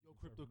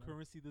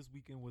cryptocurrency this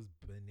weekend was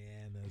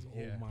bananas.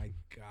 Yeah. Oh my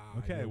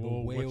god. Okay, Yo, the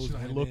well, what whales should I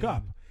went look in.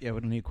 up? Yeah, we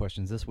don't need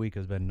questions. This week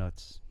has been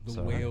nuts. The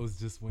So- whales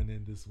just went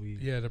in this week.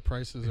 Yeah, the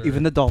prices are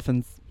Even the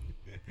dolphins.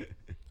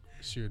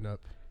 shooting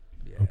up.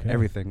 Yeah. Okay.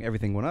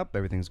 Everything went up.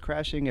 Everything's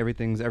crashing.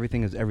 Everything is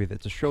everything.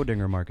 It's a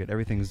Schrodinger market.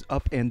 Everything's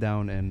up and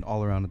down and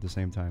all around at the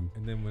same time.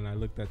 And then when I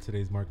looked at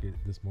today's market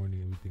this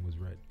morning, everything was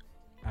red.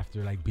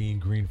 After like being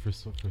green for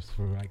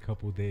like a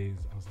couple days,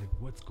 I was like,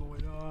 "What's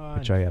going on?"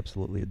 Which I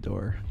absolutely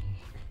adore.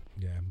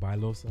 Yeah, buy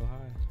low, sell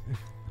high.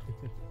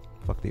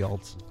 Fuck the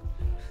alts.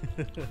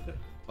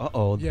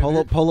 Uh-oh, Yeah,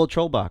 Polo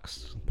Troll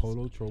Box.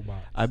 Polo Troll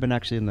Box. I've been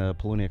actually in the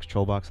Poloniex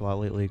Troll Box a lot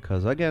lately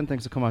because, again,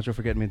 thanks to Camacho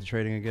for getting me into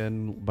trading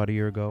again about a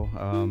year ago.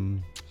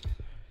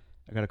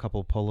 I got a couple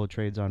of Polo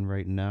trades on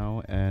right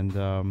now, and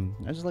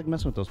I just like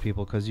messing with those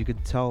people because you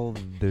could tell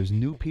there's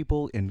new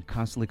people in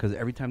constantly, because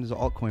every time there's an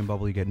altcoin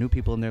bubble, you get new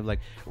people in there like,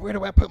 where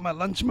do I put my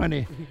lunch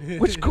money?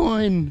 Which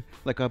coin?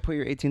 Like, put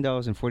your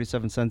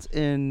 $18.47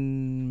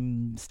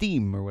 in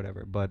Steam or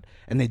whatever.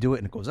 And they do it,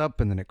 and it goes up,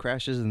 and then it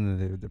crashes, and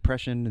then the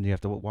depression, and you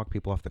have to walk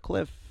people off the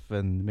cliff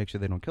and make sure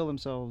they don't kill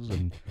themselves,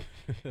 and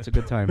it's a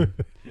good time.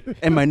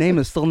 And my name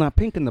is still not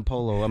pink in the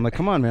Polo. I'm like,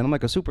 come on, man. I'm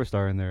like a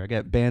superstar in there. I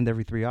get banned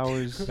every 3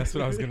 hours. That's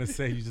what I was gonna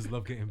say. You just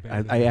love getting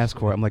banned. I ask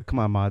for it. I'm like, come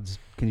on, mods.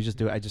 Can you just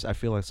do it? I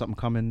feel like something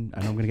coming. I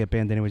know I'm going to get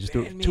banned anyway. Just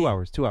do Ban it. me. 2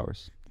 hours. 2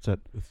 hours. That's it.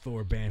 The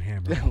Thor ban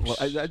hammer. Well,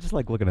 I just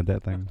like looking at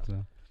that thing.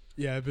 So.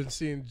 Yeah, I've been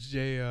seeing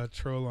Jay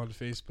troll on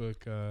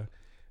Facebook. A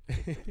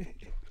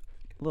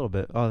little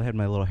bit. Oh, I had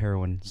my little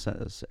heroin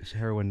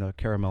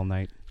caramel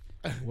night.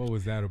 What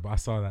was that about? I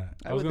saw that.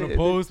 I was They- gonna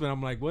post, but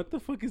I'm like, what the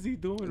fuck is he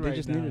doing They right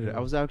just now? needed it. I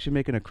was actually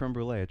making a creme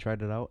brulee. I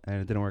tried it out, and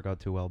it didn't work out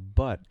too well.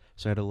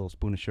 So I had a little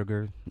spoon of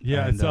sugar.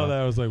 Yeah, and, I saw that.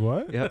 I was like,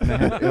 what? Yep,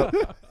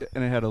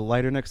 and I had a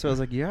lighter next to it. I was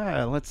like,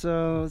 yeah, let's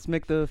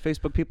make the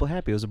Facebook people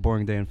happy. It was a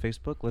boring day on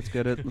Facebook. Let's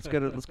get a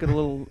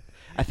little.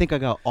 I think I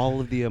got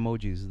all of the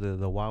emojis,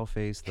 the wow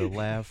face, the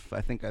laugh.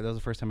 I think that was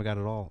the first time I got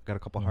it all. Got a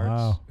couple hearts.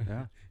 Wow.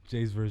 Yeah,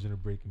 Jay's version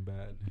of Breaking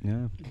Bad.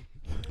 yeah.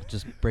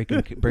 Just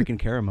breaking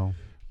caramel.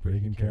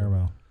 Breaking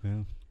caramel. Yeah.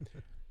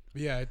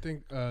 Yeah, I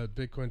think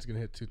Bitcoin's gonna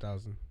hit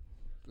 2,000,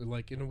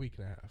 like in a week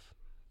and a half.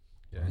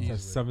 Yeah, it's Easily. at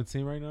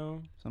 17 right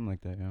now. Something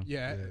like that. Yeah.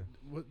 Yeah, Yeah.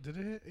 what did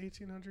it hit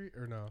 1,800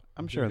 or no?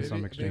 I'm sure on Maybe-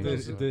 some maybe It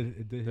exchanges. those- did. It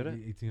did. Did hit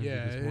it? 1800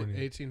 Yeah, this it hit morning.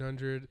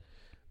 1,800.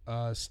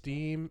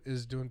 Steam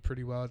is doing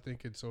pretty well. I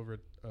think it's over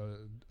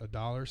a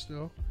dollar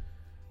still.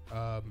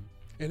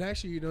 And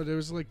actually, there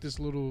was like this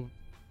little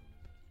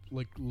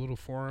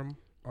forum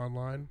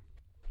online,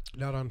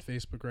 not on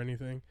Facebook or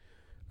anything.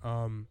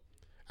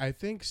 I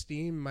think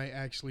Steam might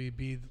actually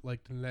be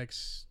like the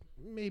next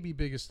maybe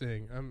biggest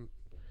thing.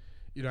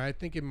 I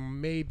think it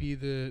may be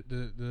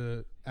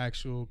the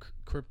actual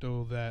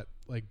crypto that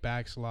like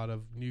backs a lot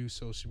of new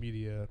social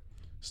media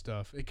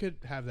stuff. It could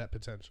have that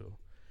potential.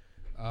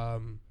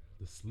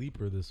 The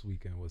sleeper this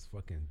weekend was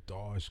fucking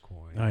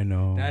Dogecoin. I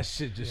know. That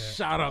shit just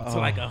shot up to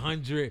like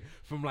 100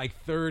 from like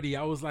 30.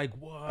 I was like,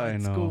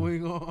 what's know.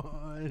 going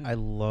on? I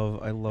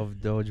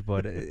love Doge,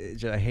 but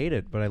I hate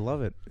it, but I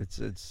love it.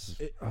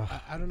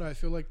 I don't know. I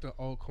feel like the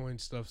altcoin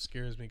stuff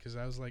scares me because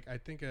I was like, I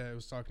think I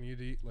was talking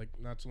to you like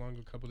not too long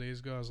ago, a couple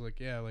days ago. I was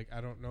like, yeah, like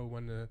I don't know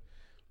when to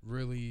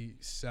really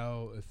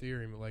sell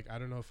Ethereum. Like I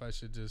don't know if I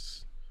should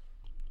just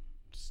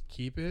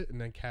keep it and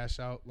then cash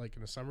out like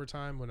in the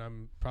summertime when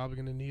I'm probably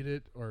gonna need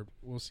it, or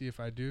we'll see if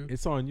I do.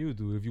 It's on you,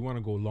 dude. If you want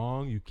to go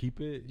long, you keep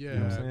it. Yeah. You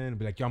know what I'm saying?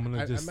 Be like, yo, I'm going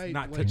I to just might,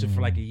 not like, touch it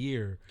for like a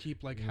year.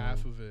 Keep like Yeah.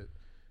 half of it,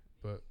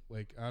 but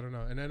like I don't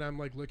know. And then I'm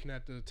like looking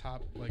at the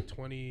top like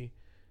 20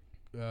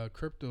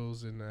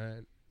 cryptos, and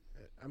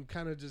I'm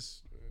kind of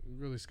just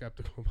really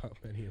skeptical about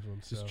many of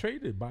them. Just So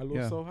trade it. Buy low,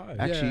 Yeah. so high.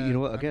 Actually, Yeah, you know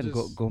what? I'm Again,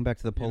 just, going back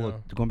to the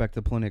Polo, going back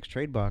to the Poloniex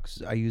trade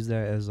box, I use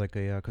that as like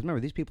a because remember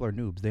these people are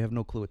noobs; they have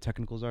no clue what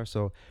technicals are.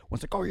 So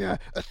once like, oh yeah,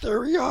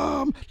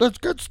 Ethereum, let's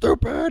get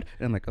stupid,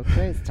 and I'm like,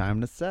 okay, it's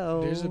time to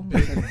sell. there's a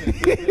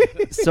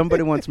big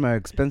Somebody wants my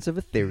expensive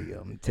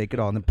Ethereum, take it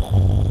all,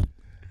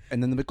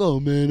 and then they're like, oh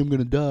man, I'm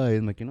gonna die, and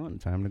I'm like, you know what?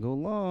 Time to go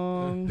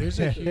long. there's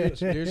a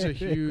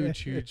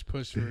huge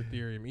push for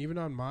Ethereum. Even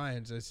on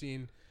mines, I've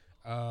seen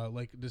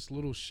like this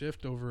little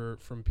shift over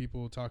from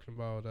people talking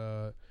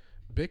about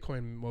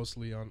Bitcoin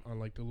mostly on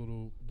like the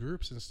little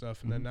groups and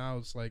stuff, and then now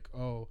it's like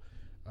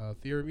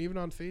Ethereum. Even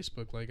on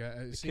Facebook, like I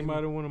It seen came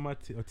out in one of my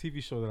a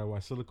TV show that I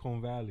watched,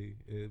 Silicon Valley.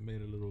 It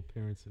made a little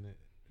appearance in it.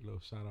 A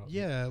little shout out.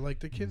 yeah, like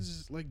the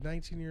kid's like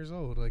 19 years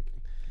old, like,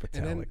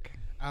 and then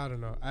I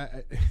don't know,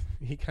 I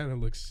he kind of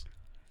looks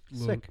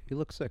sick. He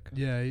looks sick.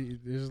 Yeah,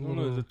 there's a No,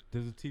 little.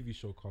 there's a TV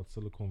show called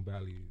Silicon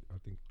Valley. I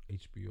think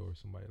HBO or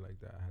somebody like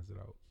that has it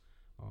out.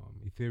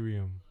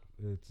 Ethereum.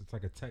 It's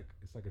like a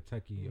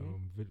techie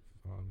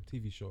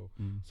TV show.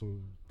 So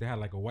they had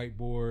like a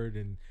whiteboard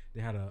and they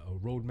had a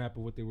roadmap of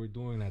what they were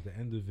doing. At the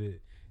end of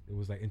it, it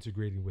was like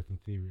integrating with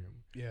Ethereum.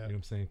 Yeah. You know what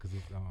I'm saying? Because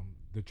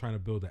they're trying to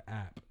build an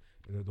app.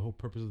 the whole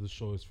purpose of the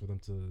show is for them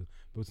to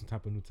build some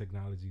type of new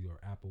technology or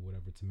app or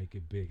whatever to make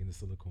it big in the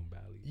Silicon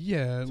Valley.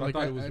 Yeah, so like I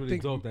thought it was really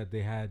think dope that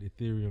they had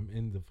Ethereum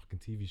in the fucking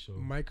TV show.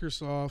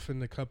 Microsoft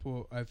and a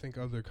couple, I think,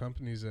 other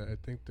companies that I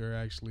think they're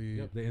actually.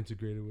 Yep, they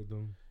integrated with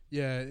them.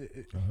 Yeah,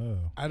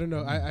 I don't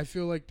know. I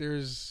feel like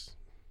there's,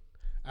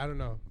 I don't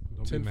know.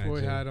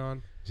 Tinfoil hat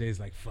on. Jay's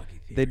like, fuck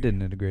it. They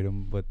didn't integrate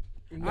them, but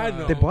I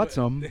know. they bought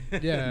some.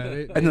 Yeah.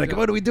 And they're like,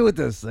 what do we do with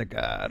this? Like,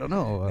 I don't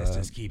know. Let's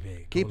just keep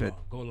it.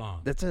 Go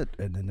long. That's it.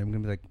 And then they're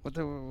going to be like, we're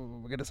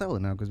going to sell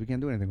it now because we can't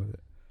do anything with it.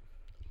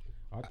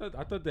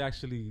 I thought they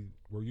actually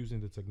were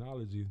using the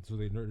technology, so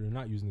they're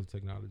not using the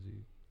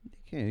technology. You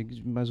can't.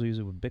 You might as well use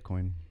it with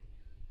Bitcoin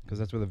because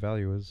that's where the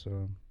value is.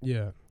 So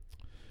yeah.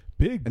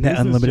 Big and that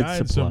business unlimited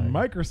giants supply. from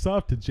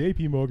Microsoft to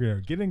JP Morgan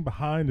are getting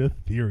behind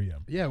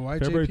Ethereum. Yeah, why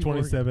February JP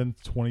Morgan?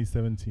 27th,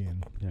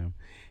 2017. Yeah.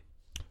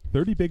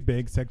 30 big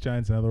banks, tech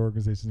giants, and other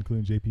organizations,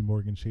 including JP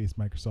Morgan, Chase,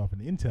 Microsoft,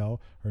 and Intel,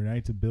 are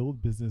united to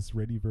build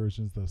business-ready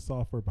versions of the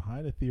software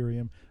behind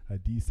Ethereum, a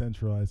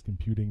decentralized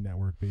computing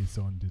network based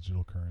on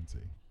digital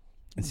currency.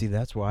 And see,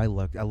 that's why I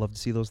love to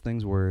see those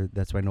things where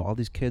that's why I know all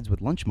these kids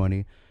with lunch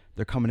money,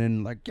 they're coming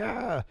in like,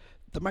 yeah,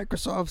 the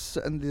Microsofts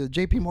and the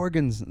JP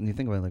Morgans. And you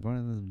think about it, like, why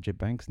do the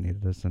banks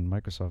need this? And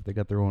Microsoft, they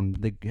got their own,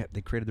 they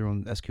created their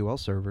own SQL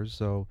servers,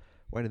 so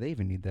why do they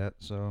even need that?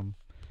 So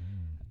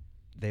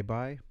they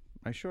buy,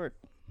 I short.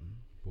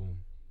 Boom.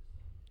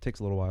 Takes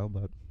a little while,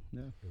 but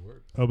yeah. It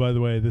works. Oh, by the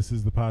way, this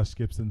is the Posh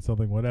Gibson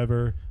something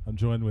whatever. I'm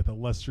joined with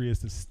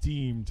illustrious,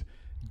 esteemed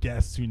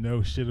guests who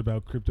know shit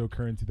about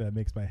cryptocurrency that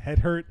makes my head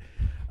hurt.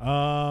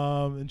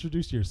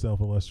 Introduce yourself,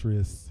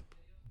 illustrious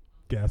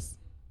guest.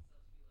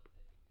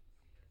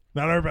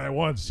 Not everybody at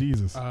once,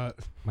 Jesus.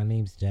 My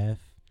name's Jeff.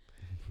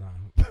 Nah.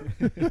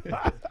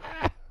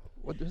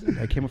 What is that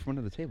guy came up from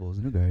under the table? It was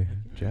a new guy,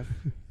 Jeff.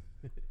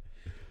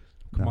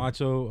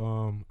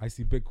 Camacho,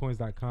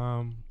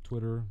 icbitcoins.com,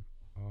 Twitter,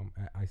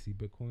 at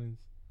icbitcoins.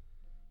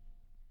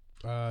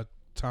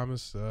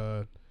 Thomas,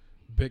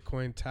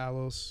 Bitcoin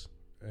Talos,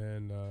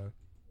 and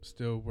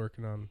still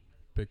working on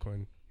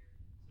Bitcoin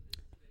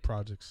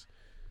projects.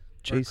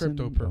 Jason,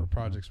 or crypto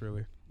projects,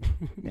 really.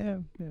 Yeah.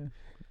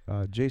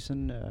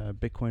 Jason,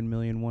 Bitcoin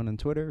Million 1 on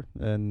Twitter,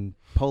 and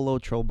Polo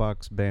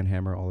Trollbox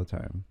Banhammer all the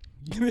time.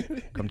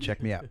 Come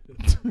check me out.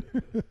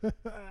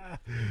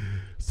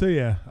 So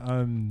yeah,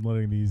 I'm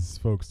letting these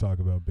folks talk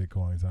about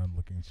Bitcoins. I'm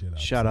looking shit up.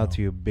 Shout out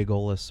to you, Big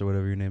Olus, or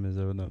whatever your name is,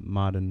 the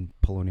mod and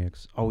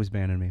Poloniacs. Always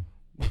banning me.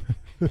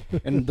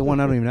 And the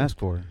one I don't even ask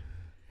for.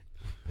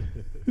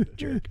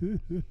 Jerk.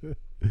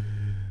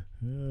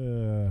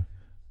 Yeah,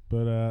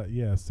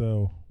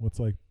 so what's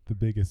like the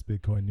biggest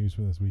Bitcoin news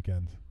from this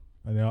weekend?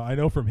 I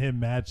know from him,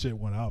 mad shit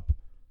went up.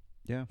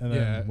 Yeah. And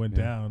then went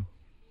down.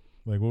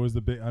 Like, what was the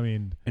big, I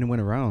mean. And it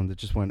went around. It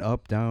just went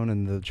up, down,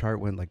 and the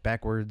chart went like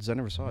backwards. I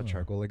never saw a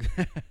chart go like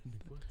that.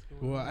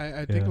 Well,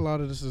 I think a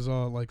lot of this is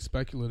all like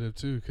speculative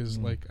too, because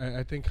like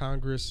I think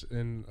Congress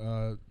and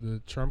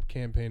the Trump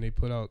campaign, they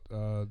put out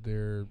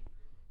their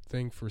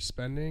thing for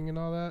spending and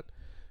all that.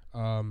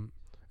 And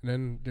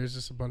then there's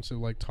just a bunch of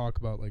like talk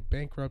about like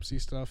bankruptcy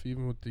stuff,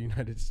 even with the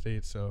United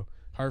States. So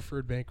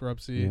Hartford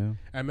bankruptcy. Yeah.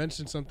 I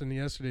mentioned something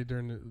yesterday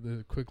during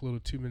the quick little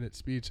 2-minute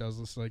speech. I was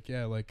just like,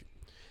 yeah, like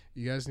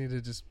you guys need to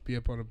just be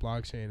up on a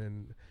blockchain,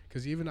 and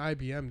because even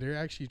IBM, they're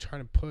actually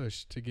trying to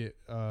push to get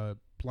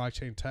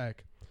blockchain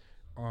tech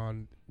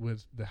on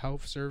with the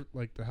health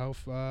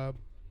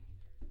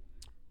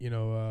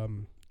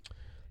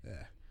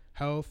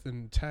health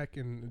and tech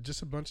and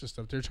just a bunch of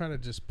stuff. They're trying to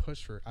just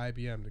push for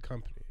IBM, the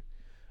company.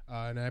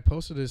 And I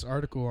posted this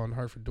article on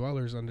Hartford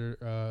Dwellers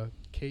under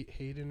Kate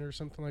Hayden or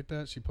something like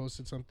that. She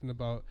posted something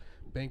about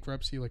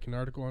bankruptcy, like an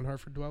article on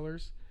Hartford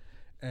Dwellers.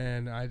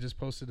 And I just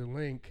posted a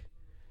link.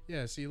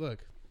 Yeah, see, look.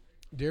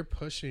 They're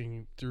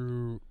pushing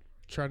through,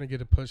 trying to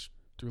get a push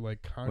through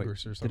like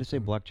Congress or something. Did it say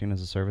blockchain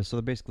as a service? So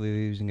they're basically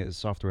using it as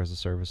software as a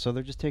service. So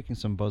they're just taking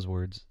some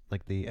buzzwords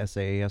like the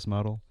SaaS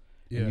model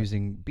and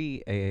using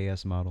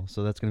BaaS model.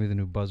 So that's going to be the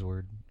new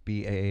buzzword,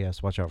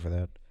 BaaS. Watch out for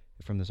that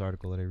from this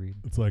article that I read.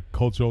 It's like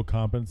cultural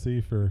competency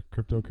for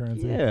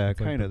cryptocurrency. Yeah,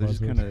 kind of. They're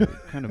just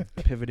kind of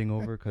pivoting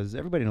over because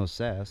everybody knows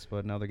SaaS,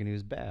 but now they're going to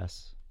use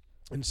BaaS.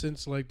 And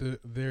since like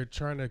they're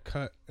trying to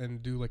cut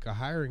and do like a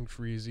hiring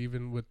freeze,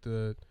 even with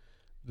the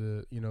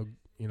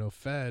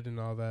Fed and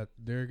all that,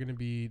 they're going to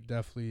be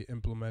definitely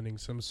implementing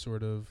some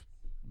sort of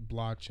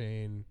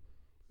blockchain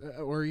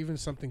or even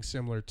something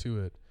similar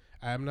to it.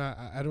 I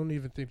don't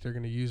even think they're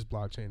going to use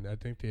blockchain. I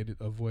think they'd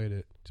avoid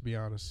it, to be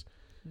honest.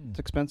 It's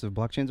expensive.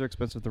 Blockchains are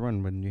expensive to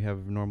run when you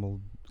have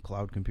normal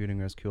cloud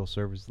computing or SQL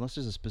servers. Unless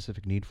there's a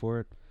specific need for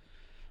it,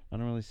 I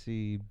don't really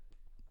see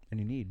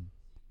any need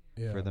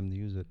for them to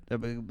use it.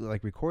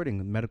 Like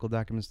recording medical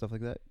documents, stuff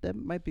like that, that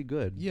might be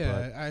good.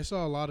 Yeah, I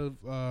saw a lot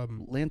of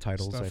land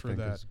titles, stuff I for think,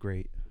 that. is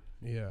great.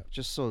 Yeah.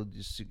 Just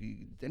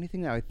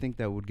anything that I think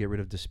that would get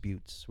rid of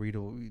disputes, where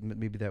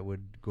maybe that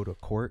would go to a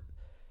court.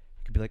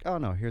 It could be like, oh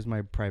no, here's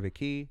my private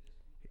key.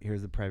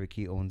 Here's the private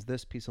key owns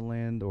this piece of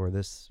land or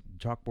this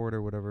chalkboard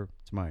or whatever.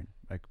 It's mine.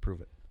 I could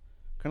prove it.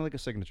 kind of like a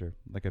signature,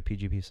 like a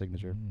PGP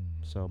signature.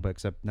 So, but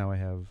except now I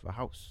have a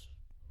house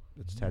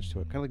that's attached to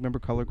it. Kind of like, remember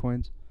color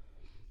coins?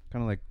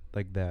 Kind of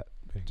like that.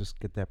 Pink. Just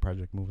get that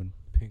project moving.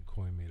 Pink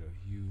coin made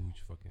a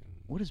huge fucking.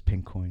 What is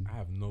pink coin? I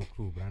have no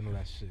clue, but I know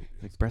that shit. Like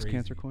It's breast crazy.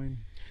 cancer coin?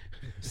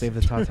 Save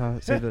the tata.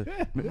 Save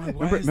the.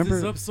 Why is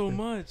this up so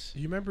much?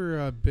 You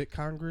remember Bit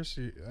Congress?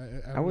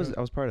 I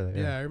was part of that.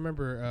 Yeah, I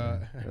remember.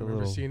 Yeah, I a remember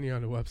little- seeing you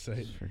on the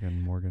website.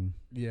 Freaking Morgan,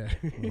 Yeah,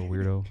 little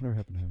weirdo. Whatever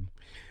happened to him?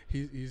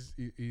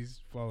 he's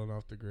fallen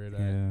off the grid.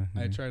 Yeah,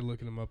 I yeah. tried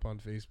looking him up on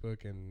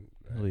Facebook, and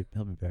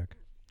He'll be back.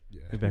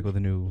 yeah, He'll be back with a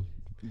new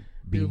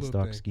Be a little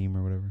beanstalk thing. scheme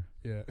or whatever.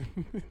 yeah.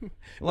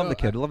 I love No, the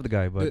kid. I love the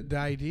guy, but the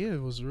idea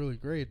was really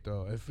great,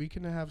 though. If we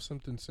can have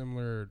something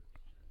similar,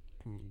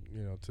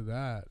 to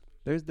that.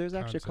 there's actually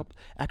concept. a couple.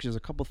 Actually, there's a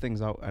couple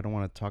things out. I don't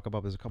want to talk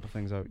about. There's a couple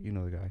things out. You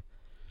know the guy.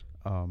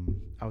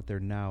 Out there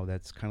now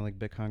that's kind of like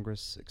Big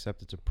Congress,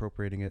 except it's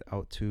appropriating it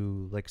out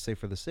to, like, say,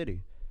 for the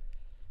city.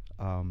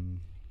 I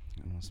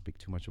don't want to speak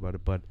too much about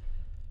it, but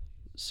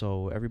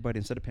so everybody,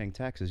 instead of paying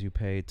taxes, you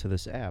pay to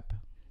this app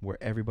where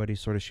everybody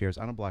sort of shares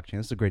on a blockchain.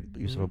 This is a great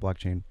use of a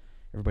blockchain.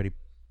 Everybody,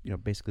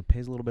 basically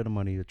pays a little bit of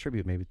money, a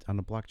tribute maybe, on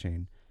the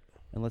blockchain.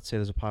 And let's say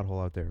there's a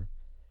pothole out there.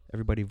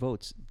 Everybody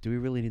votes. Do we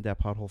really need that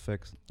pothole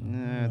fixed?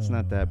 Nah, it's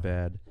not that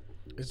bad.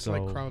 It's So-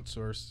 like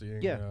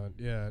crowdsourcing. Yeah.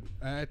 Yeah.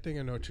 I think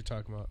I know what you're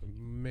talking about.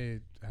 May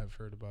have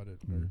heard about it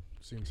or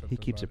seen something. He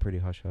keeps it about pretty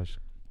hush hush.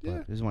 Yeah.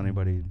 He doesn't want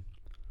anybody.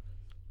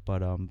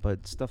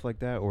 But stuff like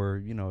that, or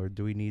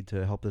do we need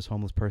to help this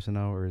homeless person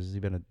out, or has he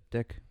been a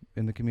dick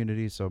in the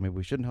community? So maybe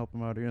we shouldn't help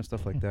him out, or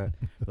stuff like that.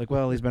 Like,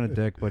 well, he's been a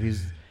dick, but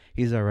he's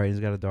all right. He's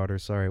got a daughter.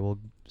 Sorry, we'll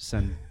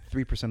send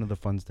 3% of the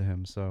funds to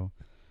him. So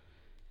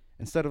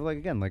instead of,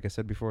 like I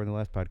said before in the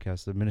last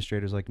podcast,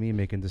 administrators like me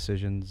making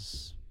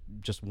decisions,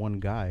 just one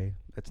guy,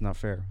 that's not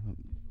fair.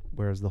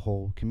 Whereas the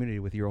whole community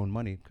with your own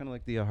money, kind of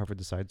like the Harvard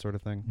Decide sort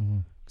of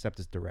thing, except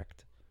it's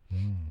direct.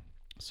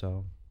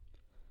 So.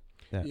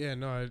 it. Yeah.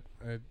 No,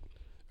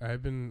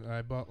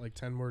 I bought like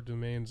 10 more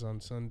domains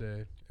on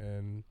Sunday,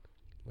 and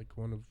like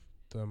one of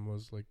them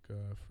was like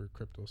for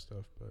crypto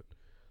stuff, but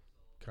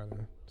kind of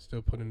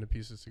still putting the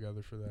pieces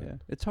together for that. Yeah,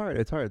 it's hard.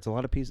 It's a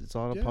lot of pieces. It's a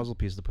lot of puzzle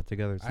pieces to put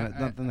together. It's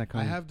nothing that I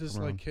comes. have this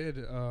like kid.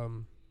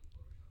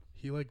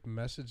 He like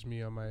messaged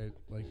me on my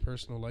like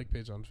personal like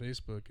page on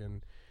Facebook,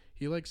 and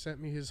he like sent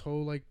me his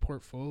whole like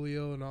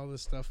portfolio and all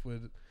this stuff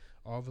with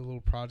all the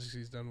little projects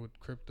he's done with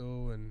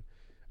crypto, and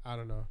I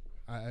don't know.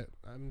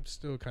 I'm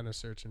still kind of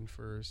searching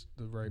for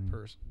the right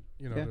person,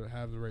 to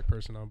have the right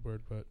person on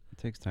board. But It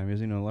takes time.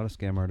 There's a lot of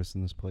scam artists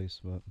in this place,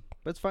 but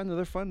it's fine.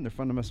 They're fun. They're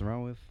fun to mess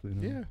around with.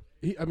 yeah,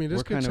 this we're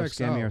kid kind of checks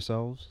scammy out.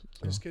 ourselves.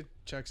 So. This kid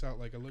checks out.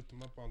 Like I looked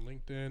him up on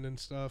LinkedIn and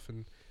stuff,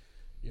 and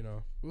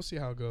we'll see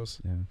how it goes.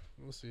 Yeah,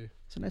 We'll see.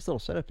 it's a nice little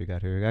setup you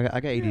got here.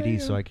 I got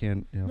ADD, so I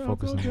can't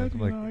focus on good.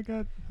 like I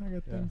got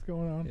things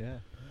going on. yeah.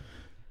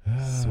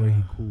 Swear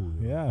he cool.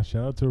 yo. Yeah,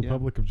 shout out to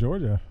Republic of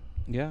Georgia.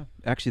 Yeah,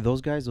 actually, those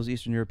guys, those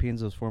Eastern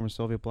Europeans, those former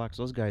Soviet blocs,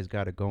 those guys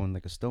got it going.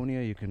 Like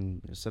Estonia, you can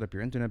set up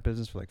your internet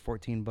business for like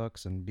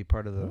 $14 and be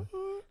part of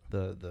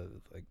the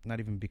like,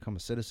 not even become a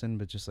citizen,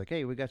 but just like,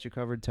 hey, we got you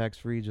covered, tax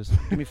free. Just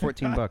give me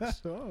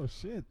 $14. Oh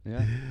shit!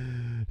 Yeah,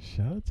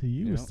 Shout out to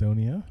you, Yeah.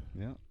 Estonia.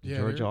 yeah,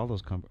 Georgia, all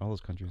those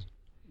countries.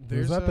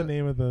 Was that the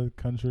name of the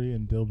country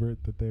in Dilbert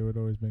that they would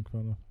always make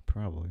fun of?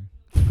 Probably.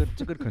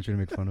 It's a good country to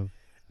make fun of.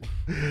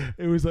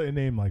 It was like a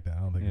name like that.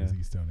 I don't think it was Yeah.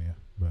 Estonia,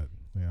 but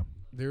yeah.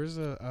 There's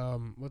a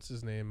what's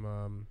his name?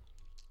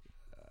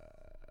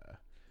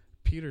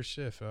 Peter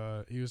Schiff.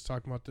 He was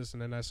talking about this,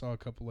 and then I saw a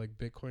couple like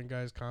Bitcoin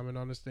guys comment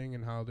on this thing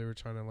and how they were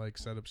trying to like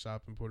set up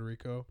shop in Puerto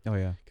Rico Oh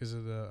yeah. because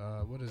of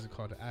the what is it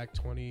called, Act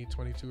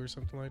 2022 or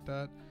something like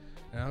that.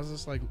 And I was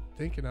just like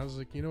thinking, I was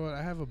like, you know what?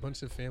 I have a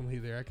bunch of family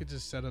there. I could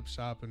just set up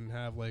shop and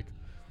have like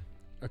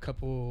a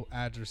couple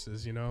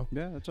addresses, Yeah,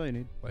 that's all you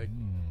need. like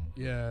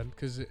yeah,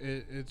 because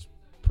it's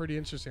pretty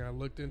interesting. I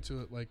looked into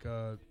it like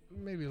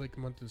maybe like a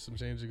month and some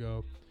change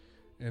ago,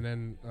 and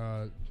then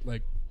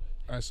like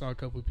I saw a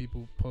couple of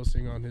people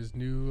posting on his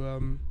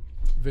new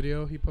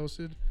video he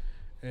posted,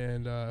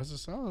 and I was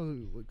just a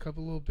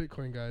couple little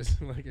Bitcoin guys.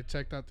 Like I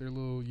checked out their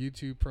little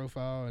YouTube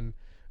profile, and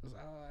I was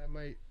I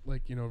might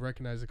like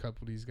recognize a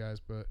couple of these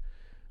guys, but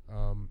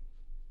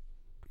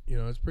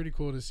it's pretty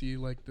cool to see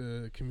like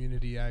the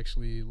community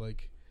actually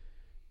like.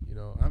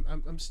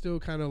 I'm still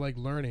kind of like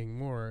learning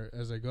more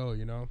as I go,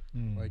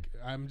 like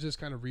I'm just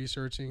kind of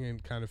researching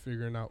and kind of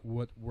figuring out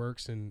what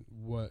works and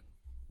what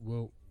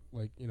will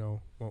like,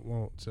 what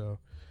won't. So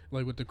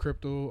like with the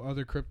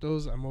other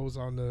cryptos, I'm always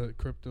on the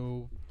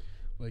crypto,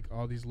 like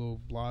all these little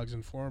blogs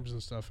and forums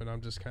and stuff. And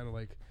I'm just kind of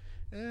like,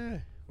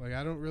 like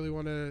I don't really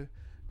want to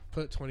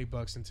put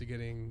 $20 into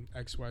getting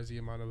XYZ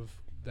amount of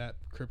that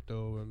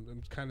crypto. And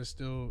I'm kind of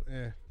still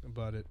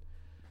about it.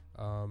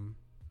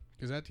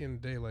 'Cause at the end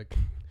of the day, like,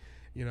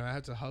 I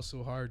had to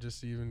hustle hard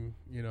just to even,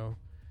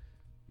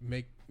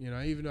 make,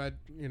 even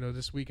though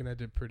this weekend I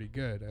did pretty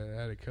good.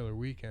 I had a killer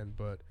weekend,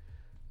 but,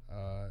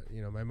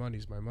 my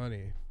money's my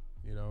money,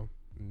 and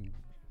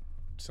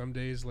some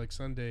days like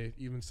Sunday,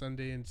 even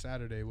Sunday and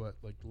Saturday, like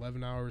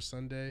 11 hours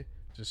Sunday,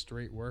 just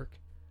straight work.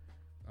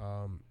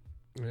 And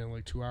then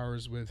like 2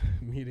 hours with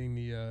meeting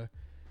the,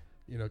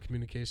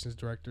 communications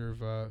director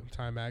of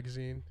Time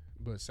Magazine.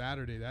 But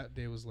Saturday, that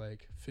day was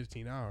like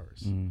 15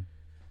 hours.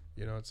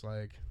 It's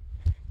like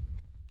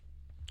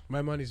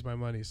my money's my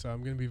money. So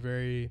I'm going to be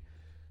very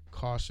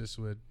cautious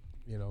with,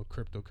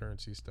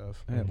 cryptocurrency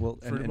stuff. Yeah, well,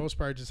 for the most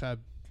part, I just have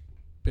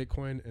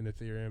Bitcoin and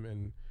Ethereum,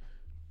 and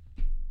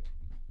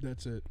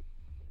that's it.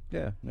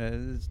 Yeah,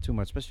 it's too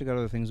much, especially got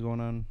other things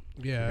going on.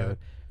 Yeah.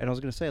 And I was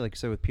going to say, like you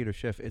said with Peter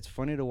Schiff, it's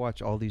funny to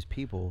watch all these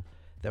people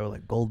that were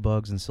like gold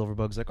bugs and silver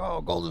bugs, like,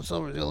 oh, gold and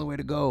silver is the only way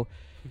to go.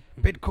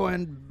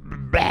 Bitcoin,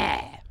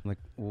 blah. I'm like,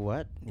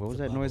 what? What was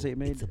that noise that you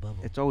made? It's a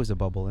bubble. It's always a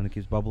bubble, and it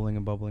keeps bubbling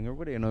and bubbling. Or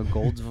what do you know?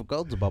 Gold's a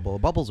bubble.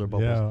 Bubbles are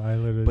bubbles. Yeah, I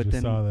literally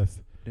just saw this.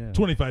 Yeah.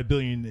 25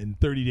 billion in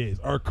 30 days.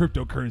 Our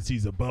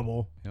cryptocurrency's a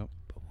bubble. Yep.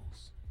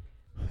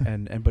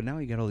 But now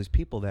you got all these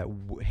people that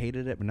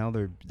hated it, but now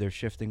they're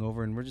shifting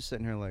over, and we're just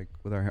sitting here like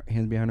with our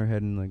hands behind our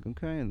head and like,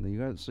 okay, and you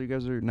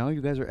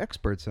guys are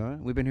experts, huh?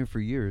 We've been here for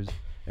years,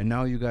 and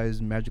now you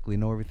guys magically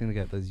know everything. They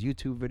got those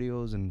YouTube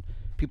videos, and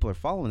people are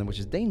following them, which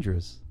is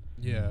dangerous.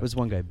 Yeah. There's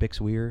one guy, Bix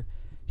Weir.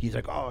 He's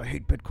like, oh, I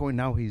hate Bitcoin.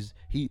 Now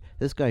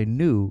this guy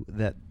knew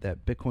that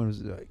Bitcoin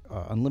was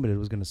unlimited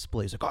was going to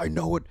split. He's like, I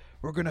know it.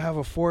 We're going to have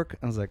a fork.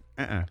 I was like,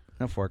 no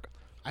fork.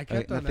 I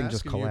kept on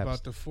asking you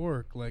about the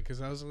fork, like,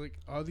 because I was like,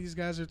 all these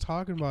guys are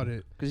talking about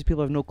it. Because these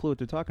people have no clue what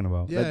they're talking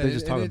about. Yeah, they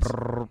just talk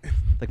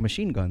like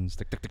machine guns.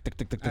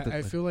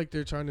 I feel like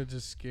they're trying to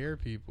just scare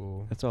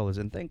people. That's all it is.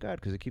 And thank God,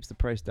 because it keeps the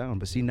price down.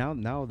 But see, now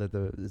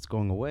that it's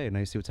going away, now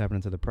you see what's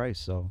happening to the price.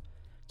 So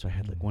I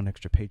had like one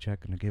extra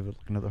paycheck, and I gave it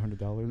like another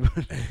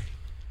 $100.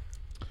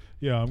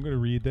 Yeah, I'm going to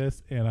read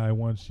this, and I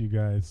want you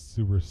guys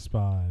to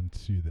respond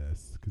to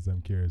this because I'm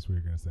curious what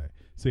you're going to say.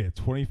 So, yeah,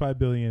 25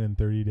 billion in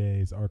 30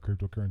 days. Our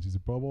cryptocurrency's a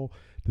bubble.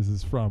 This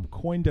is from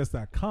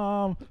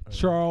Coindesk.com.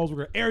 Charles, we're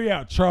going to air you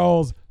out.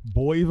 Charles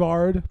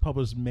Boivard,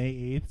 published May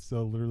 8th,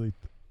 so literally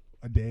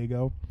a day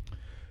ago.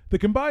 The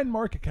combined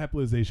market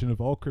capitalization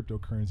of all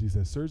cryptocurrencies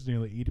has surged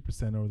nearly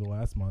 80% over the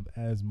last month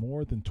as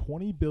more than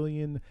 $20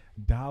 billion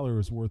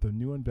worth of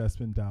new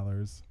investment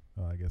dollars,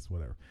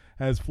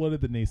 has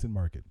flooded the nascent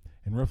market.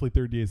 In roughly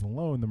 30 days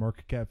alone, the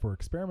market cap for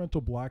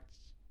experimental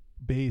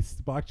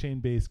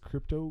blockchain-based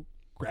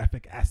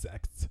cryptographic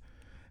assets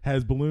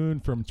has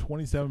ballooned from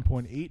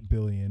 $27.8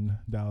 billion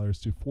to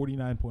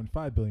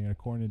 $49.5 billion,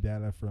 according to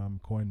data from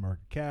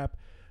CoinMarketCap,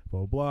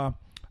 blah, blah.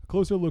 A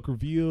closer look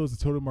reveals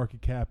the total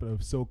market cap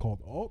of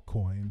so-called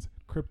altcoins,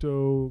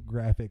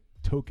 cryptographic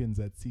tokens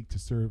that seek to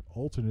serve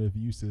alternative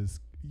use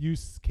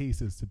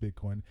cases to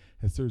Bitcoin,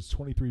 has surged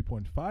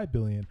 $23.5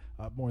 billion,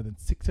 up more than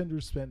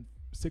 600%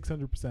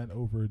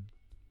 over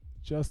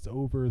just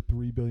over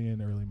 $3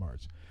 billion early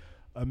March.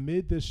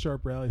 Amid this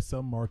sharp rally,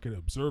 some market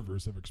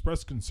observers have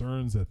expressed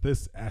concerns that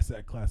this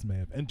asset class may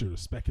have entered a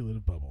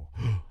speculative bubble.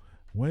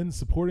 When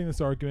supporting this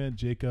argument,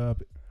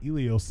 Jacob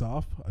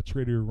Iliosov, a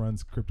trader who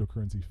runs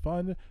cryptocurrency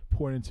fund,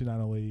 pointed to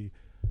not only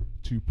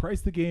to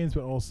price the gains,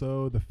 but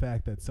also the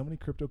fact that so many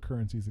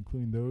cryptocurrencies,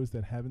 including those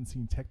that haven't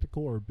seen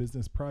technical or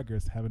business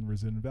progress, haven't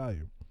risen in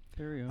value.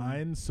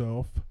 Ein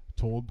Sof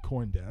told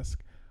CoinDesk,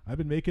 I've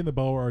been making the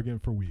bubble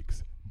argument for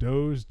weeks.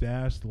 Doge,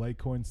 Dash,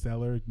 Litecoin,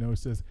 Stellar,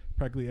 Gnosis,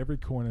 practically every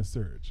coin has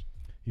surged.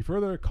 He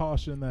further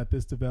cautioned that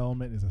this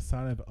development is a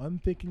sign of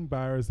unthinking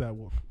buyers that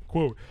will,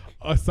 quote,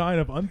 will sell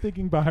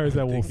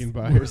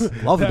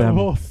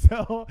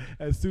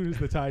as soon as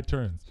the tide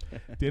turns.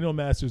 Daniel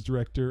Masters,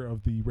 director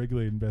of the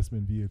regulated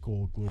investment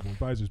vehicle Global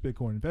Advisors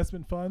Bitcoin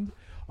Investment Fund,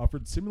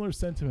 offered similar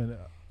sentiment,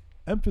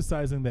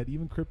 emphasizing that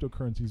even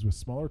cryptocurrencies with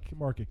smaller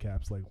market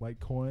caps like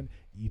Litecoin,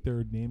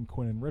 Ether,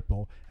 Namecoin, and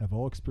Ripple have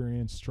all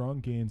experienced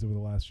strong gains over the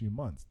last few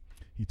months.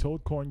 He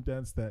told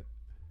CoinDesk that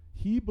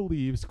he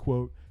believes,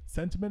 quote,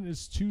 sentiment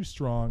is too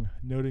strong,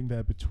 noting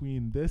that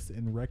between this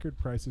and record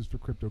prices for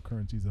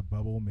cryptocurrencies, a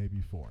bubble may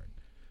be forming.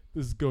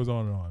 This goes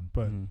on and on,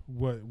 but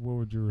what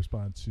would you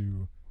respond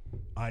to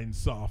Ein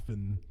Sof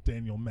and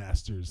Daniel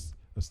Masters'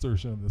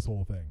 assertion of this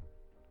whole thing?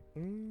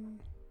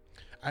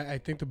 I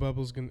think the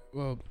bubble's going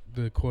to,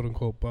 the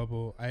quote-unquote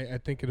bubble, I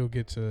think it'll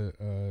get to,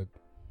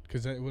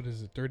 because what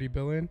is it, 30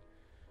 billion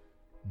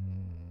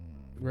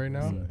right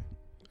now?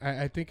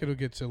 I think it'll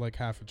get to like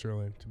 $500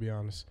 billion, to be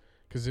honest.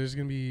 Because there's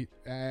going to be,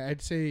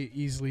 I'd say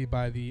easily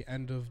by the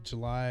end of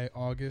July,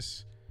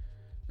 August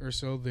or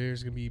so,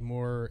 there's going to be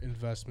more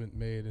investment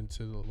made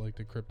into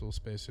the crypto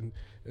space. And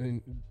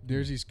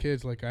there's these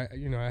kids, like I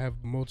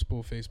have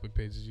multiple Facebook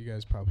pages, you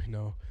guys probably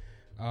know.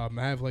 I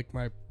have like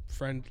my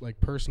friend,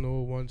 like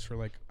personal ones for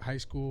like high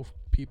school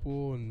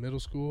people and middle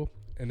school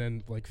and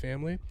then like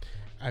family.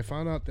 I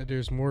found out that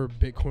there's more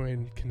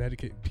Bitcoin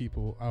Connecticut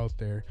people out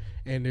there.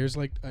 And there's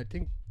like, I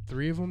think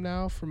 3 of them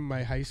now from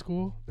my high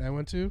school that I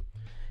went to.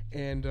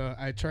 And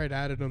I tried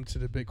adding them to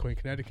the Bitcoin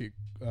Connecticut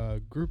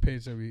group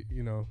page that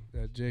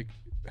that Jake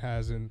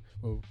has and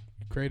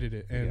created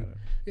it. And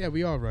yeah,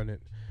 we all run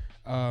it.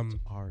 It's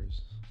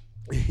ours.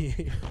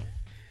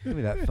 Give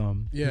me that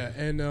thumb. Yeah,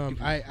 and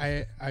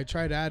I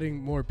tried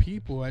adding more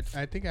people. I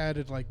think I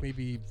added like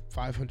maybe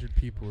 500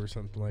 people or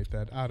something like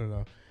that. I don't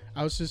know.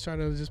 I was just trying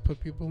to just put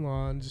people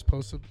on, just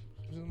post some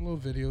little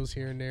videos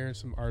here and there and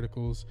some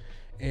articles.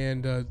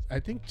 And I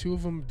think 2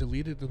 of them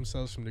deleted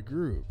themselves from the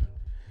group.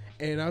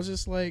 And I was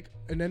just like,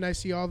 and then I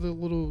see all the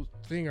little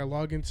thing. I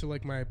log into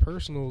like my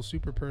personal,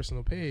 super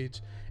personal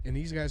page, and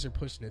these guys are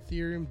pushing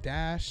Ethereum,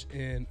 Dash,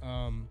 and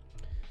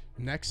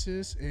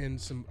Nexus, and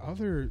some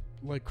other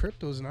like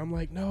cryptos. And I'm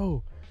like,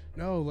 no,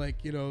 like,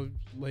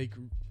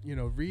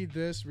 read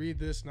this.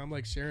 And I'm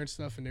like sharing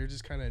stuff, and they're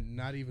just kind of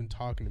not even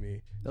talking to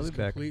me. Just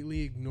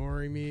completely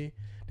ignoring me.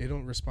 They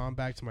don't respond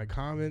back to my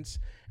comments.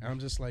 And I'm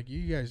just like,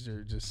 you guys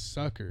are just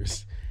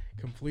suckers.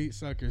 Complete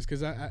suckers,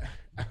 because I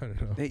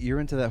don't know. Hey, you're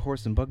into that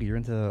horse and buggy. You're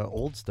into the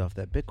old stuff,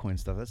 that Bitcoin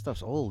stuff. That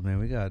stuff's old, man.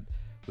 We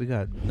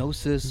got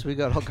Gnosis. We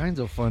got all kinds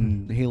of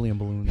fun helium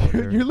balloons out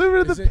there. You're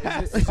living in the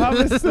past.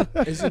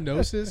 Is it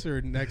Gnosis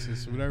or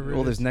Nexus, whatever?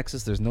 Well, there's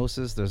Nexus, there's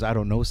Gnosis, there's I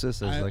don't Gnosis.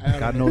 There's like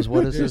God knows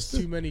what is this.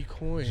 There's too many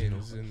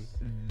coins, and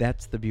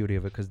that's the beauty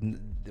of it. Because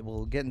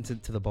we'll get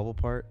into the bubble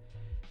part.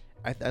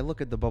 I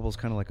look at the bubbles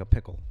kind of like a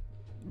pickle.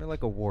 They're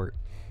like a wart.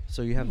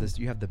 So you have this.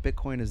 You have the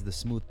Bitcoin is the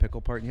smooth pickle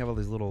part, and you have all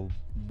these little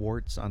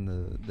warts on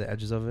the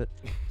edges of it.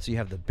 So you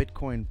have the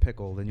Bitcoin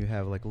pickle, then you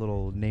have like a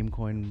little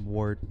Namecoin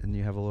wart, and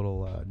you have a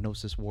little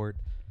Gnosis wart,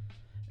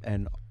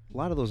 and a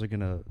lot of those are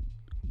gonna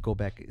go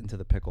back into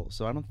the pickle.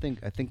 So I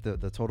think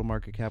the total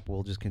market cap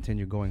will just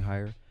continue going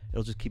higher.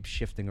 It'll just keep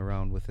shifting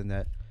around within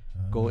that.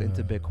 Go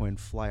into Bitcoin,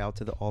 fly out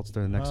to the alts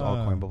during the next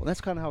altcoin bubble.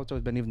 That's kind of how it's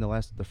always been, even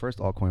the first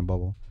altcoin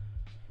bubble.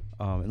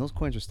 And those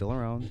coins are still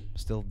around.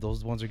 Still,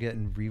 those ones are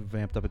getting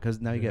revamped up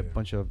because now you get a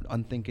bunch of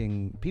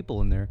unthinking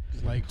people in there.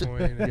 Litecoin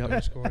and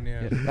Dogecoin,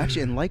 yeah.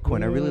 Actually, in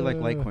Litecoin, I really like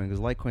Litecoin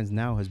because Litecoin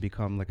now has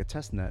become like a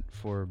test net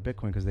for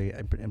Bitcoin because they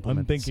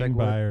implement unthinking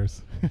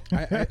buyers.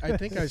 I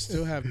think I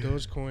still have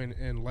Dogecoin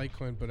and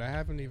Litecoin, but I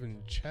haven't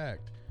even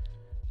checked.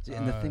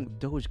 And the thing,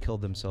 Doge killed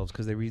themselves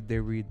because they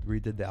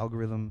redid the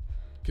algorithm.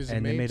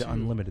 And they made it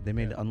unlimited. They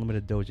made it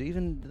unlimited Doge.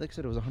 Even, like I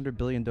said, it was 100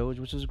 billion Doge,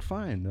 which is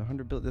fine.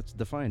 100 billion, that's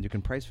defined. You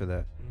can price for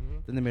that. Mm-hmm.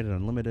 Then they made it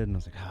unlimited, and I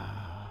was like,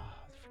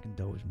 freaking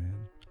Doge, man.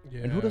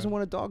 Yeah. And who doesn't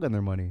want a dog on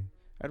their money?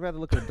 I'd rather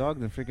look at a dog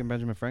than freaking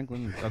Benjamin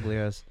Franklin, ugly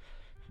ass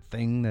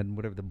thing, than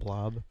whatever, the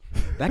blob.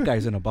 That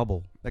guy's in a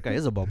bubble. That guy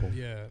is a bubble.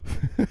 Yeah.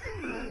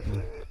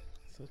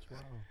 Such wow.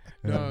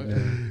 No,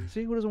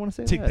 see, who doesn't want to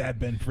say Take that,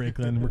 Ben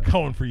Franklin. We're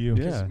coming for you.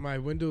 Yeah. My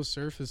Windows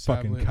Surface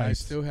tablet, I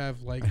still have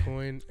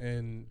Litecoin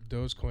and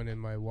Dogecoin in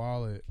my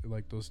wallet,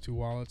 like those 2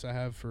 wallets I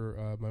have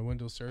for my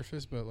Windows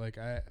Surface. But like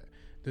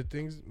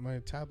my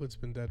tablet's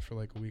been dead for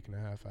like a week and a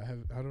half.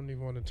 I don't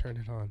even want to turn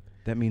it on.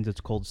 That means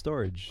it's cold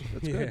storage.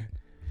 That's good.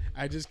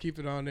 I just keep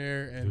it on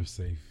there, and they're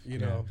safe. You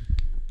know.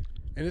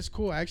 And it's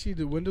cool. Actually,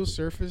 the Windows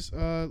Surface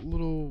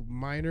little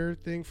miner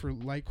thing for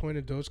Litecoin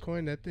and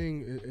Dogecoin, that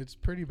thing, it's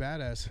pretty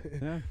badass.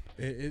 Yeah.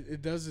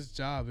 it does its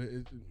job.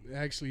 It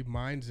actually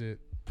mines it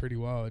pretty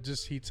well. It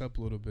just heats up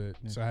a little bit.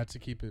 Yeah. So I had to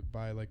keep it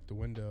by like the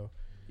window.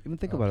 Even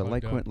think about it.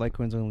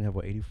 Litecoins only have,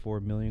 84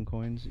 million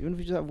coins? Even if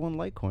you just have one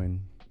Litecoin,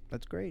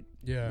 that's great.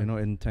 Yeah.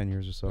 In 10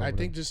 years or so. I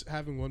think just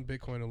having one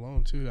Bitcoin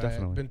alone, too.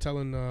 Definitely. I've been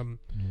telling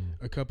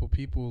a couple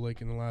people,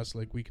 like, in the last,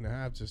 like, week and a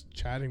half, just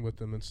chatting with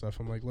them and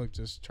stuff. I'm like, look,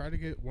 just try to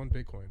get one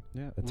Bitcoin.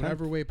 Yeah.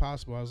 Whatever way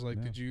possible. I was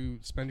like, did you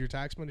spend your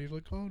tax money? You're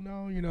like, oh,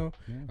 no,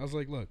 Yeah. I was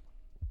like, look,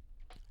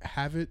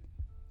 have it.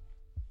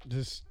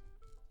 Just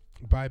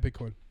buy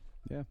Bitcoin.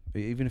 Yeah.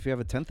 Even if you have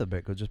a tenth of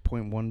Bitcoin, just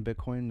 0.1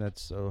 Bitcoin,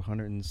 that's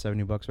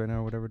 $170 right now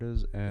or whatever it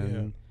is.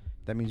 And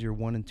that means you're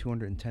 1 in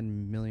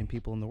 210 million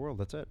people in the world.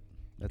 That's it.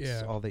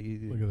 That's all that you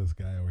do. Look at this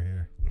guy over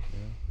here. Yeah.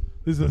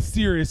 This is a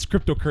serious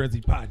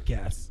cryptocurrency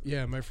podcast.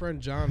 Yeah, my friend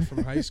John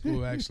from high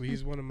school, actually,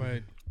 he's one of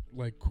my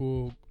like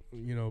cool,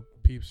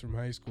 peeps from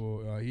high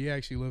school. He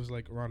actually lives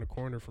like around the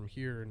corner from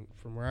here and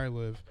from where I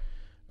live,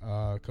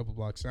 a couple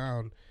blocks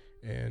down.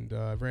 And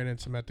I ran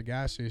into him at the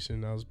gas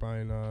station. I was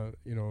buying,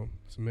 some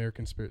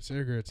American Spirit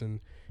cigarettes, and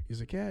he's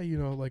like, yeah,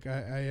 like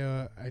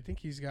I think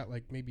he's got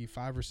like maybe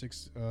 5 or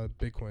 6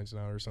 Bitcoins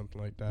now or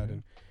something like that.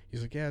 And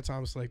he's like, yeah,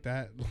 Thomas, like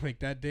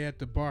that day at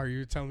the bar, you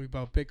were telling me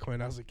about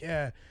Bitcoin. I was like,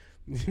 yeah,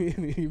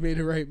 you made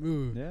the right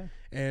move. Yeah.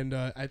 And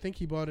I think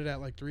he bought it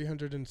at like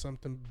 300 and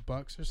something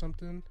bucks or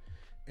something.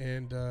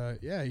 And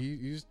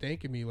he was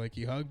thanking me, like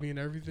he hugged me and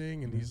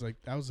everything. And he's like,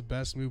 that was the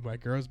best move. My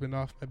girl's been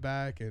off my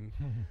back, and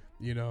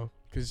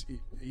because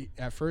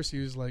at first he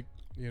was like,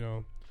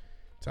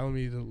 telling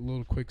me the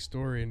little quick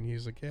story, and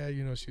he's like, yeah,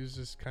 she was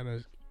just kind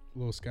of a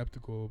little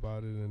skeptical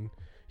about it. And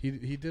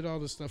he did all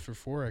this stuff for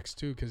Forex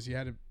too, because he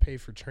had to pay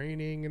for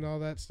training and all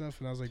that stuff.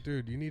 And I was like,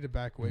 dude, you need to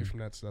back away from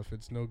that stuff.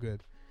 It's no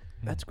good.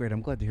 That's great.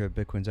 I'm glad to hear that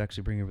Bitcoin's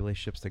actually bringing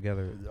relationships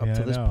together. Up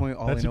to this point,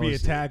 all that I should know be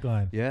is a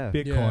tagline. Yeah,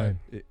 Bitcoin.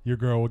 Yeah. Your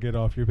girl will get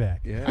off your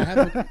back. Yeah,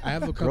 I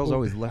have a couple. Girls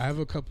always left. I have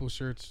a couple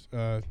shirts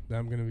that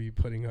I'm gonna be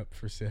putting up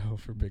for sale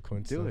for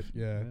Bitcoin Do stuff. it.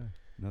 Yeah.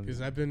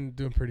 Because I've been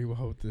doing pretty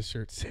well with this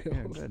shirt sales.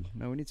 Yeah, good.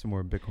 No, we need some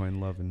more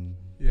Bitcoin love and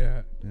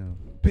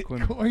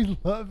Bitcoin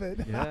love it.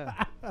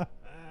 Yeah.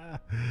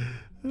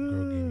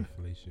 Girl gave me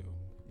fellatio.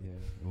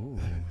 Yeah. Ooh.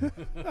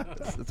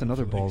 That's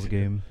another balls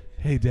game.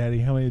 Hey, Daddy,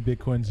 how many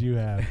Bitcoins do you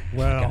have?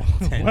 Well,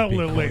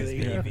 little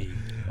lady.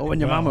 Oh, and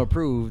your mama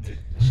approved.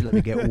 She let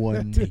me get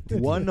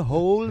one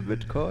whole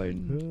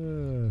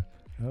Bitcoin.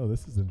 Oh,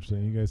 this is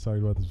interesting. You guys talked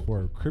about this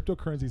before.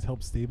 Cryptocurrencies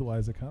help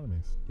stabilize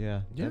economies.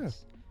 Yeah.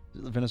 Yes.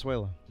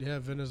 Venezuela. Yeah,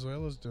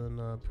 Venezuela's doing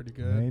pretty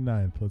good. May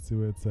 9th. Let's see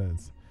what it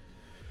says.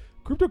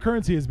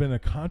 Cryptocurrency has been a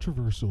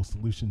controversial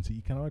solution to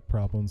economic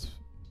problems.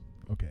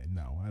 Okay,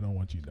 no, I don't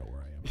want you to know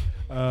where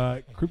I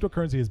am.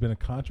 Cryptocurrency has been a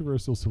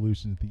controversial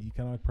solution to the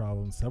economic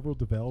problems several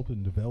developed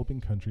and developing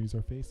countries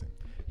are facing.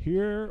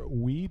 Here,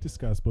 we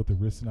discuss both the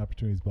risks and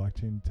opportunities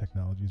blockchain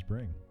technologies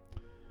bring.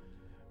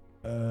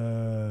 I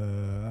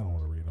don't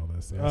want to read all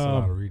this. That's a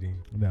lot of reading.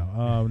 No,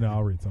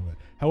 I'll read some of it.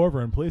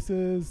 However, in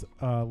places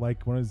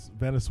like one is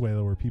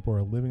Venezuela, where people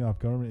are living off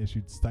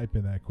government-issued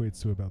stipend that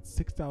equates to about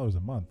 $6 a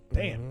month.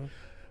 Damn.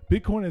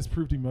 Bitcoin has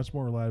proved to be much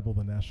more reliable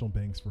than national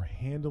banks for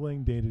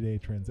handling day-to-day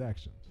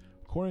transactions.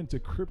 According to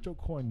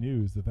CryptoCoin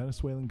News, the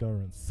Venezuelan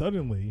government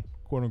suddenly,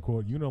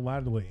 quote-unquote,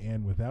 unilaterally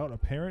and without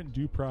apparent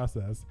due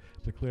process,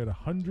 declared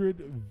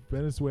 100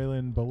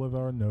 Venezuelan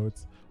bolivar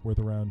notes worth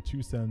around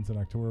 2 cents in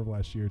October of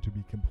last year to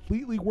be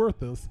completely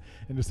worthless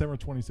in December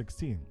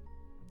 2016.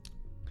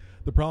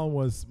 The problem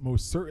was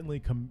most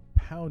certainly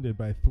compounded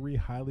by 3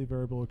 highly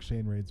variable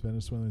exchange rates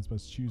Venezuelans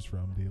must choose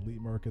from: the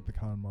elite market, the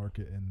common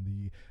market, and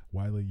the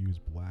widely used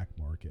black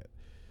market.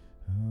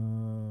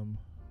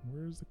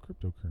 Where's the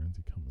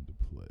cryptocurrency come into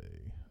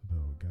play,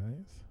 though,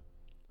 guys?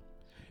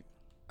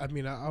 I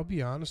mean, I'll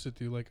be honest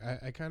with you. Like,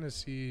 I kind of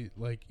see,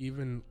 like,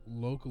 even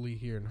locally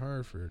here in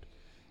Hartford,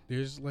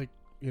 there's, like,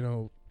 you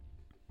know,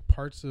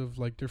 parts of,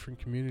 like, different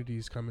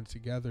communities coming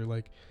together.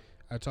 Like,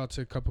 I talked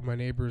to a couple of my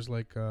neighbors,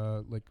 like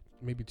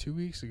maybe 2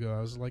 weeks ago. I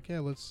was like, yeah,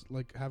 let's,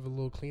 like, have a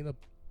little cleanup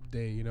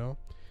day, you know?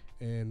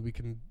 And we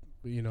can,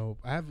 you know,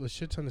 I have a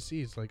shit ton of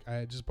seeds. Like,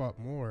 I just bought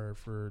more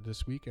for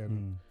this weekend.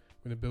 I'm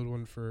going to build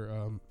one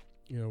for,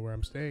 you know, where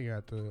I'm staying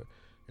at. The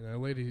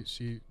lady,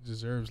 she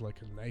deserves, like,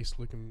 a nice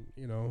looking,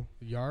 you know,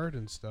 yard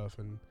and stuff.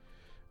 And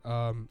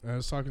I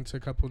was talking to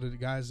a couple of the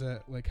guys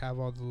that, like, have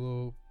all the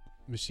little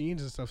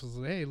machines and stuff. I was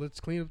like, hey,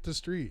 let's clean up the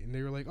street. And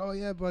they were like, oh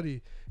yeah,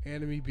 buddy,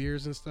 handing me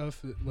beers and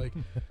stuff. Like,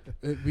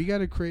 we got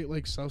to create,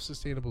 like,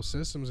 self-sustainable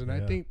systems. And I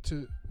think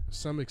to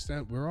some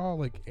extent we're all,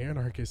 like,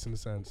 anarchists in a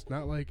sense,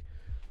 not like,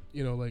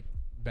 you know, like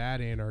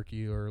bad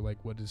anarchy or like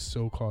what is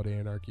so-called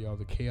anarchy, all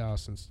the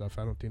chaos and stuff.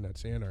 I don't think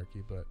that's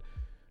anarchy, but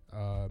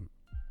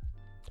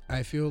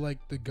I feel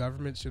like the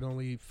government should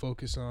only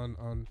focus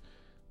on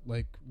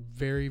like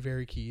very,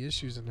 very key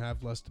issues and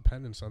have less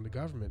dependence on the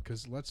government,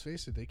 because let's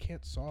face it, they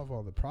can't solve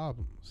all the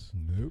problems.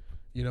 Nope.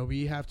 You know,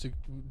 we have to,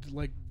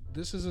 like,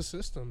 this is a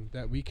system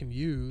that we can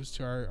use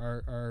to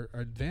our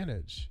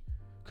advantage,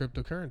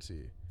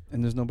 cryptocurrency.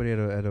 And there's nobody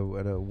at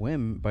a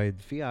whim by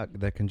fiat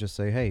that can just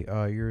say, hey,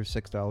 your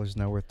 $6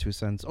 now worth 2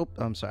 cents. Oh,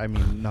 I'm sorry. I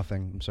mean,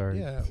 nothing. I'm sorry.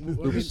 Yeah.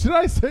 Did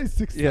I say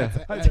 6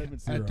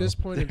 cents? At this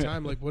point in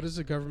time, like, what does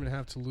the government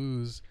have to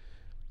lose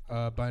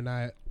by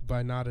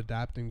not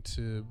adapting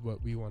to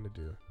what we want to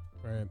do,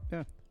 right?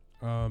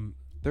 Yeah.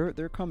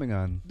 They're coming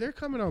on. They're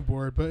coming on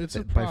board, but it's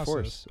a by process.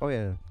 force. Oh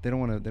yeah. They don't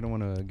want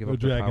to give up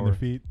their their power. Their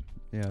feet.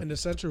 Yeah. And the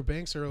central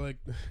banks are like,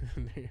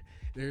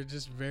 they're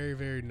just very,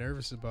 very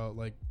nervous about,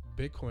 like,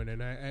 Bitcoin,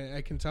 and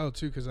I can tell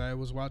too, because I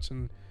was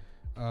watching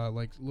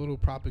like little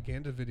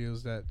propaganda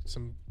videos that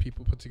some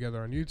people put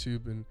together on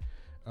YouTube,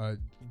 and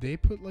they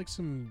put like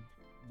some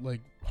like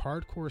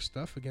hardcore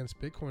stuff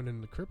against Bitcoin in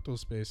the crypto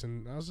space,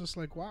 and I was just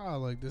like, wow,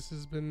 like this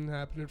has been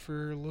happening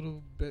for a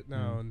little bit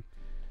now, and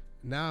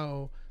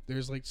now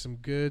there's like some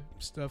good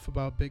stuff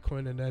about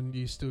Bitcoin, and then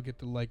you still get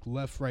the like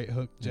left right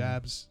hook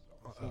jabs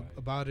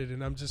about it,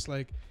 and I'm just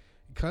like,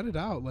 cut it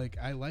out. Like,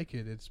 I like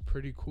it. It's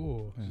pretty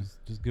cool.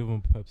 Just give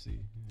them Pepsi.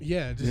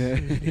 Yeah.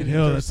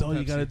 That's all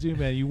you gotta do,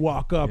 man. You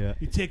walk up,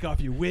 you take off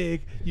your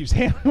wig, you just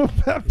hand them a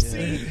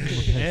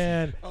Pepsi,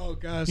 and oh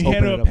gosh, you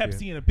hand them a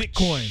Pepsi and a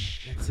Bitcoin.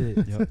 That's it.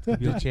 Yep. It's gonna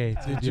be okay.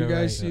 Did you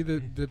guys see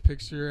the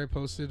picture I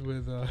posted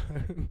with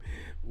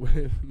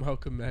with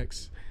Malcolm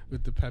X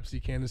with the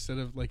Pepsi can, instead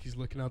of like he's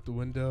looking out the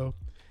window,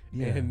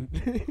 and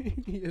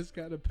he has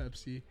got a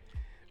Pepsi.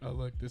 Oh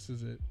look, this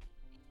is it.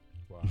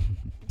 Wow.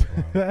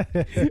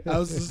 I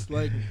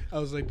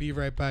was like, be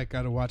right back.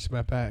 Gotta watch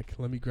my back.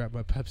 Let me grab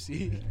my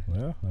Pepsi.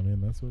 Well, I mean,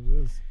 that's what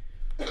it is.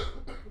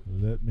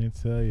 Let me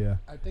tell you.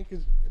 I think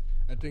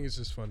it's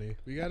just funny.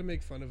 We got to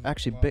make fun of.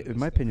 Actually, in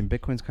my opinion,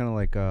 Bitcoin's kind of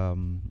like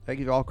I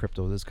give all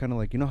crypto. It's kind of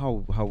like, you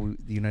know how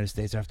the United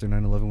States after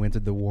 9/11 we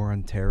entered the war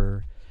on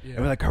terror, and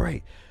we're like, all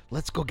right,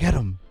 let's go get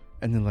them,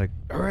 and then like,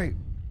 all right,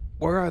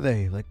 where are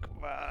they? Like.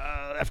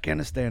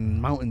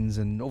 Afghanistan, mountains,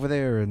 and over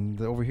there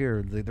and over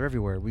here, they're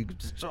everywhere.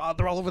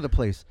 They're all over the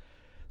place.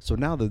 So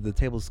now the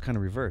table's kind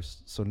of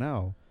reversed. So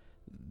now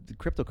the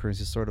cryptocurrency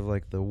is sort of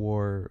like the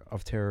war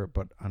of terror,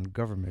 but on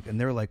government. And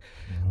they're like,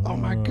 oh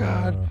my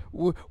God,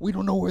 we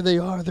don't know where they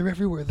are. They're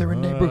everywhere. They're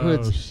in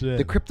neighborhoods. Shit.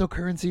 The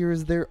cryptocurrency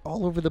is there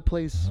all over the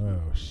place. Oh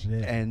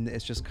shit! And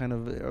it's just kind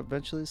of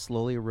eventually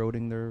slowly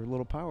eroding their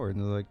little power. And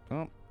they're like,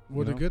 oh.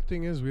 Well, the good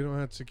thing is we don't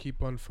have to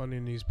keep on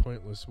funding these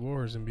pointless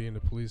wars and being the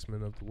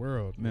policemen of the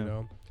world. You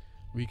know,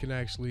 we can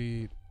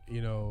actually,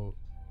 you know,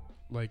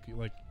 like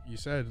you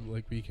said,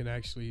 like we can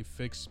actually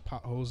fix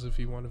potholes if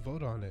we want to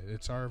vote on it.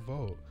 It's our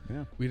vote.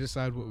 Yeah. We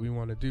decide what we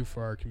want to do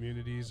for our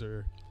communities,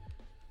 or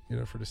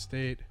for the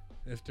state.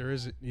 If there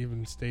isn't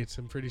even states,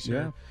 I'm pretty sure.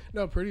 Yeah.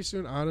 No, pretty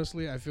soon.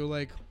 Honestly, I feel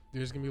like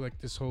there's gonna be like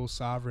this whole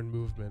sovereign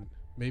movement.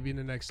 Maybe in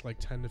the next like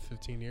 10 to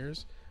 15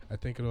 years, I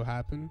think it'll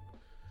happen.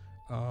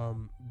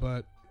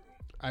 But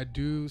I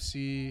do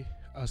see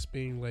us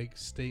being like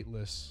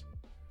stateless,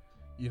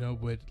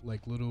 with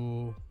like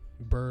little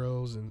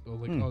boroughs and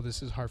like,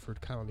 this is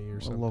Hartford County or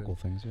something. Local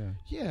things, yeah.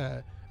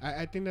 Yeah,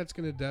 I think that's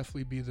gonna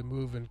definitely be the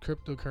move, and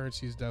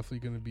cryptocurrency is definitely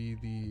gonna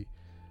be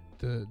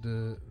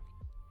the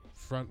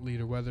front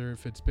leader. Whether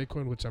if it's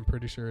Bitcoin, which I'm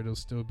pretty sure it'll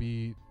still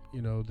be,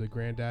 the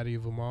granddaddy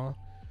of them all,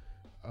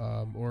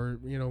 or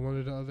one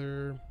of the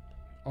other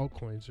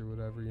altcoins or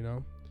whatever,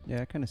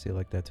 Yeah, I kind of see it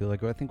like that too.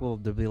 Like I think there'll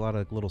be a lot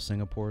of little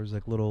Singapores,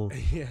 like little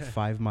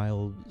 5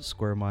 mile,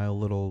 square mile,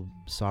 little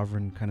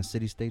sovereign kind of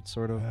city states,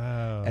 sort of.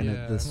 Oh. And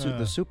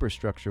the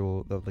superstructure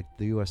will, like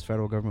the U.S.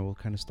 federal government will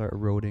kind of start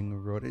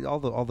eroding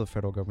all the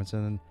federal governments,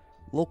 and then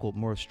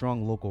more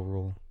strong local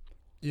rule.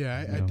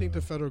 Yeah, I think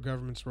the federal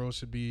government's role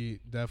should be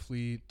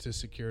definitely to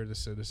secure the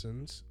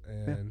citizens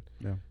and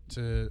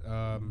to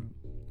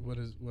what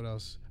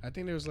else? I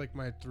think there was like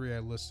my 3 I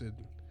listed.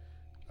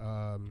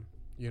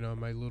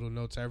 My little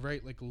notes. I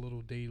write like a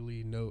little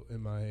daily note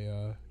in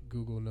my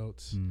Google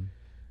Notes,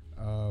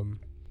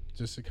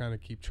 just to kind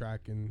of keep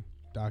track and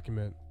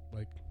document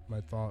like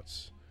my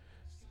thoughts.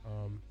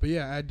 But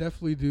yeah, I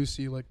definitely do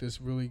see like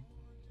this really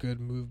good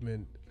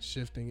movement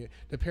shifting.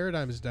 The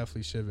paradigm is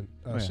definitely shifting.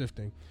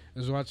 I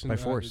was watching by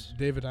force.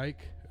 David Icke.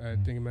 I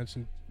think I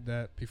mentioned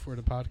that before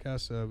the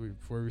podcast,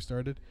 before we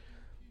started.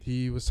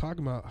 He was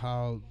talking about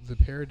how the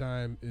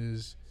paradigm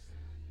is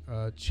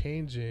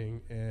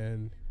changing,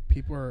 and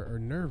people are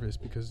nervous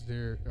because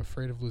they're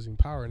afraid of losing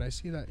power. And I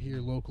see that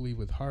here locally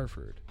with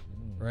Hartford,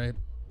 right?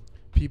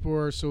 People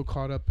are so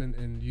caught up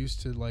and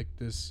used to like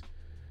this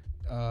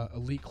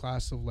elite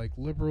class of like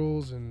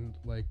liberals and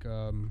like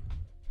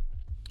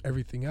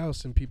everything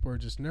else, and people are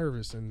just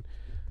nervous. And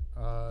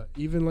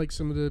even like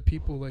some of the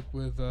people like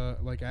with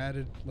like I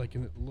added like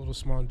a little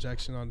small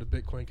injection on the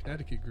Bitcoin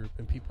Connecticut group,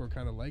 and people are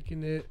kind of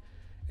liking it,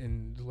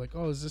 and like,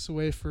 oh, is this a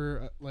way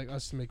for like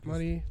us to make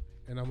money?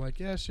 And I'm like,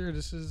 yeah, sure,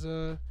 this is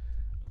a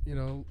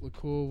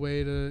cool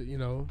way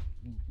to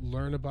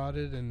learn about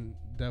it, and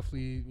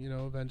definitely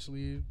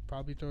eventually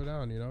probably throw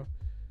down,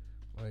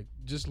 like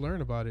just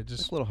learn about it,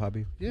 just like a little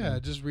hobby. Yeah,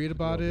 just read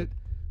about it,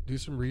 do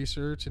some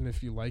research, and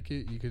if you like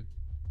it, you could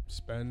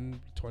spend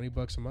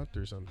 $20 a month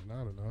or something.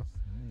 I don't know.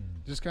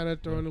 Just kind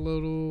of throwing a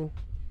little,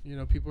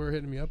 people are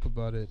hitting me up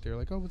about it. They're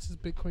like, oh, what's this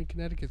Bitcoin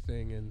Connecticut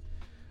thing? And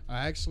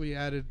I actually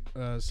added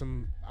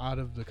some out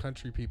of the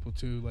country people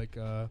too, like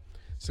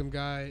some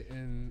guy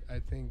in, I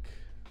think,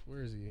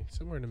 where is he?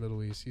 Somewhere in the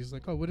Middle East. He's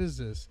like, oh, what is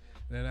this?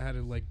 And then I had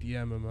to like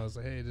DM him. I was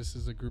like, hey, this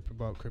is a group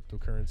about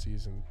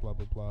cryptocurrencies and blah,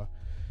 blah, blah.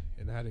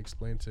 And I had to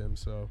explain to him.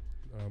 So,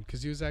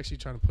 because he was actually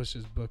trying to push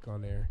his book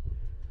on there.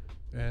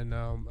 And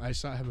I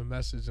shot him a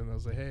message, and I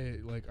was like, hey,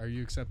 like, are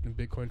you accepting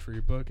Bitcoin for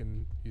your book?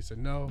 And he said,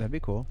 no. That'd be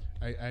cool.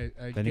 I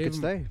then he could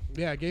stay.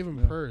 Yeah, I gave him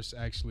Purse,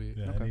 actually.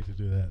 Yeah, I need to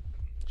do that.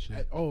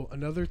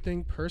 Another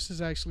thing, Purse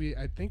is actually,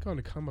 I think, on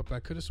the come up. I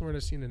could have sworn I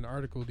seen an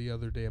article the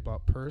other day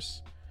about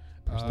Purse.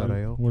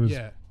 Purse.io? What is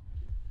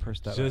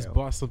Purse.io. Just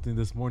bought something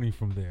this morning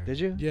from there. Did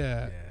you?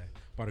 Yeah.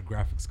 Bought a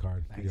graphics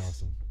card. Pretty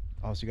awesome.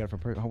 Oh, so you got it from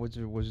Purse. What's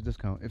your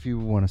discount, if you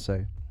want to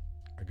say?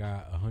 I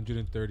got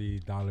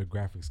 $130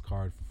 graphics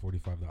card for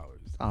 $45.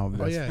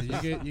 Oh yeah,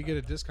 you get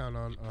a discount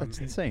on that's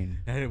insane.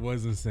 And it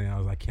was insane. I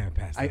was like, can't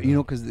pass that.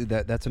 Because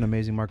that's an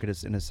amazing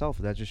market in itself.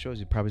 That just shows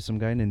you probably some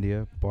guy in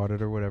India bought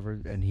it or whatever,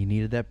 and he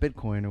needed that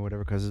Bitcoin or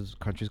whatever because his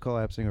country's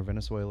collapsing, or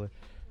Venezuela.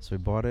 So he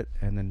bought it,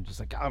 and then just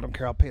like, I don't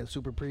care, I'll pay a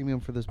super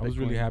premium for this Bitcoin. I was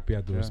really happy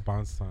at the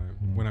response time.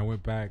 When I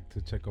went back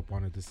to check up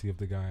on it to see if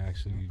the guy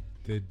actually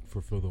did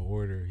fulfill the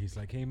order, he's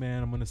like, hey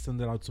man, I'm gonna send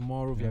it out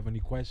tomorrow. If you have any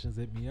questions,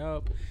 hit me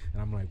up.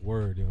 And I'm like,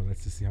 word, yo,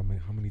 let's just see how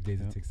many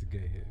days it takes to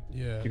get here.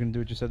 Yeah. You're gonna do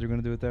what you said you're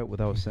gonna do with that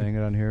without saying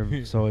it on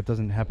here, so it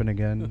doesn't happen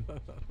again.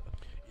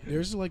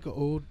 There's like an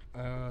old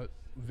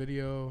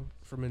video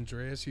from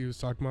Andreas. He was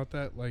talking about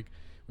that, like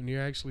when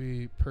you're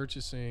actually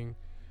purchasing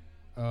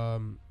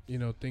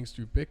things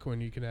through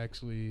Bitcoin, you can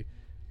actually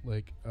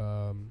like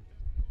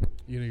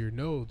your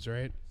nodes,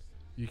 right?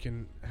 You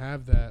can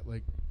have that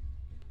like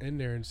in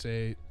there and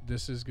say,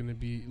 this is going to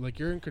be like,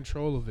 you're in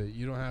control of it.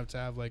 You don't have to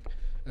have like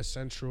a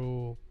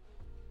central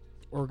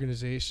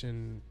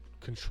organization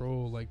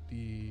control like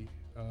the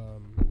I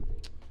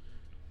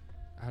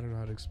don't know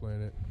how to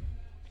explain it.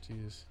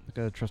 Jeez. Like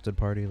a trusted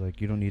party,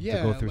 like you don't need to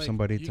go through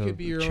somebody to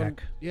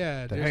check.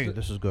 Yeah. That, hey,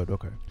 this is good.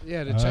 Okay.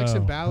 Yeah, the checks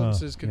and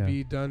balances could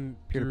be done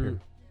peer-to-peer.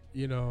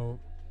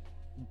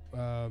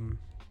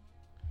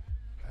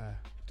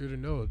 Through the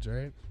nodes,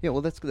 right? Yeah,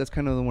 well, that's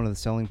kind of one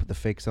of the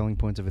fake selling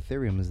points of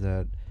Ethereum is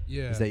that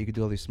you could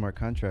do all these smart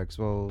contracts.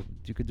 Well,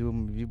 you could do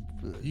them.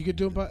 You could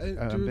do them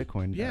on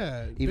Bitcoin.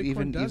 Yeah,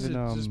 Bitcoin does it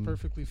just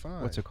perfectly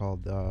fine. What's it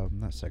called?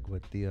 Not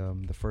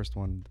SegWit. The first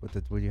one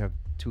where you have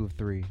 2 of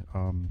 3.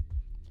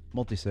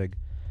 multi-sig.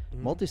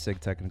 Mhm. Multi-sig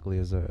technically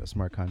is a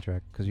smart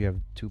contract because you have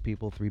 2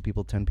 people, 3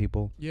 people, 10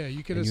 people, Yeah,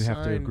 you could and you assign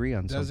have to agree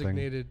on something,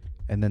 designated,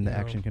 and then the you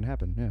know, action can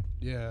happen. Yeah.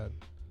 Yeah.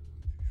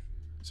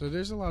 So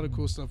there's a lot of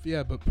cool stuff.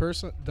 Yeah, but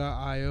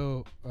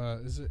Purse.io,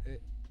 is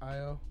it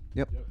IO?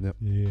 Yep.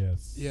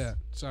 Yes. Yeah.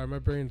 Sorry, my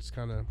brain's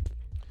kind of.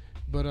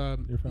 But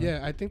You're fine. yeah,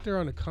 I think they're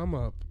on a come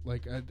up.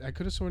 Like I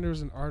could have sworn there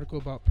was an article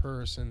about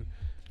Purse, and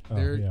Oh,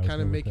 they're yeah, I was kind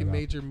gonna of look making that up.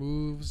 major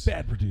moves.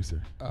 Bad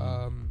producer.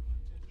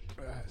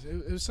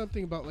 It was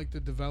something about like the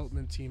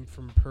development team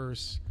from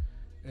Purse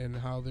and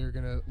how they're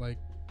gonna like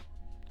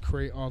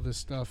create all this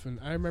stuff. And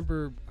I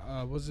remember,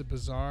 was it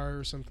Bazaar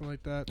or something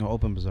like that? Oh,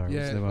 Open Bazaar.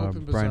 Yeah, was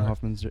Open Brian Bazaar.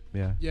 Hoffman's.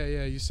 Yeah.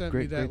 Yeah. You sent me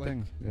Great that like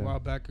thing. Yeah. a while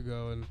back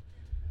ago, and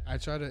I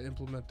tried to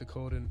implement the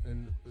code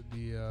in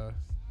the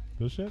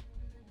Good shit.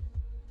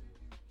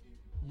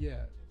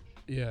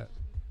 yeah.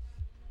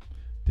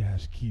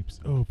 Dash keeps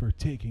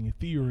overtaking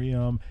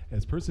Ethereum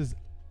as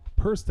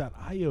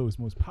Purse.io's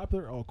most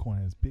popular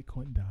altcoin as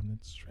Bitcoin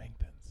dominance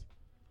strengthens.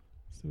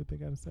 Let's see what they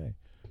got to say.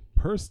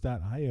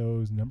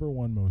 Purse.io's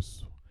 #1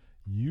 most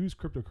used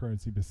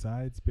cryptocurrency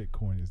besides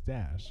Bitcoin is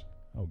Dash.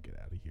 Oh, get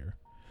out of here.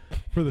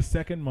 For the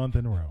second month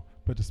in a row.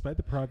 But despite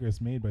the progress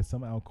made by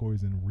some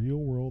altcoins in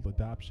real-world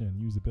adoption and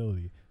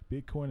usability,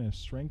 Bitcoin has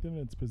strengthened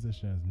its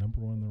position as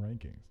 #1 in the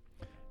rankings.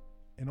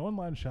 An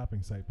online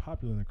shopping site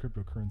popular in the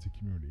cryptocurrency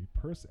community,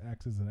 Purse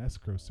acts as an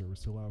escrow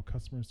service to allow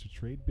customers to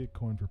trade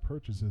Bitcoin for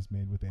purchases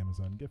made with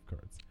Amazon gift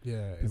cards.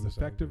 Yeah. This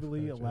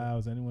effectively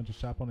allows anyone to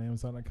shop on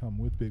Amazon.com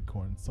with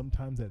Bitcoin,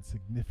 sometimes at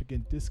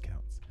significant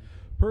discounts.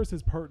 Purse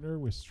has partnered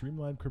with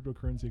streamlined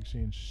cryptocurrency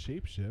exchange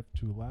Shapeshift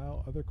to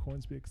allow other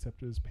coins to be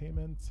accepted as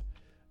payments.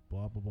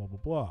 Blah, blah, blah, blah,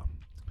 blah.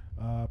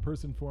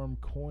 Purse informed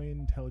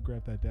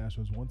Cointelegraph that Dash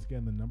was once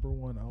again the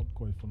 #1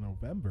 altcoin for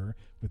November,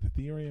 with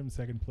Ethereum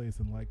second place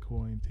and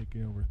Litecoin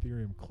taking over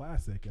Ethereum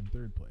Classic in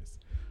third place.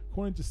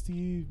 According to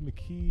Steve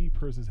McKee,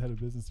 Purse's head of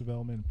business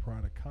development and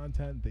product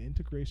content, the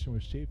integration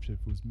with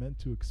Shapeshift was meant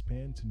to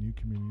expand to new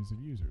communities of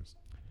users.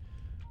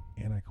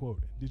 And I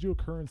quote, digital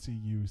currency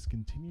use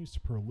continues to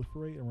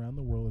proliferate around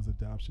the world as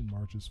adoption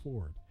marches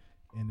forward.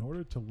 In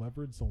order to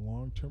leverage the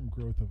long-term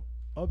growth of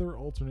other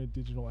alternate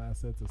digital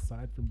assets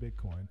aside from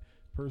Bitcoin,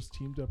 Purse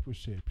teamed up with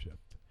Shapeshift.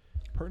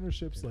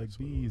 Partnerships like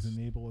these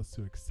enable us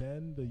to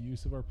extend the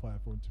use of our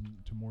platform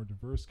to more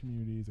diverse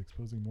communities,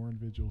 exposing more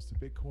individuals to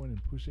Bitcoin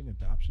and pushing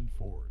adoption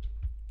forward.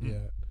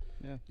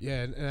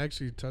 Yeah, and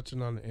actually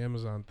touching on the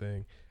Amazon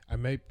thing, I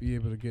might be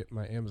able to get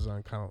my Amazon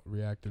account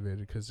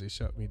reactivated because they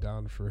shut me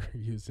down for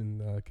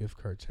using gift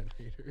card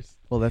generators.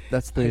 Well,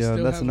 that's the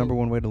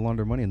 #1 way to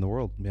launder money in the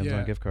world.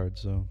 Amazon gift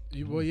cards. So.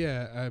 Well,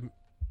 yeah,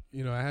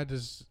 I had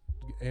this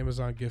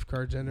Amazon gift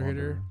card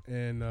generator,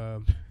 and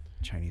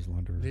Chinese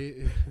launderer.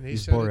 They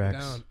shut it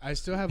down. I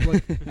still have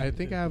I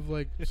think I have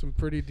some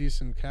pretty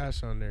decent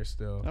cash on there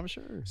still. I'm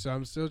sure. So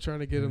I'm still trying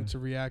to get them to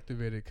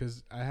reactivate it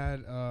because I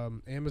had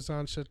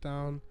Amazon shut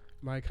down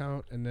my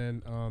account, and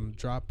then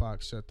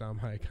Dropbox shut down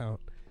my account.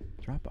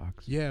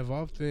 Dropbox. Yeah, of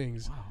all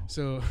things. Wow.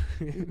 So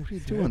what are you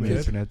doing on the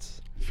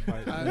internet?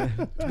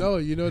 No,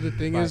 the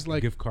thing is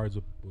gift cards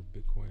with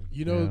Bitcoin.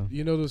 You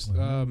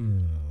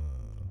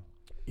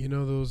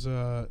know those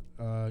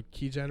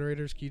key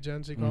generators, key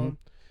gens they call them.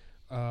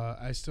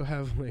 I still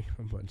have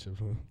a bunch of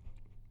them,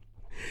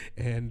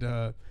 and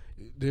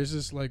there's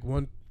this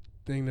one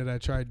thing that I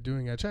tried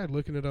doing. I tried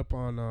looking it up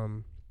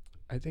on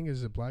I think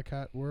is it Black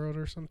Hat World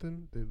or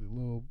something. The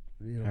little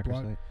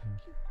blog. Site.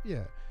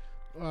 Yeah.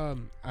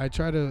 I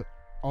try to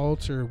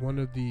alter one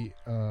of the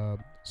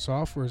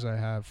softwares I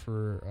have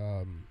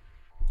for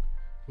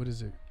what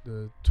is it?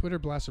 The Twitter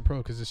Blaster Pro,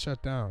 because it's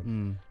shut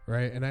down,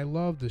 right? And I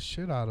love the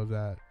shit out of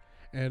that.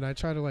 And I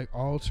try to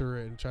alter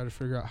it and try to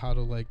figure out how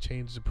to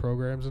change the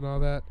programs and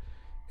all that.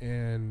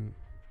 And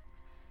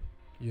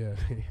yeah,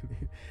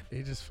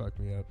 they just fucked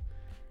me up.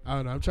 I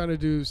don't know. I'm trying to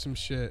do some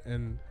shit,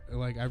 and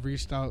I've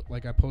reached out. I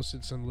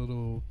posted some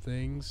little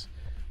things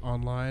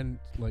online,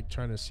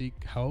 trying to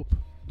seek help.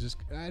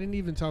 I didn't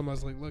even tell them. I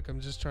was like, look, I'm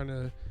just trying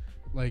to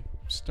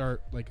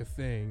start a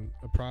thing,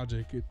 a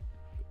project. It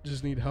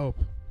just need help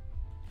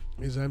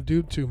because I'm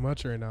doing too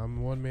much right now. I'm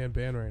a one-man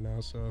band right now,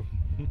 so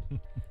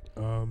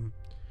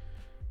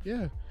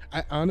yeah.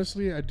 I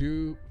honestly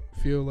do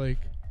feel like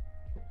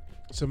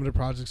some of the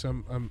projects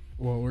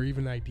or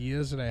even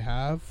ideas that I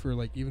have for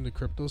even the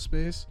crypto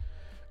space.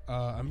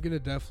 I'm gonna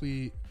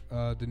definitely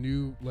the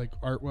new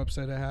art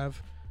website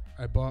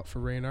I bought for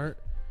Rain Art.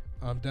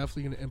 I'm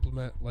definitely gonna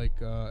implement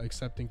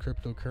accepting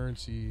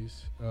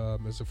cryptocurrencies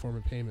as a form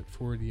of payment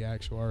for the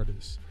actual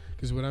artists.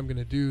 Because what I'm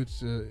gonna do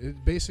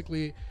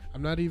basically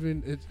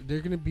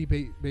they're gonna be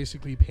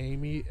basically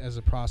paying me as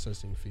a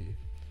processing fee.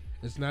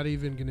 It's not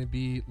even gonna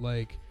be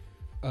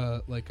a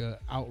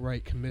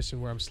outright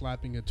commission where I'm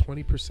slapping a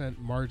 20%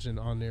 margin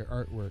on their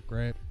artwork,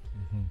 right?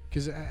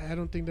 Because I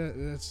don't think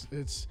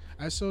it's.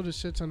 I sold a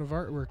shit ton of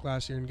artwork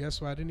last year, and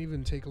guess what? I didn't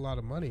even take a lot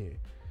of money.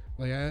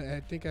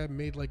 I think I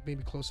made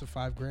maybe close to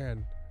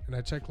 $5,000, and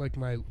I checked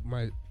my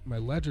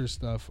ledger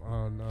stuff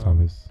on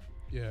Thomas.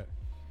 Yeah.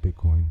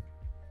 Bitcoin.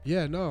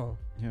 Yeah, no.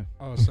 Yeah.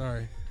 Oh,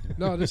 sorry.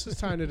 No, this is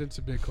tying it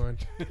into Bitcoin.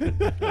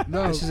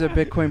 No. This is a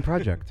Bitcoin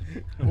project.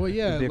 Well,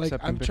 yeah, Be like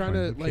I'm accepting trying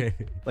to Okay.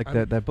 like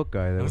that book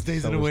guy. That I was was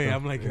dazing selling away. stuff.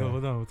 I'm like, yo,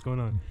 hold on, what's going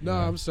on? No,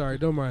 Yeah. I'm sorry.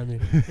 Don't mind me.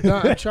 No,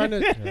 I'm trying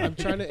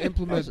to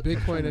implement I was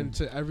Bitcoin trying to-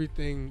 into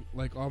everything,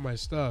 like all my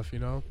stuff, you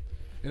know.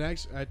 And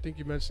actually, I think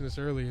you mentioned this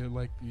earlier.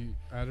 Like,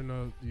 I don't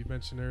know. You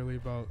mentioned earlier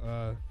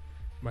about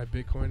my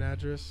Bitcoin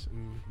address.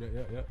 And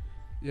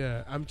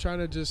yeah, I'm trying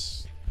to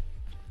just.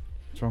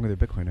 What's wrong with your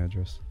Bitcoin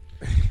address?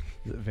 Is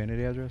it a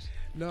vanity address?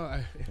 No,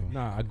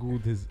 Nah, I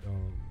googled his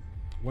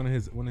one of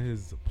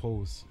his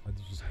posts.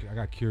 I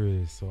got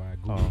curious, so I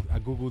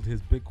googled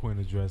his Bitcoin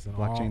address, and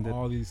Blockchained it?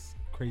 all these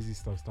crazy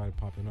stuff started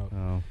popping up. Oh,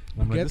 And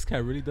I'm like, Get- this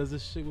cat really does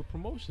this shit with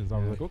promotions. I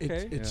was Yeah. like,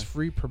 okay. it's Yeah.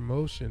 free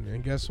promotion,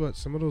 and guess what?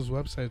 Some of those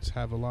websites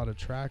have a lot of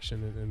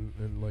traction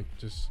and like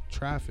just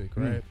traffic,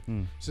 right?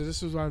 So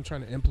this is why I'm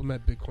trying to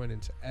implement Bitcoin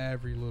into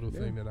every little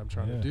thing that I'm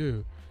trying to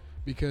do,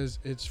 because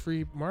it's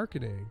free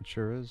marketing. It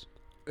sure is.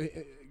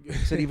 It- I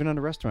said even on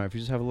a restaurant, if you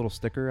just have a little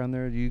sticker on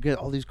there, you get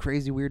all these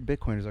crazy weird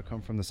Bitcoiners that come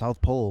from the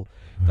South Pole.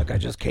 Like, I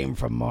just came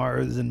from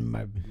Mars and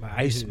my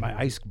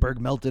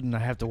iceberg melted and I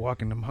have to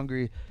walk and I'm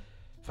hungry.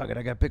 Fuck it,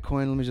 I got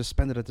Bitcoin. Let me just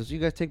spend it at this. You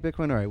guys take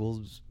Bitcoin? All right, we'll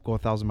just go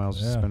 1,000 miles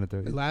just to spend it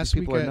there. Last These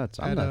week people are at, nuts.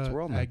 I'm at, nuts.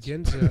 We're all at nuts.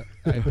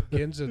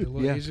 Ginza, the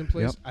little Yeah. Asian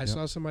place, Yep. I Yep.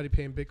 saw somebody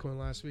paying Bitcoin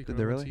last week. Did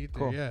when they I went to really? eat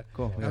Cool. there. Yeah.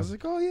 Cool. I was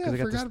like, oh yeah, I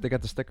forgot. They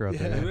got the sticker out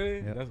Yeah. there.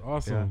 Really? Yeah. That's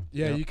awesome.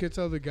 Yeah, Yeah. you could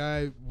tell the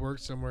guy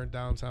worked somewhere in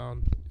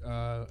downtown.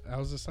 I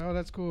was just like, oh,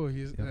 that's cool.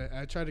 He's. Yeah.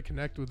 I tried to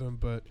connect with him,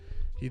 but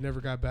he never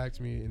got back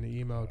to me in the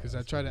email because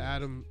I tried to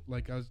add him.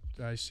 Like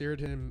I shared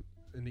him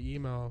in the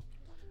email,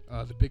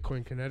 the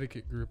Bitcoin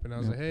Connecticut group, and I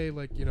was Yeah. like, hey,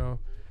 like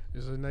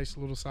there's a nice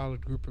little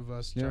solid group of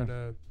us Yeah. trying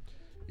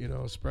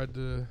to, spread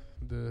the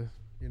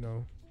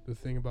the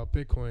thing about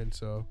Bitcoin.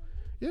 So,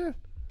 yeah,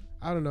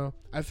 I don't know.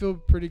 I feel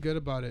pretty good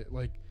about it.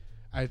 Like,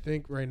 I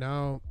think right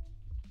now,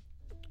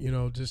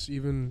 just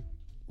even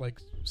like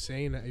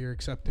saying that you're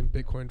accepting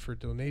Bitcoin for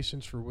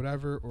donations for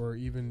whatever, or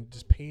even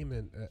just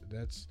payment,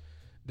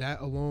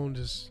 that alone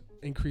just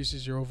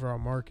increases your overall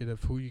market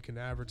of who you can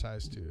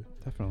advertise to.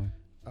 Definitely.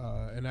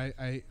 And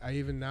I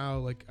even now,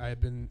 like,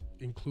 I've been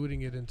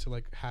including it into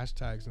like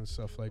hashtags and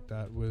stuff like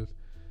that with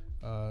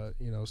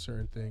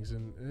certain things,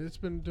 and it's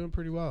been doing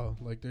pretty well.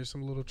 Like, there's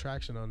some little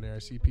traction on there. I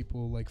see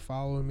people like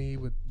following me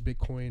with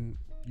Bitcoin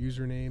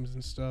usernames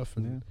and stuff,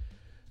 and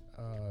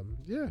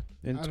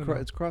And I don't know.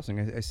 it's crossing.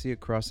 I see it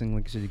crossing.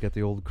 Like you said, you got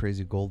the old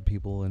crazy gold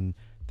people, and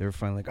they're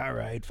finally like, all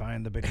right,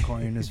 fine, the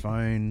Bitcoin is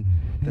fine.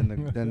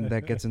 Then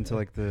that gets into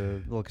like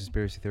the little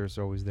conspiracy theorists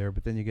are always there,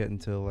 but then you get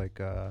into like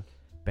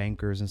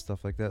bankers and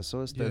stuff like that.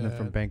 So it's then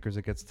from bankers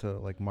it gets to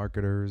like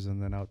marketers,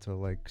 and then out to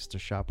like to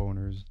shop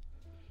owners.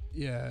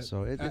 Yeah.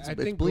 So I it's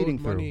think bleeding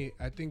gold through. money.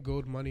 I think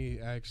gold money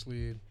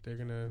actually they're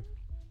gonna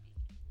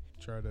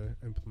try to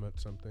implement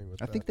something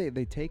with I that. think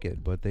they take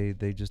it, but they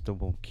just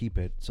won't keep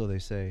it. So they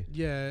say.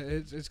 Yeah,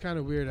 it's kind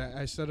of weird.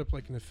 I set up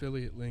like an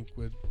affiliate link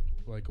with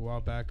like a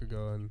while back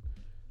ago, and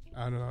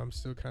I don't know. I'm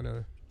still kind of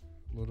a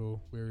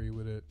little weary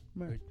with it.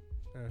 Right.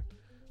 Like,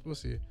 we'll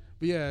see.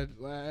 But yeah,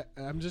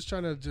 I'm just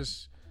trying to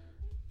just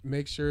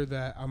make sure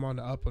that I'm on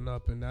the up and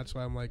up, and that's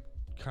why I'm like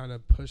kind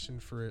of pushing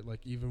for it. Like,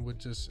 even with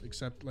just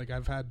accept, like,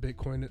 I've had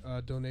Bitcoin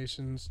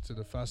donations to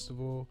the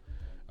festival.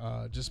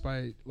 Just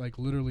by like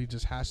literally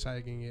just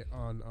hashtagging it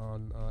on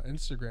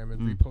Instagram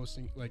and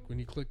reposting. Like, when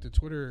you click the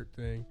Twitter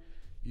thing,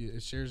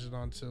 it shares it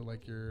onto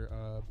like your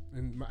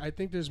and I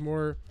think there's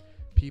more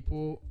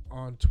people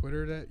on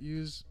Twitter that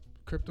use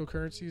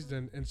cryptocurrencies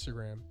than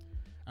Instagram.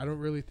 I don't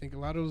really think a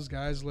lot of those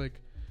guys,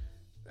 like,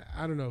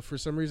 I don't know, for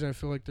some reason I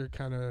feel like they're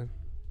kind of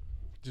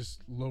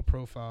just low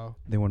profile.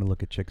 They want to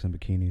look at chicks in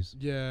bikinis.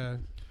 Yeah.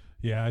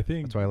 Yeah, I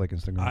think That's why I like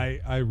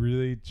Instagram. I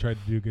really tried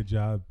to do a good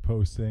job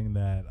posting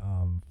that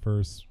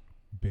first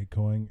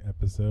Bitcoin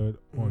episode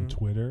on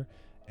Twitter,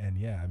 and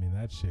yeah, I mean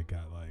that shit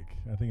got like,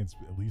 I think it's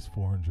at least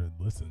 400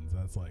 listens.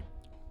 That's like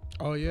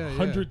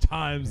 100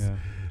 times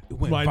It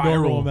went my viral.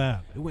 normal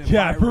amount. It went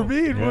Yeah, viral. for me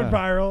it went Yeah.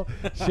 viral.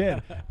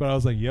 Shit, but I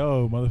was like,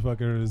 yo,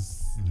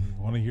 motherfuckers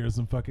want to hear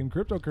some fucking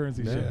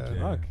cryptocurrency shit. Yeah.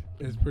 Fuck.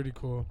 It's pretty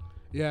cool.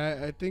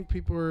 Yeah, I think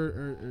people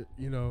are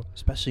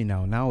Especially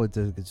now. Now it's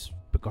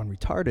gone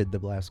retarded the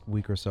last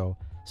week or so.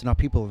 So now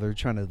people, they're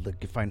trying to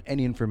like find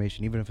any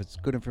information, even if it's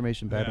good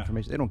information, bad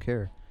information. They don't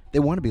care. They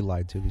want to be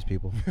lied to, these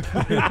people.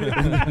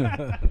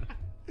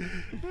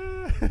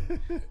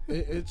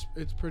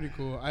 It's pretty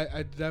cool.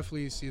 I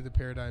definitely see the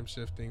paradigm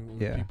shifting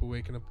with people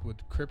waking up with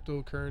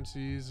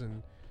cryptocurrencies,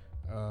 and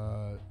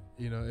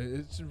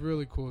it's a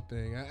really cool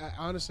thing. I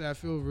honestly, I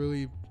feel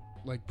really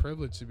like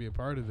privileged to be a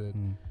part of it.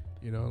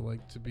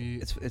 Like to be.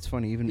 It's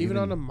funny even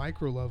on a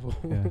micro level.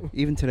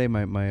 Even today,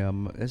 my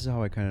this is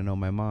how I kind of know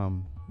my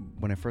mom.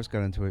 when I first got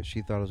into it,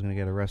 she thought I was going to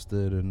get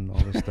arrested and all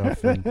this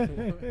stuff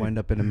and wind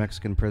up in a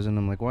Mexican prison.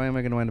 I'm like, why am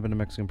I going to wind up in a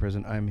Mexican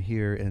prison? I'm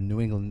here in New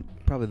England,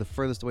 probably the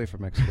furthest away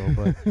from Mexico,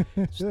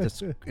 but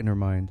just in her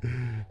mind.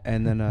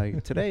 And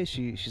then today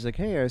she's like,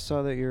 hey, I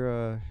saw that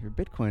your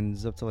Bitcoin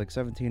is up to like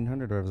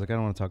 1,700. I was like, I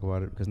don't want to talk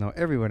about it because now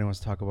everybody wants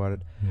to talk about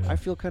it. Yeah. I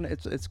feel kind of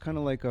it's kind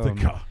of like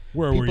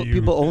where were you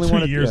people only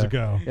 2 years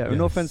ago? Yeah, yes.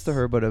 No offense to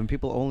her, but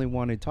people only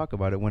want to talk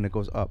about it when it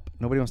goes up.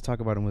 Nobody wants to talk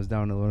about it when it's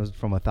down. It was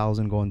from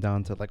 1,000 going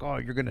down to like, oh,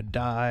 you're gonna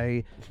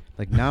die.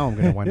 Like now I'm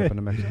gonna wind up in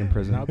a Mexican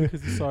prison. Now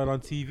because you saw it on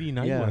TV,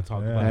 now you want to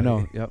talk about it. I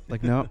know. Yep.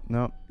 Like no,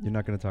 you're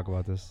not gonna talk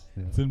about this.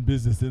 Yeah. It's in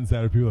Business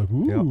Insider. People are like,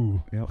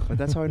 ooh. Yep. But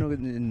that's how I know.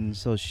 And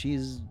so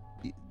she's,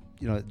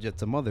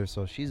 it's a mother,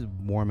 so she's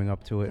warming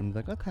up to it and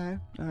like, okay,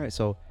 all right.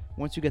 So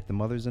once you get the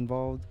mothers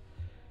involved,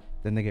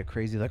 then they get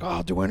crazy, like, oh,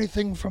 I'll do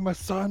anything for my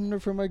son or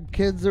for my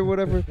kids or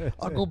whatever.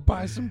 I'll go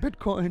buy some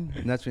Bitcoin.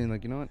 And that's when you're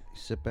like, you know what?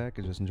 Sit back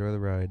and just enjoy the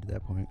ride at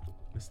that point.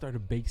 Let's start a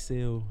bake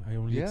sale. I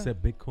only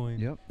accept Bitcoin.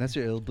 Yep. That's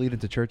it. It'll bleed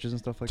into churches and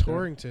stuff like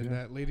Torrington,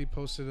 that. that lady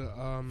posted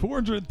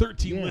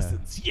 413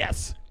 listens.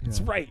 Yes.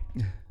 That's right.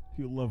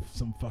 You love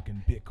some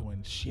fucking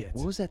Bitcoin shit.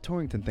 What was that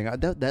Torrington thing?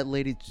 That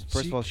lady,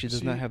 first of all, she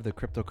does not have the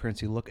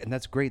cryptocurrency look, and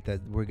that's great that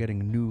we're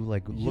getting new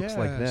looks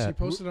like that. She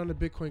posted on the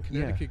Bitcoin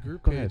Connecticut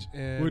group page,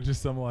 and which is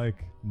some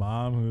like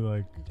mom who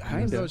like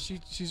I don't know.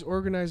 She's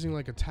organizing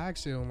like a tag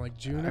sale in like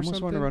June or something. I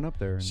almost want to run up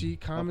there. She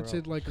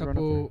commented like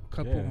couple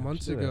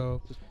months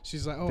ago.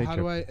 She's like, oh, how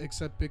do I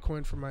accept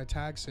Bitcoin for my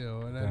tag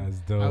sale? And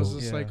then I was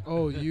just like,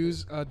 oh,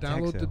 use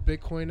download the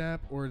Bitcoin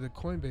app or the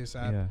Coinbase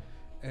app,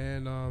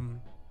 and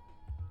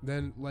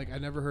then like I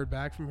never heard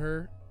back from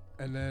her,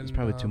 and then it's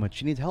probably too much.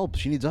 She needs help.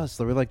 She needs us.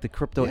 We're like the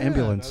crypto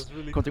ambulance.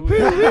 Really cool.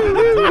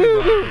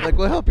 Like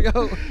we'll help you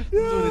out.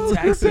 Doing a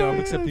tax sale. I'm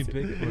accepting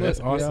Bitcoin.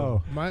 That's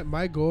awesome.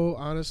 My goal,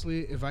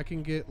 honestly, if I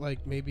can get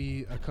like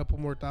maybe a couple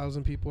more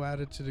thousand people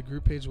added to the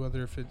group page,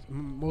 whether if it's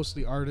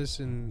mostly artists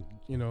and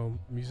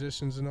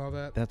musicians and all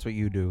that. That's what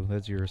you do.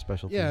 That's your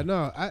specialty. Yeah.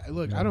 No. I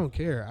don't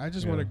care. I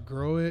just want to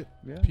grow it.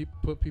 Yeah.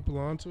 Put people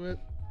onto it.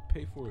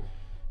 Pay for it.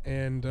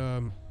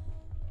 And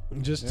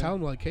just tell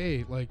them like,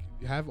 hey, like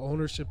have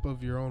ownership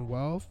of your own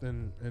wealth,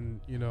 and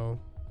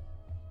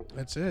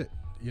that's it.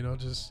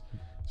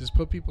 Just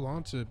put people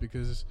onto it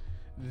because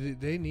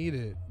they need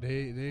it.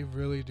 They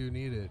really do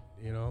need it.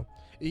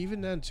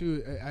 Even then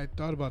too, I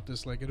thought about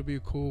this. Like it'll be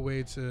a cool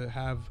way to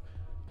have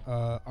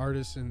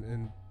artists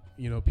and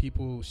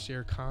people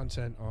share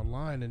content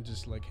online and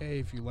just like, hey,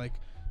 if you like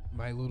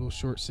my little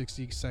short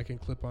 60-second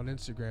clip on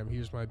Instagram,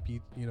 here's my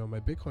my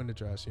Bitcoin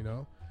address.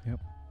 Yep.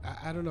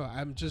 I don't know.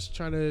 I'm just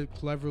trying to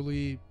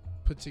cleverly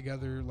put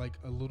together like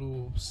a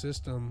little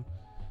system,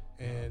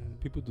 and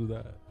people do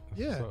that.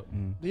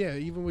 Yeah.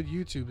 Even with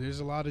YouTube, there's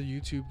a lot of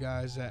YouTube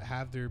guys that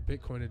have their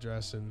Bitcoin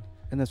address, and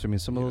that's what I mean.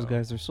 Some of those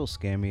guys, they're so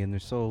scammy and they're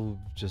so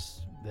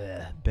just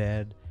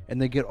bad,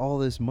 and they get all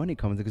this money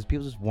coming because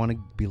people just want to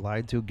be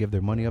lied to, give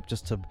their money up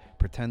just to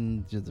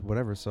pretend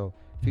whatever. So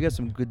if you got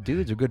some good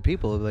dudes or good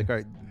people, they're like, all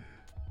right,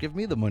 give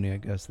me the money, I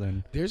guess.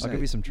 Then I'll give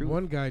you some truth.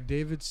 One guy,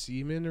 David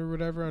Seaman or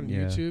whatever on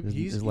YouTube.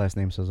 His last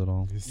name says it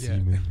all.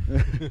 Seaman.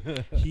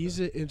 He's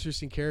an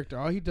interesting character.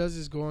 All he does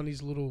is go on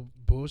these little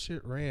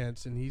bullshit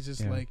rants, and he's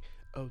just like,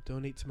 "Oh,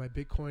 donate to my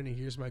Bitcoin, and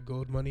here's my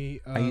gold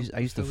money." I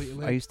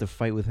used to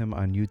fight with him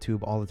on YouTube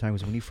all the time.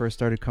 Because when he first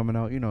started coming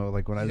out,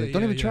 like when I was like,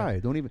 don't even try,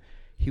 don't even.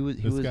 He was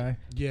guy.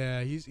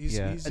 Yeah, he's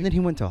and then he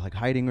went to like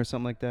hiding or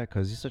something like that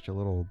because he's such a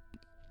little.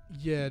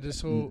 Yeah,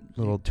 this whole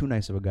little too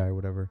nice of a guy or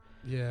whatever.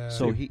 Yeah.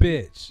 So he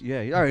bitch.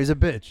 Yeah. All right, he's a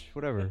bitch.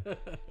 Whatever.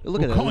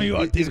 Look at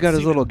that. He's got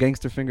his little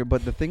gangster finger.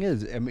 But the thing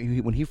is, I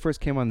mean, when he first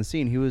came on the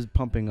scene, he was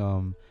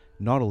pumping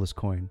Nautilus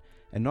coin,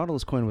 and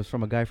Nautilus coin was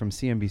from a guy from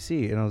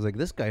CNBC, and I was like,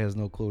 this guy has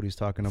no clue what he's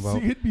talking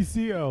about.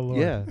 CNBC, oh Lord.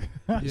 Yeah.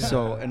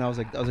 So, and I was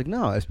like,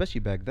 no, especially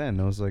back then,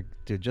 I was like,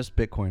 dude, just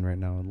Bitcoin right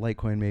now,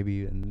 Litecoin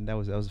maybe, and that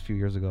was a few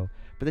years ago.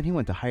 But then he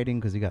went to hiding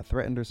because he got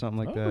threatened or something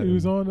like that. He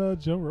was on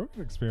Joe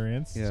Rogan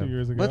Experience 2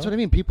 years ago. But that's what I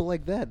mean. People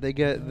like that, they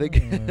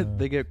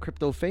get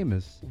crypto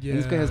famous. Yeah. And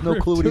this guy has no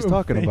clue what he's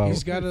talking about.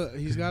 He's got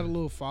a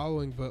little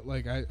following, but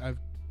like I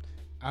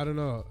don't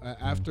know.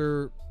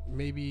 After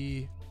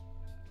maybe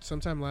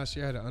sometime last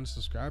year, I had to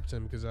unsubscribe to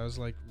him because I was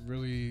like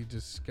really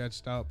just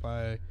sketched out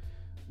by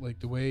like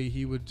the way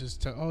he would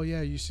just tell, oh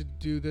yeah, you should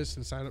do this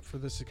and sign up for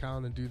this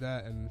account and do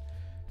that, and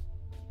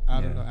I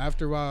don't know.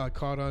 After a while, I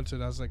caught on to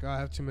it. I was like, oh, I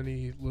have too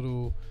many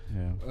little,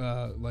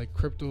 like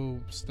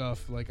crypto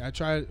stuff. Like I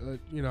tried,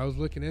 I was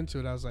looking into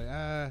it. I was like,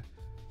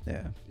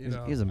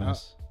 he's a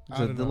mess.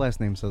 The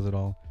last name says it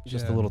all.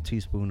 Just a little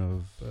teaspoon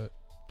of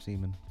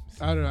semen.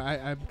 I don't know.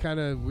 I'm kind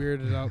of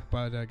weirded out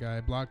by that guy.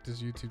 I blocked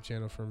his YouTube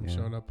channel from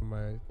showing up on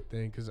my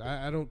thing because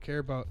I don't care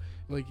about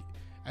like.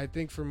 I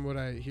think from what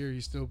I hear,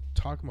 he's still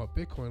talking about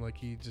Bitcoin like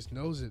he just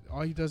knows it.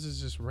 All he does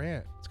is just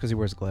rant. It's because he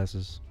wears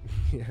glasses.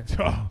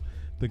 Yeah.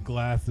 The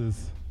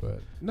glasses.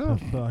 But no.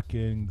 The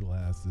fucking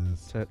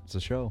glasses. It's a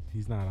show.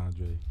 He's not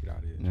Andre. Get out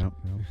of here. Yep.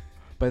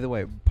 By the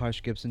way,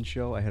 Posh Gibson's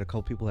show, I had a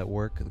couple people at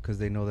work because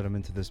they know that I'm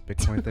into this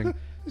Bitcoin thing.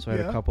 So I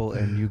had a couple,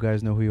 and you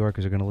guys know who you are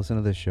because you're going to listen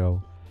to this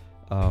show.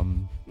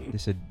 They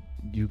said,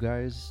 you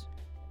guys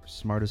are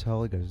smart as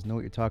hell. You guys know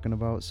what you're talking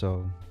about.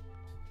 So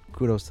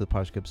kudos to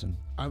Posh Gibson.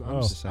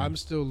 I'm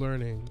still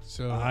learning.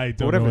 So I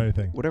don't know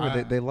anything.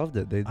 Whatever, they loved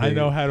it. I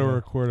know how to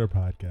record a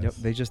podcast. Yep,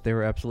 they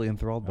were absolutely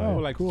enthralled by I it.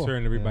 would like to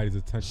turn everybody's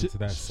attention to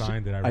that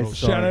sign that I wrote.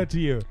 Shout out to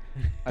you.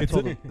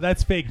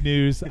 That's fake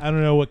news. I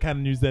don't know what kind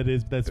of news that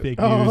is, but that's fake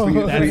news.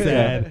 That's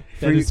sad.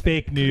 That is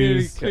fake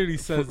news. Clearly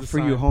says the for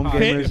sign. you home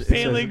gamers.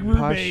 Failing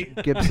roommate.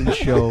 Posh Gibson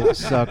show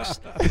sucks.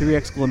 3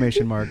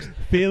 exclamation marks.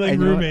 Failing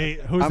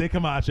roommate. Jose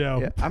Camacho.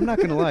 Yeah, I'm not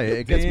gonna lie.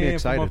 It gets me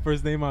excited. Put my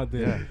first name out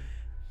there. Yeah.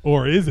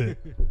 Or is it?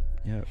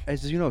 Yeah,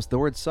 as you know, the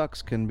word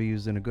 "sucks" can be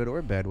used in a good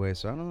or bad way.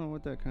 So I don't know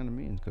what that kind of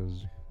means,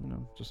 because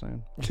just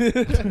saying.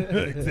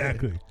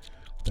 Exactly.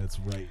 That's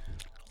right.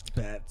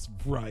 That's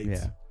right.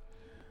 Yeah.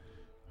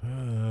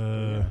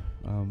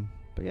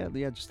 But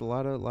yeah, just a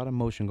lot of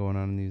motion going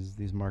on in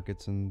these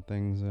markets and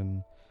things,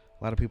 and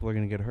a lot of people are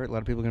gonna get hurt. A lot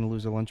of people are gonna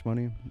lose their lunch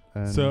money.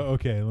 So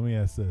okay, let me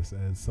ask this: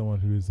 as someone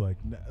who's like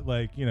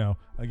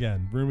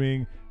again,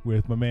 rooming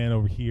with my man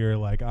over here,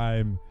 like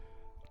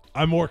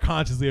I'm more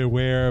consciously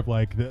aware of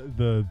like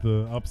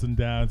the ups and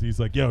downs. He's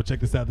like, yo, check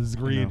this out, this is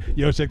green.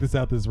 Yo, check this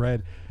out, this is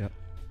red. Yep.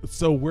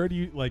 So where do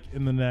you, like,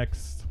 in the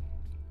next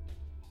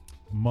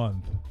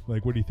month,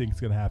 like, what do you think is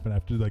going to happen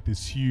after like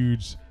this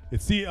huge,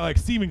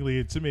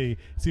 seemingly to me,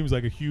 it seems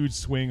like a huge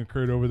swing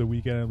occurred over the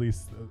weekend, at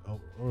least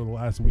or the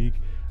last week.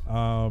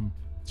 Do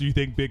you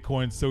think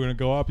Bitcoin's still going to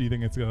go up? Do you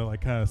think it's going to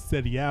like kind of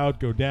steady out,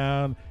 go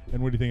down?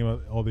 And what do you think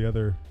about all the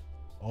other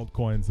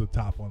altcoins, the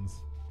top ones?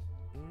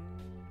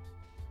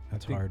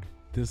 That's hard.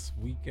 This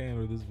weekend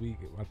or this week,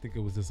 I think it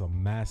was just a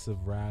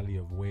massive rally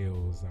of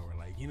whales that were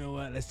like, you know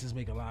what, let's just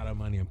make a lot of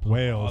money and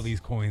put all these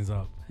coins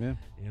up. Yeah.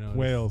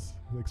 Whales.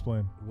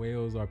 Explain.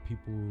 Whales are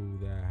people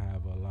that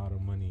have a lot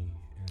of money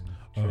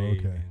and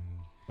trade.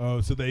 Oh,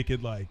 okay. So they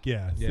could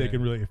they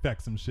can really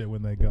affect some shit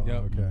when they go.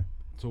 Yep. Okay.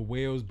 So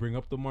whales bring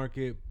up the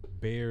market.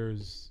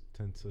 Bears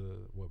tend to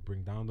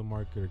bring down the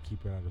market or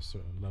keep it at a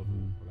certain level.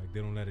 Like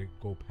they don't let it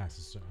go past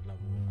a certain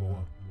level and go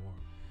up more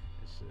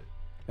and shit.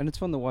 And it's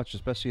fun to watch,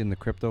 especially in the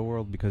crypto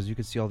world, because you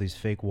can see all these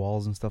fake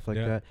walls and stuff like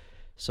that.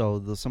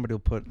 So somebody will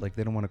put, like,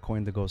 they don't want a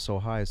coin to go so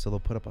high, so they'll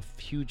put up a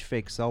huge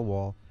fake sell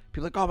wall.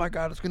 People are like, oh my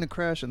god, it's gonna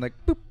crash, and like,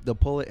 boop, they'll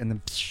pull it, and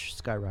then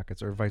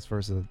skyrockets, or vice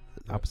versa,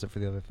 opposite for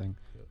the other thing.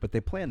 But they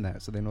plan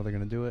that, so they know they're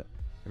gonna do it.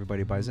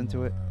 Everybody buys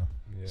into it.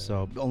 Yeah.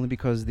 So only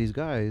because these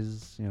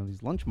guys,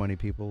 these lunch money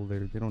people, they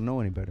don't know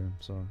any better.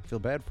 So I feel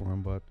bad for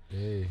them, but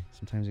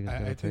sometimes you gotta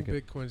take it. I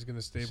think Bitcoin's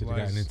gonna stabilize. Should have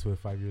gotten into it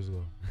 5 years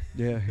ago.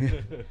 Yeah.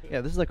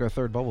 This is like our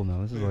third bubble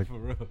now. This is like for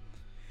real.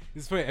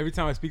 It's funny. Every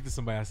time I speak to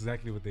somebody, that's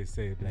exactly what they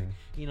say.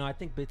 Like, I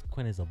think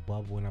Bitcoin is a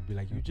bubble, and I'll be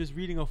like, you're just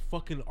reading a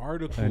fucking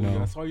article.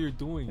 That's all you're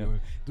doing.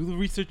 Do the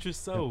research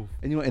yourself.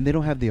 And and they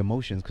don't have the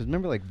emotions, because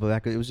remember, like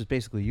back, it was just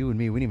basically you and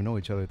me. We didn't even know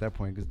each other at that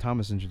point because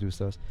Thomas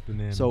introduced us.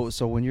 Bananas.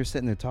 So when you're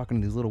sitting there talking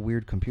to these little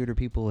weird computer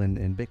people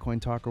and Bitcoin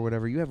talk or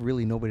whatever, you have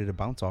really nobody to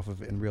bounce off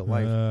of in real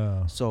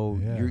life. So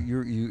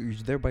you're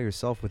there by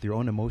yourself with your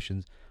own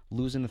emotions,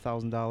 losing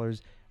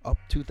 $1,000. Up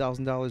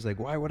 $2,000. Like,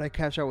 why would I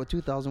cash out with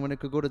 $2,000 when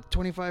it could go to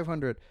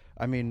 $2,500?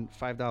 I mean,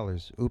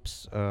 $5.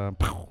 Oops.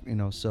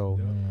 So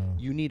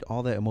you need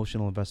all that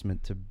emotional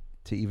investment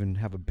to even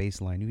have a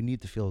baseline. You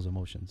need to feel those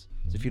emotions.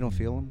 So if you don't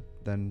feel them,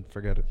 then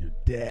forget it. You're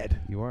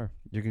dead. You are.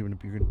 You're gonna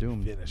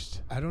doom.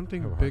 Finished. I don't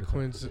think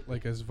Bitcoin's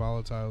like as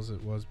volatile as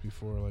it was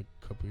before, like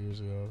a couple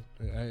years ago.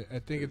 I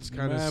think it's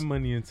kind of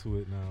money into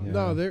it now. Yeah.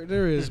 No,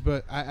 there is,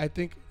 but I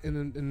think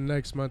in the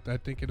next month, I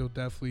think it'll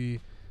definitely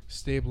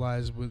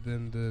stabilize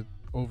within the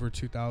over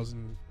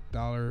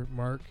 $2,000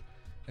 mark,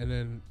 and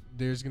then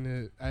there's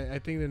gonna I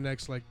think the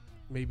next like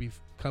maybe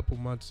couple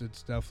months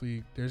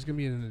there's gonna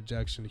be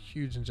a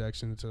huge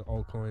injection into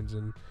altcoins,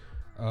 and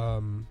I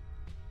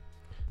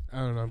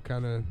don't know, I'm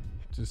kind of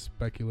just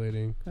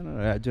speculating. I don't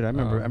know, dude. I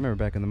remember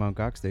back in the Mt.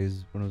 Gox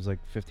days when it was like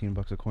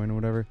 $15 a coin or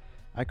whatever.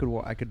 I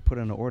could put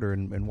in an order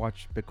and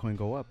watch Bitcoin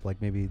go up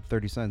like maybe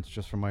 30 cents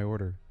just from my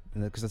order,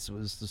 and because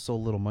there's so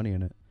little money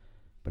in it.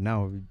 But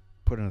now if you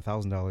put in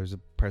 $1,000, the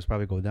price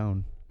probably go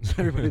down. So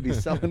everybody be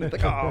selling it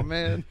like, oh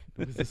man,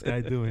 what is this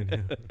guy doing?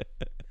 That's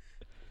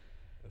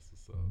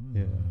what's up.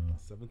 Yeah.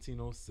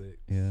 1706.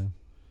 Yeah.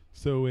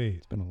 So wait,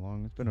 it's been a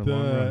long run,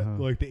 huh?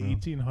 Like the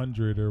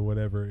 1800 or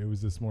whatever it was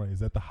this morning.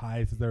 Is that the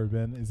highest it's ever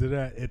been? Is it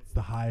it's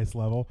the highest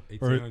level?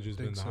 1800's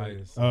been the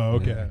highest. Oh,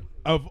 okay.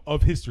 Yeah.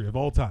 Of history of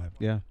all time.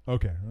 Yeah.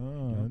 Okay.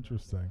 Oh,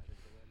 interesting.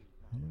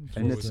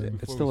 And it's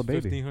still a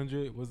baby.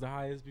 1500 was the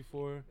highest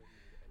before.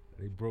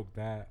 They broke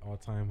that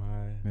all-time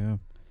high. Yeah.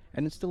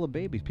 And it's still a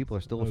baby. People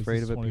are still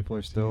afraid of it. People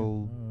are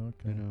still,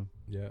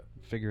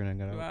 figuring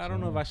it out. I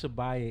don't know if I should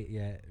buy it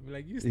yet.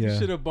 Like, you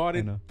should have bought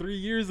it 3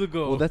 years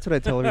ago. Well, that's what I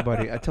tell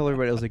everybody.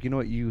 I was like, you know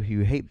what? You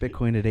hate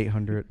Bitcoin at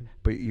 800,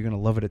 but you're gonna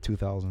love it at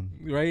 2000.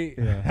 Right?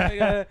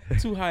 Yeah.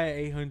 Too high at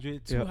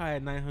 800. Too high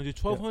at 900.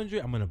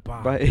 1200. I'm gonna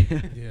buy. Right.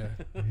 Yeah.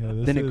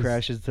 Then it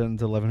crashes to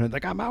 1100.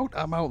 Like, I'm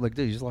out. Like,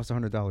 dude, you just lost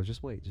 $100.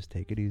 Just wait. Just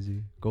take it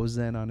easy. Go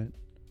zen on it.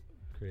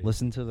 Crazy.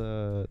 Listen to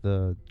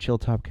the Chill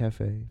Top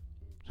Cafe.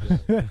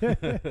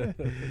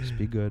 Just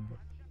be good.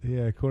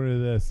 Yeah, according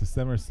to this,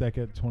 December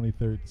 2nd,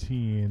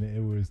 2013,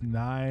 it was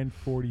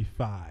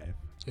 9.45.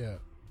 Yeah.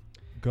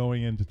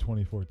 Going into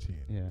 2014.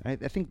 Yeah, I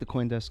think the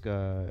CoinDesk,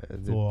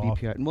 the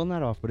BPI, off. well,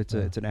 not off, but it's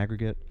it's an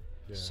aggregate.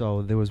 Yeah.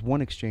 So there was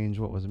one exchange.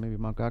 What was it? Maybe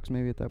Mt. Gox,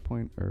 maybe at that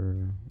point,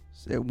 or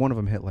one of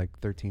them hit like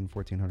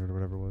 1,400 or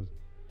whatever it was.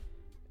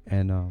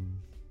 And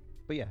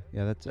but yeah,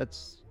 that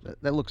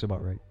looks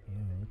about right.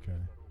 Oh, okay.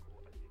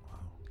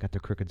 Got the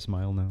crooked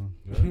smile now.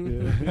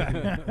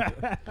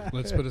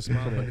 Let's put a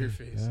smile on your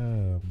face.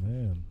 Oh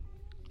man.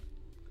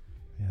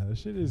 Yeah, this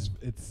shit is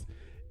it's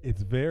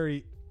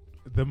very.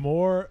 The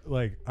more,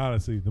 like,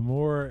 honestly, the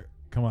more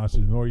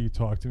Camacho, the more you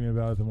talk to me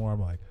about it, the more I'm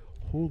like,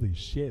 holy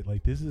shit,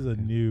 like, this is a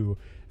new,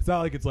 it's not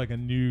like it's like a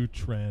new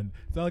trend.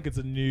 It's not like it's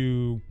a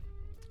new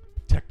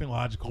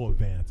technological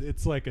advance.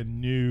 It's like a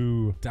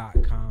new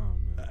 .com.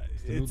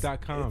 It's the new it's,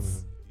 .com.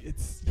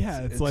 It's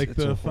like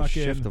the a whole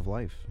fucking shift of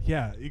life.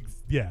 Yeah,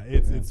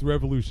 it's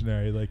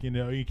revolutionary. Like, you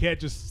know, you can't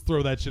just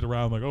throw that shit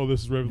around like, oh,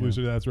 this is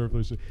revolutionary, that's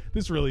revolutionary.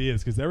 This really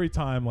is, because every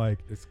time, like,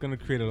 it's gonna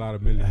create a lot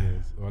of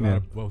millionaires or a lot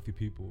of wealthy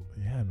people.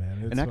 Yeah,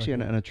 man. And actually,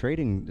 on a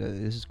trading,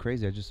 this is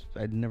crazy.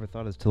 I never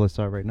thought of this till I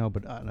saw it right now.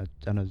 But on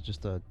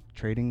just a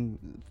trading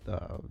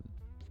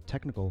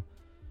technical,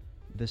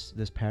 this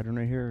pattern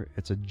right here,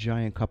 it's a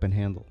giant cup and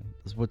handle.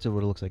 This is what it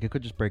looks like. It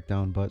could just break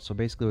down, but so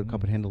basically, what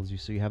cup and handle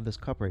is, you have this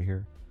cup right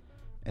here.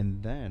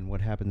 And then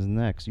what happens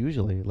next,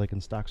 usually, like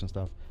in stocks and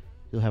stuff,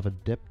 you'll have a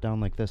dip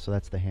down like this, so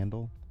that's the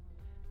handle.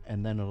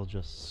 And then it'll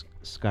just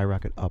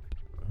skyrocket up.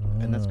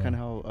 And that's kind of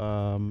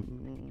how,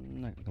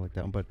 not like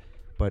that one,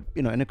 but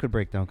you know, and it could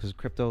break down, because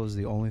crypto is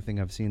the only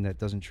thing I've seen that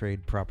doesn't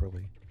trade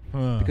properly.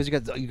 Because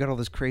you got all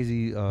this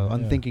crazy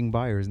unthinking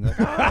buyers. And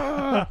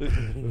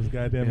those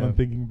goddamn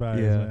unthinking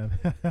buyers,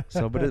 man.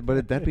 So, but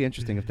that'd be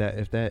interesting if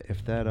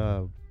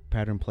that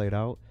pattern played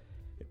out.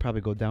 It'd probably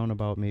go down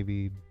about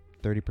maybe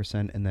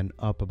 30% and then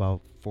up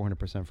about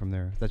 400% from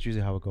there. That's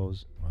usually how it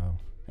goes. Wow.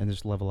 And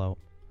just level out.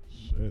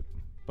 Shit.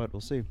 But we'll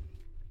see.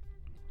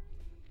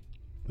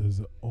 There's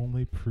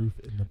only proof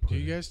in the pudding.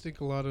 Do you guys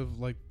think a lot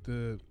of, like,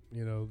 the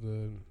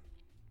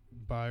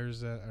buyers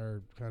that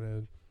are kind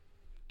of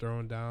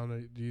throwing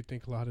down, do you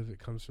think a lot of it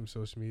comes from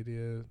social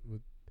media?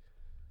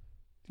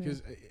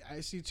 Because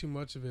I see too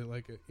much of it.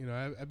 Like, you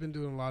know, I've been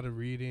doing a lot of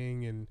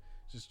reading and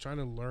just trying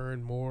to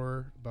learn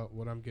more about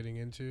what I'm getting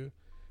into.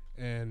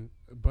 And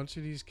a bunch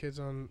of these kids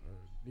on,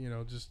 you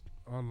know, just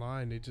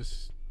online, they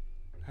just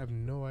have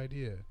no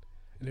idea.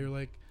 And they're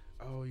like,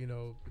 oh, you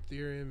know,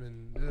 Ethereum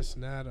and this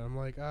and that. I'm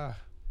like,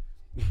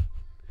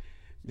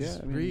 just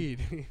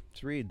read.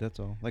 Just read, that's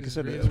all. Like just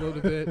I said, read a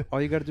little bit.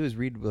 All you got to do is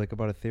read, like,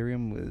 about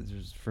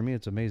Ethereum. For me,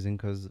 it's amazing,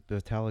 because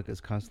Vitalik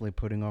is constantly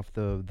putting off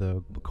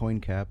the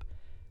coin cap.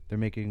 They're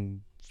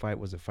making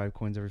 5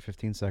 coins every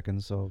 15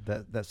 seconds. So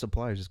that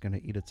supply is just going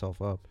to eat itself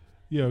up.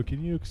 Yo,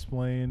 can you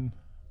explain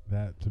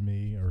that to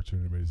me, or to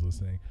anybody who's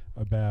listening,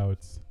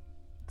 about,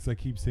 because I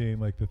keep saying,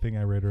 like, the thing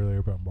I read earlier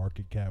about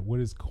market cap. What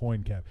is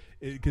coin cap?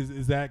 Because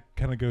is that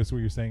kind of goes to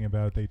what you're saying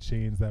about they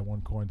changed that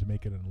one coin to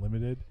make it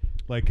unlimited?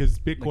 Like, because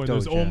Bitcoin, like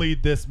there's Doge, only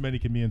this many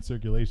can be in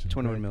circulation.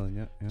 21 million,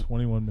 yeah.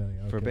 21 million.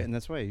 Okay. For a bit, and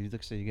that's why you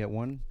say you get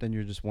one, then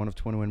you're just one of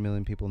 21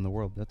 million people in the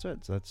world. That's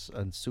it. So that's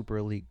a super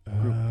elite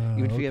group.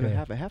 Even if you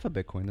have half a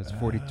Bitcoin, that's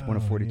one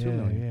of 42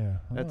 million. Yeah.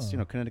 That's, you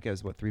know, Connecticut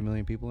has what, 3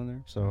 million people in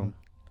there. So,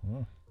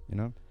 you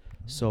know.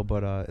 So,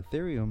 but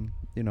Ethereum,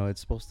 you know,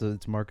 it's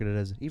marketed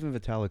as, even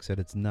Vitalik said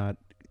it's not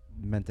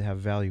meant to have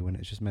value in it.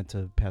 It's just meant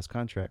to pass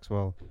contracts.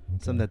 Well,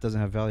 something that doesn't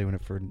have value in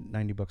it for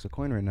 $90 a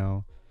coin right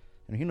now,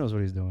 and he knows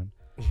what he's doing.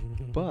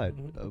 but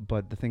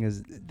the thing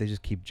is, they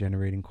just keep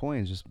generating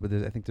coins.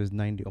 I think there's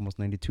almost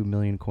 92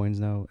 million coins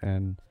now,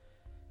 and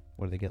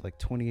what do they get, like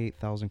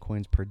 28,000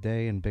 coins per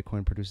day, and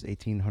Bitcoin produces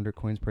 1,800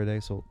 coins per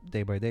day. So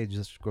day by day, it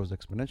just grows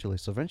exponentially.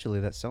 So eventually,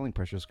 that selling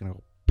pressure is gonna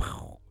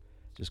go,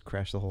 just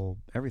crash the whole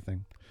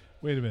everything.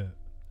 Wait a minute.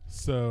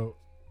 So,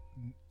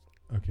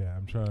 okay,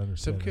 I'm trying to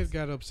understand. Some kid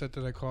got upset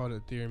that I called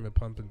Ethereum a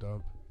pump and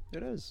dump.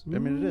 It is. I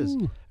mean, it is.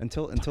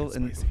 Until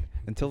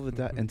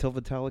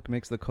Vitalik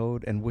makes the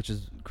code, and which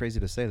is crazy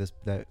to say this,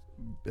 that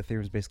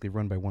Ethereum is basically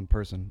run by one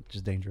person, which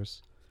is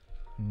dangerous.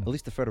 At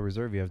least the Federal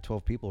Reserve, you have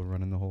 12 people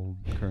running the whole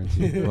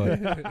currency.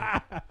 but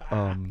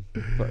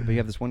you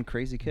have this one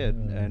crazy kid,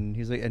 and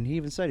he's like, and he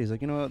even said, he's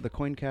like, you know what, the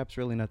coin cap's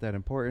really not that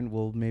important.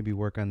 We'll maybe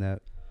work on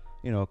that,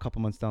 you know, a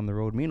couple months down the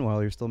road.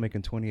 Meanwhile, you're still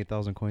making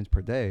 28,000 coins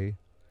per day.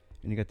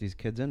 And you got these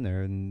kids in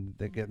there, and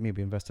they get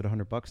maybe invested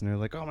 $100, and they're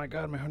like, "Oh my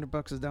God, my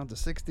 $100 is down to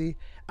 60.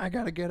 I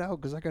gotta get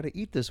out because I gotta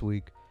eat this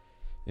week,"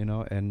 you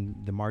know. And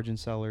the margin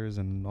sellers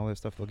and all that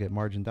stuff, they'll get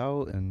margined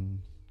out,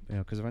 and you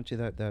know, because eventually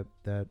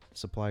that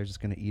supply is just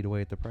gonna eat away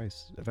at the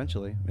price.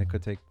 Eventually, it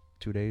could take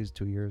 2 days,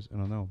 2 years. I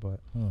don't know, but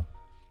you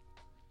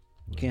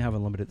can't have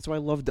unlimited. That's why I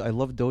love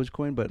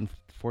Dogecoin, but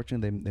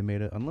unfortunately they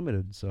made it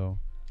unlimited, so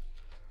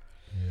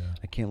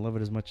I can't love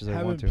it as much as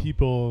I want to.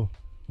 People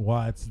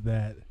watch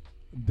that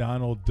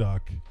Donald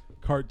Duck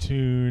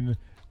cartoon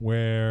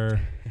where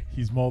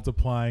he's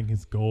multiplying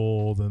his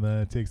gold, and then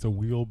it takes a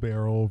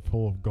wheelbarrow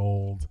full of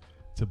gold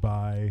to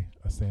buy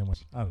a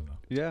sandwich. I don't know.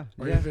 Yeah.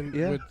 Or yeah. even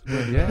yeah. with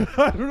yeah.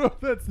 I don't know if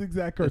that's the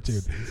exact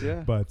cartoon,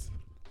 Yeah. but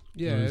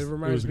yeah, It was it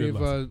reminds a me good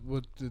of lesson.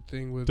 what the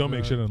thing with don't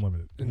make shit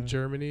unlimited. in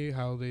Germany,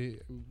 how they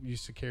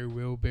used to carry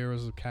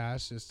wheelbarrows of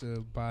cash just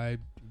to buy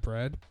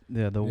bread.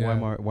 Yeah, the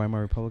Yeah.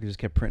 Weimar Republic just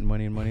kept printing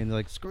money, and they're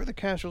like, screw the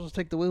cash, we'll just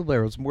take the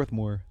wheelbarrow. It's worth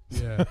more.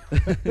 Yeah.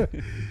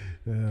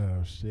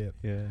 Oh shit.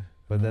 Yeah,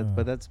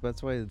 but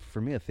that's why for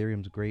me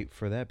Ethereum's great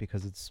for that,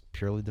 because it's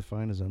purely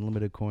defined as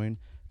unlimited coin.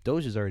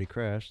 Doge has already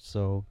crashed,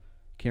 so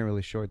can't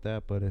really short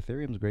that. But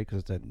Ethereum's great because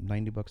it's at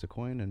 $90 a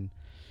coin, and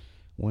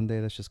one day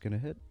that's just gonna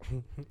hit.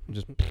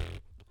 Just,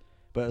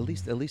 but at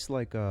least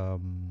like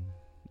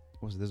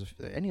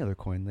any other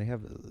coin, they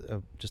have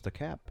just a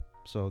cap.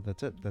 So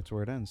that's it. That's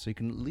where it ends. So you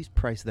can at least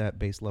price that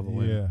base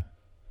level in. Yeah.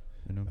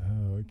 You know.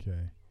 Oh,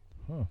 okay.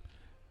 Huh.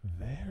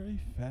 Very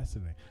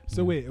fascinating.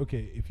 So Yeah. wait,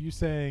 okay, if you're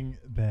saying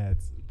that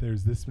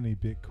there's this many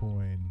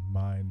Bitcoin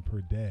mined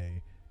per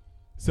day,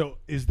 so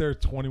is there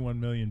 21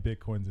 million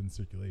Bitcoins in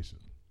circulation?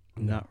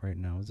 Not right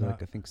now. It's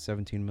like I think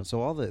 17 million.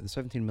 So all the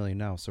 17 million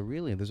now. So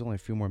really, there's only a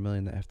few more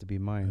million that have to be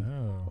mined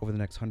over the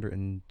next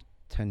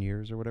 110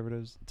 years or whatever it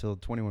is until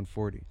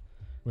 2140.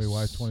 Wait,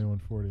 why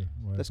 2140?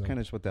 Why That's is kind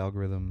of just what the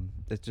algorithm.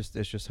 It's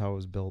just how it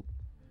was built.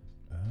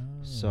 Oh.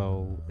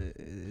 So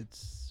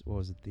it's what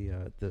was it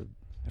the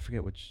I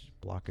forget which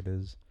block it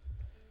is.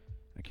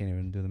 I can't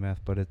even do the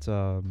math, but it's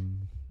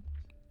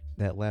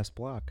that last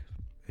block.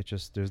 It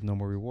just there's no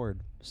more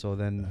reward. So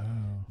then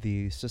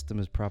the system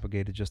is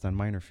propagated just on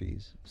miner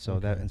fees. So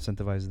that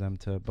incentivizes them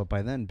to. But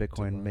by then,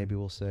 Bitcoin maybe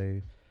will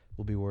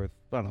be worth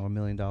I don't know $1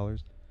 million.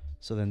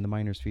 So then the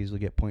miners' fees will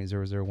get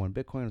 0.001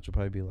 Bitcoin, which will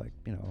probably be like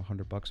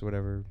 $100 or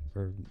whatever,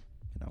 or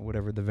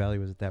whatever the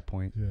value is at that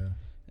point. Yeah.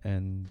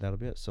 And that'll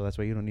be it. So that's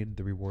why you don't need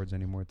the rewards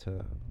anymore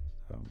to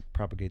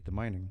propagate the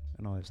mining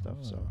and all that stuff.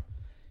 So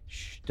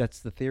that's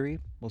the theory.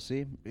 We'll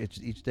see.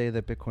 It's each day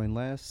that Bitcoin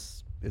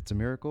lasts, it's a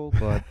miracle,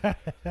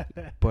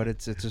 but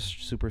it's a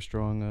super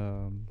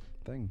strong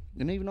thing.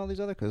 And even all these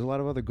other, there's a lot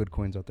of other good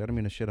coins out there. I don't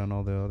mean to shit on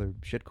all the other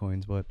shit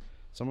coins, but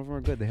some of them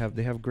are good. They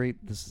have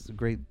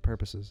great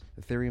purposes.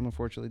 Ethereum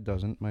unfortunately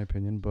doesn't, in my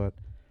opinion, but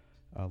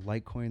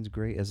Litecoin's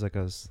great as like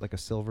a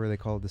silver. They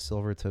call it the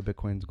silver to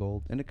Bitcoin's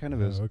gold, and it kind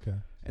of is. Okay.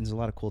 And there's a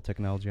lot of cool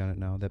technology on it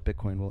now that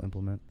Bitcoin will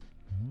implement.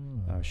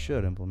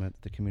 Should implement.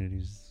 The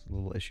community's a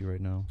little issue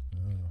right now.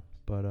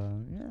 But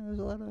yeah, there's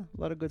a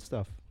lot of good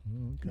stuff.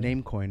 Okay.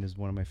 Namecoin is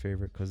one of my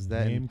favorite because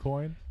that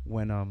Namecoin,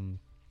 when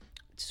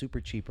it's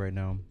super cheap right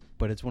now,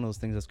 but it's one of those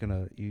things that's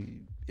gonna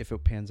if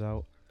it pans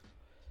out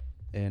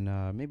in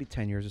maybe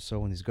 10 years or so,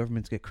 when these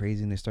governments get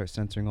crazy and they start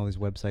censoring all these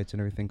websites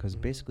and everything, because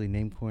basically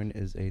Namecoin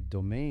is a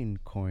domain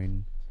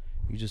coin.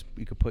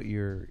 You could put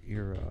your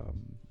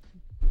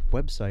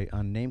website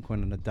on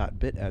Namecoin on a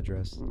 .bit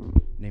address,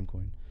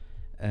 Namecoin,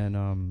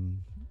 and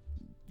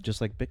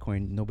just like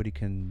Bitcoin, nobody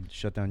can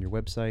shut down your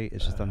website.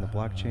 It's just on the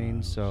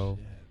blockchain, so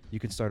you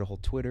can start a whole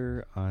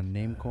Twitter on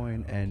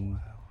Namecoin, and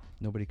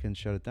nobody can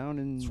shut it down.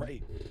 And that's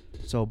right.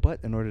 So, but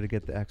in order to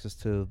get the access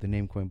to the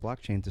Namecoin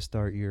blockchain to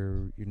start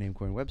your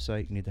Namecoin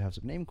website, you need to have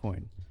some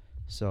Namecoin.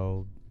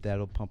 So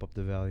that'll pump up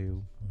the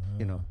value,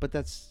 But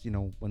that's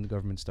when the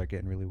governments start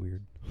getting really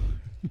weird.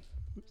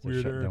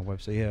 Shut down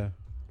website, yeah.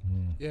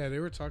 Yeah, they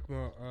were talking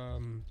about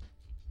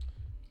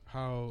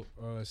how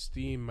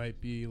Steam might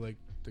be like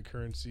the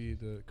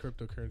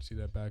cryptocurrency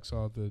that backs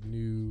all the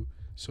new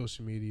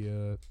social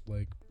media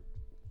like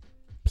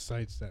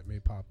sites that may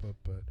pop up.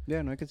 But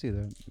yeah, no, I can see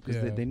that because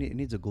it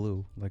needs a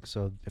glue. Like,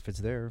 so if it's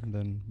there,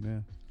 then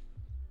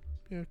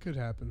yeah, it could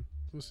happen.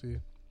 We'll see.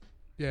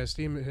 Yeah,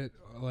 Steam hit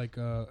like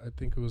I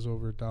think it was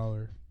over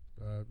 $1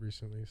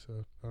 recently.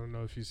 So I don't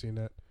know if you've seen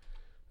that.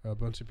 A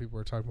bunch of people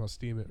are talking about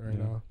Steam right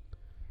now.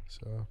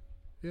 So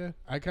yeah,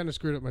 I kind of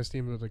screwed up my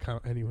Steam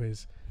account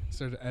anyways.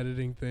 Started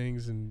editing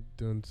things and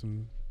doing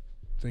some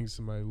things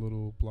to my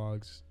little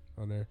blogs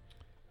on there.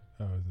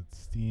 Oh, is it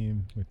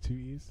Steam with 2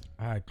 E's?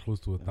 I had close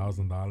to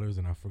 $1,000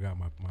 and I forgot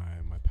my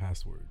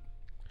password.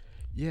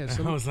 Yeah,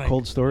 So I was like,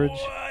 cold storage.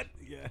 What?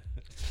 Yeah,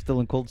 Still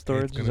in cold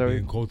storage. it's gonna be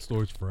in cold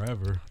storage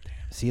forever.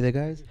 See that,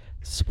 guys?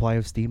 Supply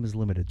of Steam is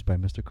limited by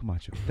Mr.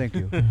 Camacho. Thank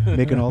you.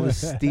 Making all the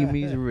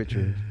Steamies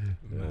richer.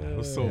 Man, I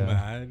was so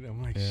mad.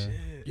 I'm like, shit.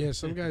 Yeah,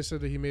 some guy said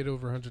that he made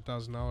over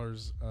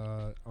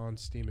 $100,000 on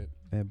Steam it.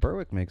 Yeah,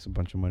 Berwick makes a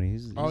bunch of money.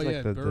 He's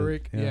like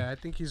Berwick. I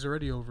think he's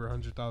already over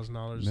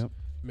 $100,000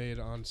 made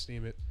on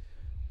Steam it.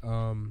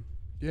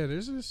 Yeah,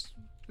 this is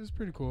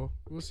pretty cool.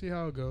 We'll see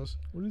how it goes.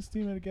 What is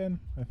Steam it again?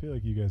 I feel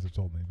like you guys have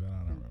told me, but I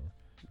don't remember.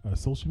 A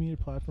social media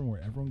platform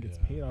where everyone gets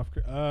paid off.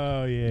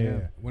 Oh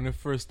yeah. When it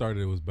first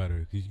started, it was better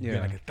because you could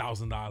get like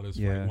 $1,000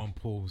 for like one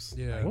post.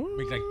 Yeah, like,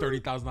 make like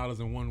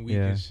 $30,000 in 1 week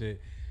and shit.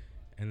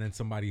 And then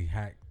somebody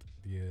hacked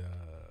the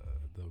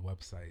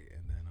website,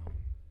 and then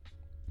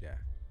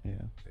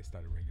they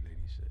started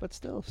regulating shit. But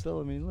still,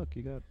 I mean, look,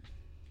 you got,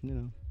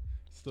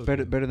 Still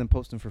better than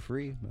posting for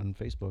free on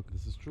Facebook.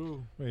 This is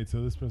true. Wait,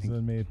 so this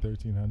person made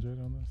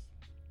 $1,300 on this?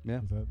 Yeah.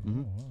 Is that?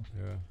 Mhm. Oh, wow.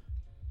 Yeah.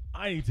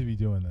 I need to be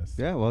doing this.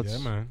 Yeah, well, Yeah,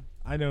 it's man.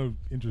 I know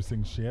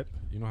interesting shit.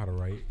 You know how to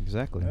write.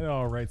 exactly. I know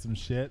I'll write some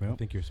shit. I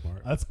think you're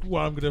smart. That's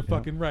what I'm gonna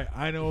fucking write.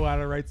 I know how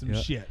to write some Yeah.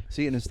 shit.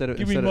 See, and instead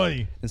Give me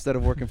money. instead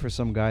of working for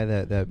some guy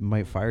that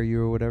might fire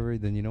you or whatever,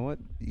 then you know what?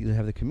 You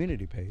have the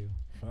community pay you,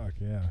 Fuck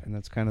yeah. and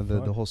that's kind of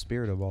the Fuck. whole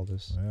spirit of all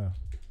this. Yeah.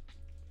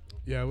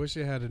 Yeah, I wish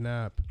I had an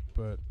app,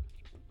 but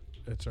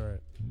it's all right.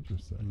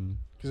 Interesting. Mm.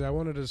 Because I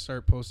wanted to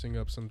start posting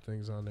up some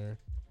things on there.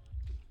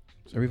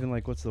 Or even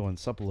like what's the one?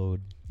 Supload.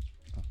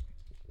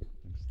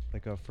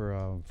 Like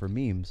for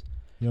memes.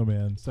 Yo,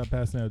 man, stop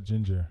passing out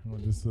ginger.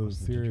 This is a What's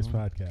the serious ginger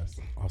one? podcast.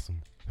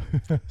 Awesome.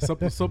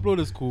 Subload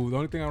is cool. The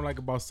only thing I don't like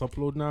about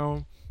Subload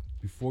now,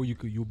 before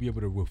you'll be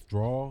able to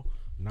withdraw.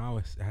 Now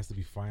it has to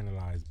be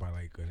finalized by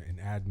like an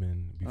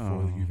admin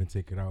before you even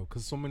take it out.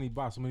 Cause so many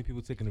bots, so many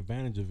people taking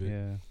advantage of it.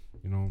 Yeah.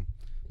 You know,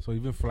 so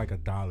even for like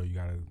 $1, you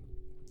gotta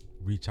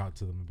reach out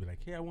to them and be like,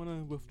 "Hey, I want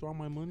to withdraw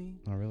my money."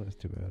 Oh, really? That's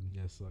too bad.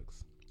 Yeah, it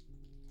sucks.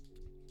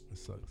 It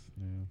sucks.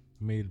 Yeah.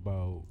 I made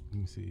about, let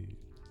me see,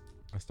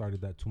 I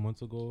started that 2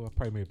 months ago. I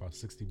probably made about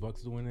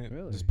 $60 doing it.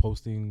 Really? Just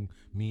posting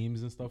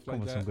memes and stuff Come like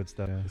with that. some good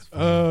stuff. Yeah. It's fun.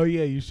 Oh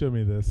yeah, you showed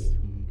me this.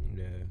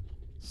 Yeah.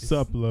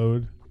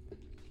 Supload.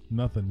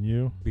 Nothing.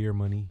 You Beer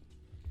money.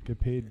 get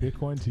paid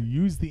Bitcoin to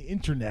use the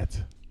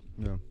internet.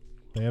 Yeah.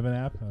 They have an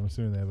app. I'm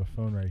assuming they have a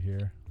phone right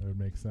here. That would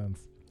make sense.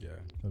 Yeah.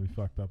 That'd be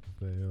fucked up if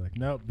they're like,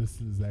 nope, this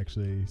is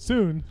actually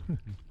soon.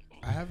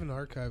 I have an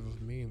archive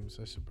of memes.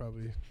 I should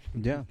probably.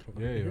 Yeah.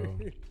 Yeah, yo.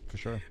 For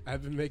sure.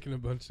 I've been making a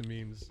bunch of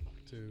memes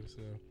too.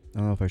 So I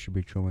don't know if I should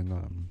be chewing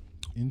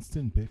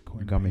Instant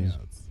Bitcoin Gummies.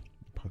 payouts.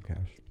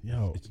 podcast.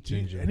 Yo, It's dude,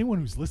 ginger. anyone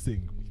who's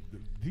listening,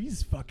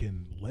 these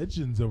fucking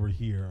legends over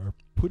here are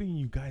putting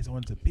you guys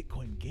onto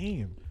Bitcoin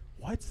game.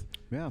 What?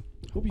 Yeah.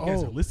 Hope you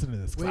guys Oh, are listening to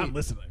this. 'Cause I'm wait.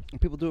 listening. And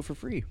people do it for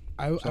free.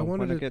 I So wanted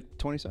why not to. get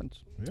 20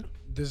 cents. Yeah.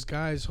 This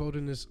guy's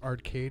holding this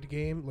arcade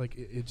game. Like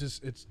it's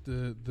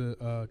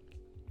the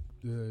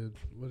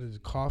what is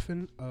it,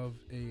 coffin of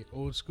a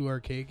old school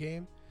arcade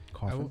game.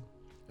 Coffin.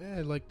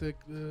 Yeah, like the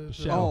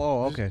shell.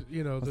 Oh, this- okay.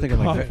 You know, I was the thinking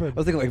like coffin. I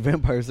was thinking like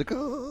vampires. Like,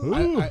 oh.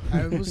 Ooh.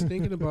 I was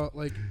thinking about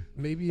like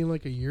maybe in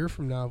like a year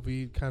from now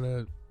we kind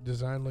of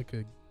design like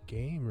a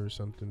game or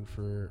something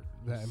for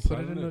that and put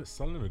it in a.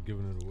 Selling it or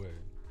giving it away.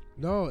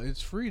 No,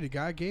 it's free. The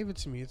guy gave it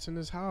to me. It's in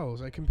his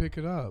house. I can pick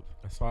it up.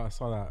 I saw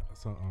that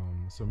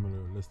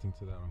similar listing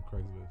to that on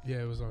Craigslist.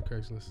 Yeah, it was on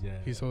Craigslist. Yeah.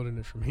 He's holding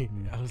it for me.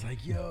 I was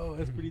like, yo,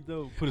 that's pretty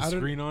dope. Put a I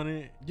don't- screen on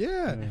it.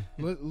 Yeah,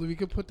 Yeah. we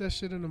could put that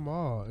shit in the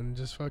mall and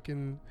just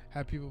fucking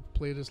have people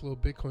play this little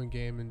Bitcoin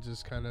game and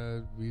just kind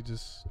of we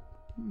just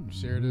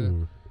shared it.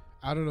 Ooh.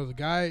 I don't know. The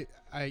guy,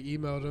 I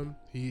emailed him.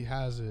 He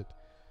has it.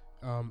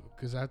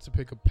 Because I had to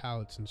pick up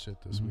pallets and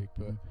shit this week.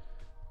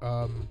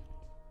 But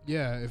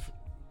yeah, if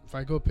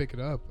I go pick it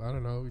up, I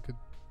don't know. We could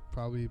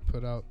probably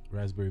put out.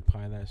 Raspberry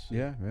Pi that shit.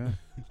 Yeah, yeah.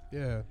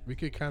 Yeah, we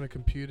could kind of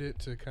compute it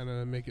to kind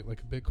of make it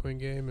like a Bitcoin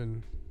game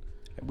and.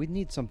 We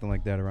need something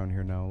like that around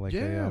here now. Like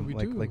Yeah, we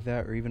like do. like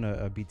that, or even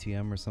a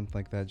BTM or something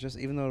like that. Just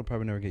even though it'll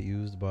probably never get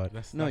used, but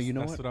That's you know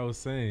that's what? what I was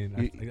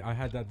saying. I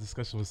had that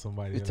discussion with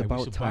somebody. It's like, we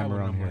about should buy time one.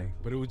 around I'm here.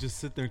 like, but it would just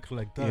sit there and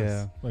collect dust.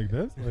 Yeah. Like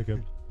this? Like a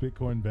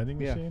Bitcoin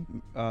vending Yeah.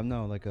 machine?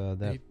 No, like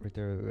that right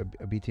there,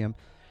 a BTM.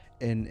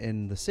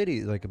 In the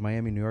city, like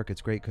Miami, New York,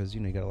 it's great because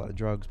you got a lot of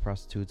drugs,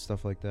 prostitutes,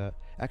 stuff like that.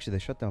 Actually, they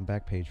shut down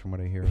Backpage from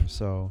what I hear.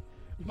 So,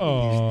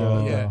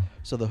 Oh. Yeah.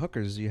 so the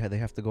hookers, they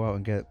have to go out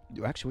and get.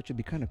 Actually, which would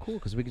be kind of cool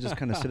because we could just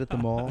kind of sit at the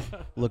mall,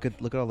 look at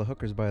all the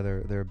hookers buy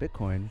their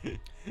Bitcoin,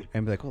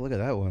 and be like, oh, look at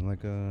that one.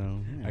 Like,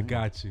 yeah. I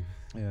got you.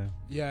 Yeah.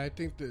 Yeah, I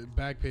think the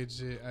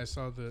Backpage. I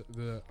saw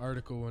the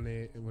article when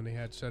they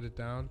had shut it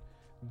down.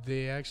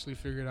 They actually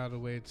figured out a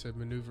way to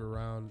maneuver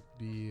around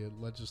the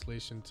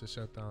legislation to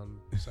shut down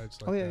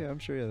sites like Oh yeah, that. yeah. I'm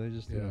sure. Yeah, they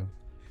just Yeah.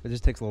 it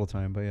just takes a little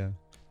time, but yeah.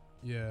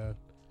 Yeah.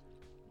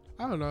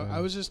 I don't know. Yeah. I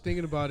was just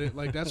thinking about it.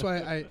 Like that's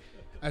why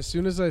as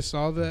soon as I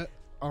saw that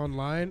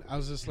online, I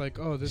was just like,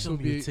 oh, this Show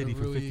would me a be a titty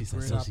for really 50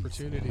 cents great sushi.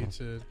 opportunity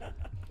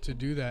to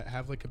do that.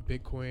 Have like a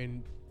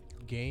Bitcoin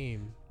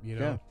game, you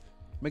know?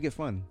 Make it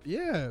fun.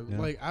 Yeah. Yeah.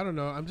 Like I don't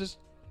know. I'm just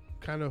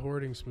kind of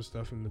hoarding some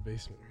stuff in the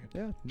basement.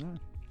 Yeah. No.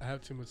 I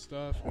have too much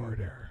stuff.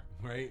 Hoarder.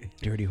 Right.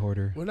 Dirty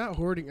hoarder. Well, not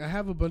hoarding. I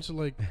have a bunch of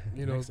like,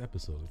 Next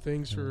episode.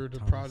 things for the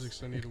Thomas.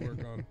 projects I need to work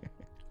on.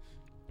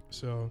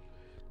 So,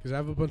 because I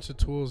have a bunch of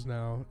tools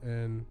now,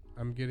 and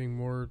I'm getting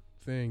more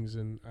things,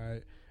 and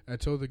I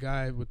told the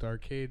guy with the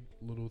arcade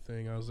little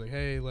thing, I was like,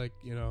 hey, like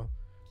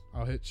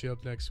I'll hit you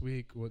up next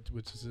week,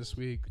 which is this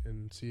week,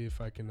 and see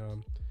if I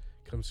can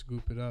come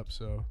scoop it up.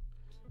 So,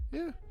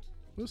 yeah,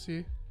 we'll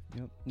see.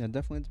 Yep. Yeah,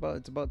 definitely.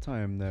 It's about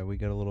time that we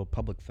get a little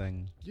public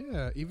thing.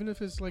 Yeah, even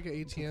if it's like an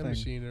a ATM thing.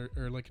 machine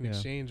or like an Yeah.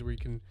 exchange where you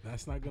can.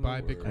 That's not gonna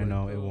Buy work. Bitcoin. I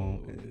know it though.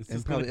 won't. It's And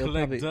just gonna it'll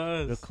collect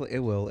it'll dust. it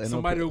will. And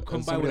Somebody it'll will come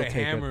by somebody with a will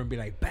take hammer it. and be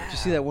like, "Bah, Did you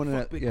see that one?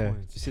 fuck Did you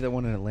Bitcoins." see that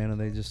one in Atlanta?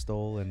 They just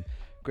stole and.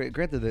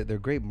 Granted, they're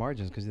great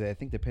margins because I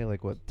think they pay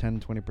like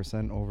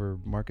 10-20% over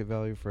market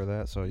value for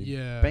that. So you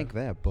Yeah. bank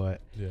that,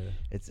 but Yeah.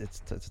 it's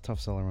a tough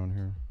sell around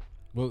here.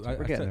 Well, I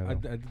we're getting there,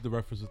 did the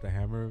reference with the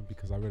hammer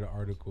because I read an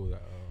article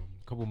that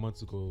a couple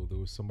months ago, there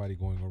was somebody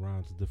going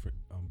around to different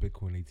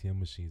Bitcoin ATM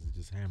machines and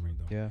just hammering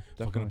them. Yeah,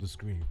 fucking definitely. up the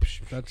screen.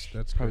 That's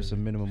Probably crazy.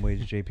 some minimum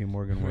wage JP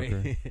Morgan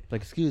worker.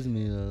 Like, excuse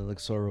me, like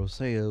Soros,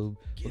 hey, I'll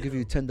give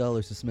you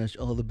 $10 to smash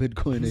all the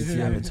Bitcoin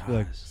ATMs.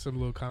 Like, Some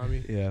little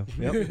commie. yeah,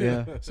 yep,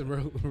 yeah, Some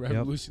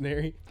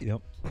revolutionary.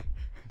 yep,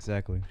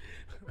 exactly.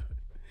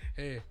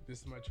 Hey, this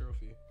is my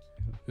trophy.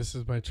 This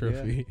is my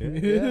trophy.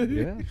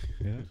 Yeah.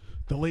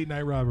 The late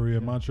night robbery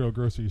at Montreal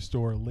grocery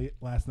store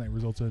last night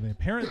resulted in the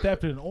apparent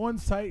theft of an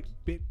on-site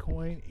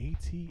Bitcoin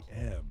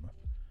ATM.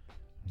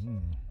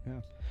 Yeah.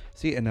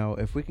 See, and now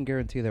if we can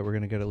guarantee that we're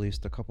gonna get at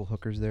least a couple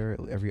hookers there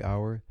every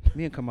hour,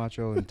 me and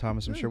Camacho and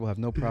Thomas, I'm sure we'll have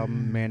no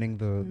problem manning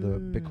the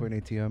Bitcoin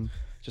ATM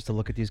just to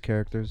look at these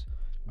characters.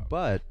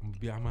 But I'm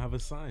gonna have a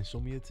sign. Show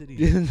me a titty.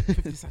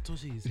 50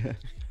 satoshis. Yeah.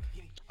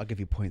 I'll give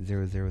you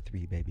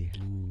 0.003, baby.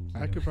 Ooh,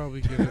 I could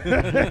probably give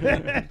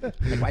it.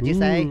 Like, what'd you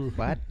say? Ooh.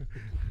 What?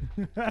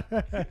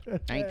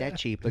 Ain't that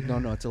cheap? Like, no,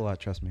 it's a lot.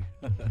 Trust me.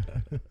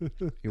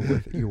 You're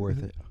worth it. You're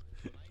worth it.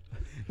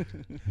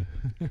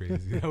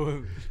 crazy.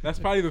 That's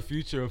probably the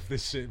future of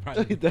this shit.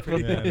 Probably.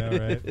 Definitely. Yeah, I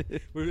know,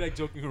 right? We're like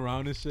joking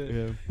around and shit.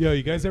 Yeah. Yo,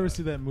 you guys ever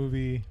see that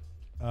movie?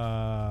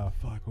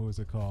 Fuck, what was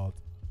it called?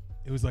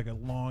 It was like a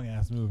long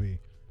ass movie.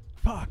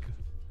 Fuck.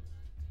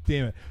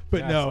 Damn it.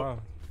 But Yeah, no.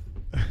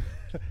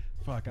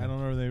 Fuck, I don't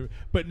know the name.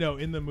 But no,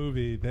 in the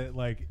movie that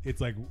like it's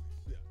like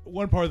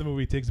one part of the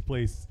movie takes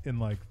place in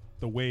like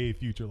the way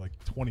future, like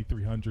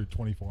 2300,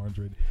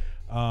 2400.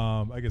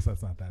 I guess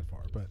that's not that far,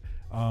 but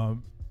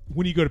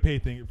when you go to pay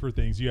for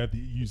things, you have to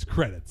use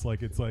credits.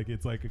 Like it's like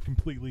a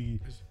completely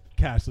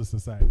cashless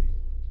society.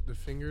 The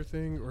finger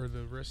thing or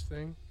the wrist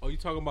thing? Oh, you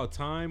talking about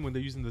time when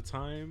they're using the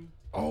time?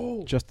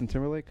 Oh, Justin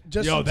Timberlake?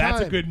 just Yo, in that's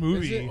a time. good Is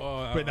movie, it?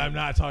 but I'm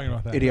not talking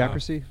about that.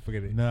 Idiocracy?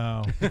 Forget it.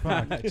 No.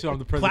 Fuck. Chill, I'm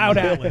the president. Cloud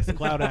Atlas.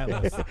 Cloud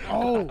Atlas.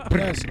 Oh,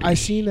 yes, I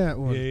seen that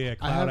one. Yeah, I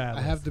Cloud have,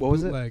 Atlas. I have the What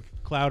was it? bootleg.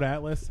 Cloud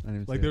Atlas. I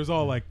didn't see Like it. there's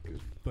all like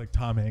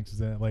Tom Hanks is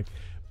in it. Like,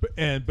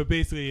 but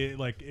basically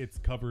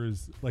it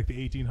covers like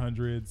the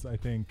 1800s, I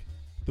think,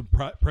 the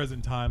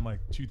present time, like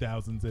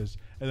 2000s ish,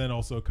 and then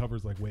also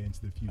covers like way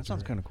into the future. That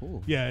sounds kind of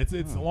cool. Yeah, it's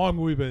a long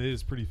movie, but it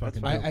is pretty That's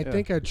fucking. fine. dope. I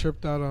think I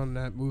tripped out on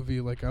that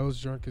movie. Like I was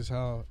drunk as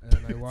hell, and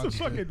I watched It's a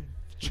fucking it.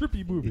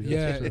 trippy movie. that's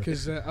Yeah, for sure.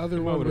 because the other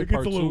Come one. on, with Like, a it's a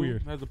part little two.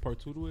 weird. Has a part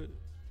 2 to it?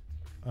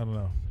 I don't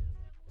know,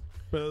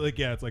 but like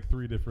yeah, it's like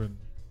 3 different.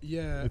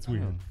 Yeah, It's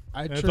weird.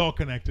 I And it's all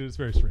connected. It's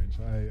very strange.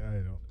 I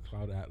don't.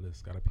 Cloud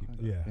Atlas. Gotta peep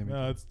that. Yeah, Maybe.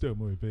 no, it's a dope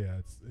movie, but yeah,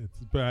 it's.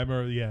 But I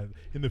remember, yeah,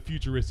 in the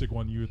futuristic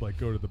one, you would like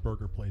go to the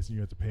burger place and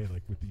you had to pay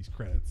like with these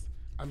credits.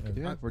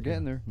 Yeah, we're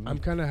getting there. I'm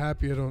kind of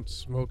happy I don't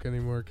smoke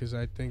anymore because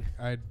I think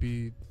I'd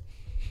be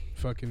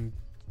fucking.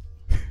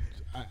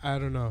 I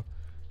don't know.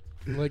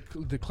 Like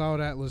the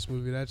Cloud Atlas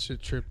movie, that shit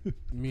tripped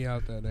me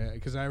out that night.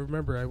 Because I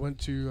remember I went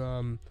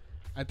to,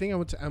 I think I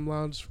went to M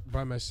Lounge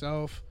by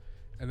myself,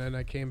 and then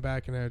I came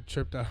back and I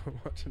tripped out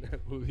watching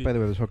that movie. By the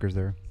way, there's hookers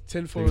there.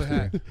 Tinfoil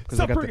hat. Because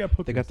Stop they, bringing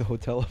up they got the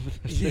hookers. hotel over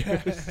there. Yeah.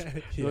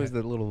 There's always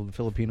that little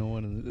Filipino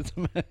one. And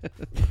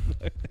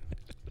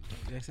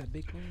That's that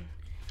big one.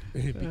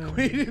 It'd be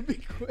quick. It'd be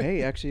quick.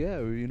 hey, actually, yeah,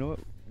 you know what?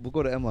 We'll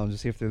go to M Lounge and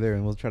see if they're there,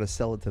 and we'll try to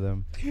sell it to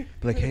them. Be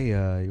like, hey,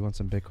 you want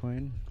some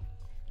Bitcoin?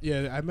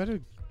 Yeah, I met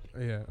a.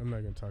 Yeah, I'm not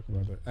gonna talk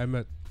about it. I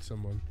met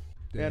someone.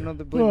 Yeah, no.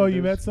 The Oh,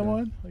 you there's- met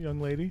someone, a young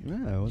lady.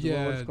 Yeah. What's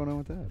Yeah. going on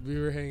with that? We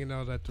were hanging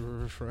out at the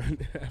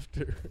riverfront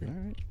after. All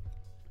right.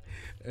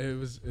 It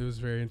was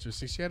very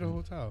interesting. She had a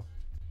hotel,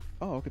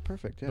 Oh, okay,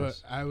 perfect. Yes.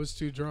 but I was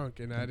too drunk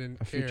and I didn't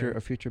a future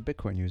care.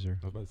 Bitcoin user.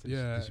 I was about to say,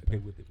 Yeah. they should pay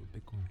with it with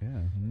Bitcoin.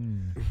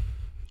 Yeah.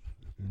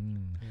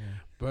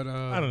 But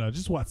I don't know.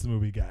 Just watch the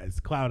movie, guys.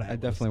 Cloud Atlas. I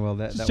definitely will.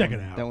 That Just that check one,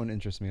 it out. That one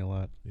interests me a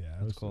lot. Yeah,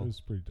 That's cool. It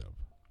was pretty dope.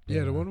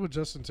 Yeah, the one with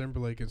Justin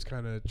Timberlake is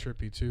kind of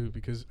trippy too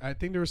because I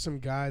think there was some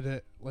guy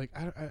that like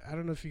I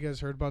don't know if you guys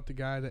heard about the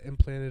guy that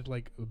implanted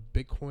like a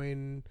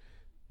Bitcoin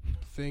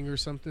thing or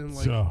something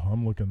like. So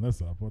I'm looking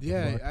this up. What the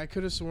Yeah, fuck? I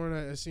could have sworn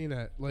I seen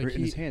that. Like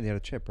In his hand, he had a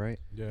chip, right?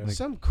 Yeah.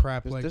 some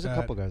crap There's, like there's that. a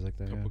couple guys like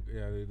that. Couple,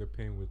 yeah, they're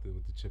paying with the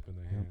chip in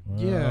their hand.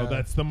 Yeah. Oh,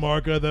 that's the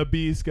mark of the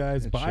beast,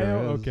 guys. It Bio,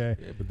 sure is. okay.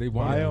 Yeah, but they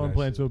want Bio and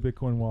Plancho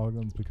Bitcoin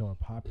wallets become a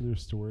popular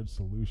storage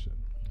solution.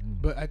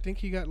 But I think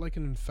he got like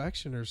an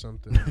infection or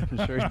something.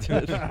 I'm sure he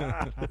did.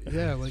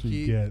 Yeah, like So you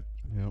he. get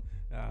Yep.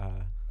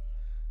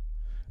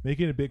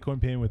 making a Bitcoin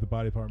payment with a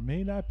body part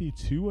may not be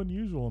too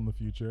unusual in the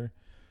future.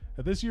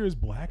 At this year's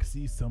Black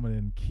Sea Summit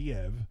in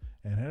Kiev,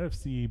 an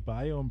NFC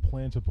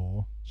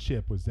bioimplantable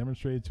chip was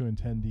demonstrated to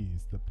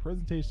attendees. The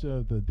presentation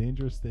of the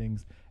Dangerous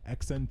Things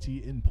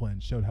XMT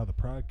implant showed how the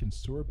product can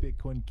store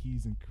Bitcoin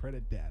keys and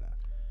credit data.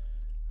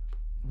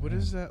 What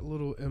is that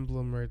little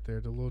emblem right there?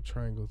 The little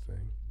triangle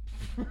thing.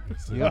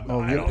 Yep.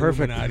 Oh, yeah,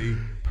 perfect.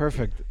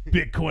 Perfect.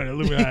 Bitcoin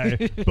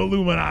Illuminati.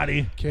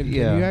 Illuminati. Can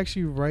Yeah. you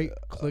actually right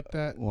click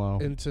that Wow.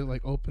 into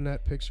like open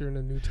that picture in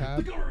a new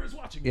tab? government is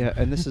watching. Yeah,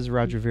 and this is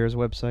Roger Vere's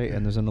website,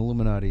 and there's an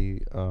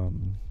Illuminati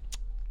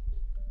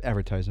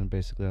advertisement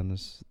basically on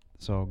this.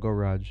 So go,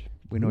 Raj.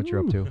 We know what you're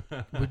up to.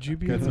 Would you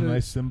be Got able some to?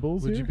 nice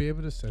symbols Would here. you be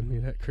able to send me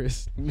that,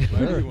 Chris?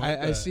 Sure.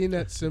 I seen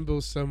that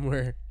symbol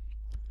somewhere.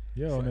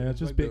 Yo, It's man, like- it's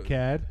just it's like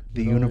BitCAD.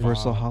 The You know,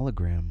 universal Bob-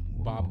 hologram.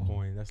 Bob Whoa.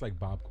 coin. That's like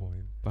Bob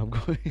coin. Bob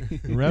coin.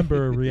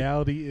 Remember,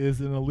 reality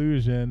is an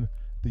illusion.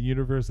 The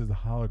universe is a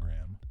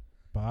hologram.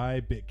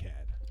 By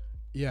BitCAD.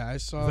 Yeah, I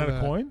saw Is that a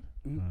coin?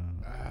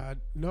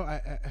 No,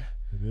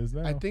 It is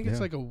now. I think it's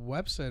Yeah. like a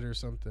website or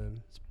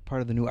something. It's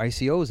part of the new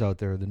ICOs out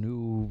there. The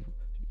new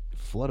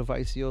flood of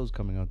ICOs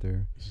coming out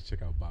there. You should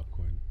check out Bob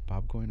coin.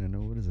 Bob coin. I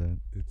know. What is that?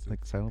 It's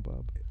Like Silent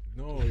Bob.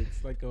 no,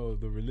 it's like the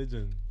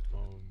religion.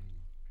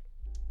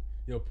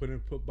 Yo,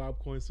 put Bob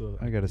coin. So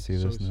I gotta see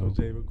show, this Show now.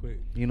 Jay real quick.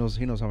 He knows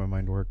how my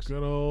mind works.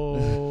 Good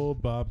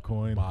old Bob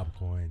coin. Bob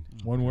coin.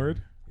 One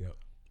word? Yep.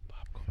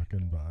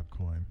 Fucking Bob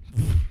coin.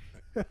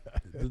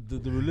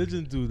 The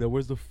religion dude that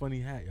wears the funny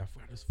hat. I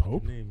forgot his fucking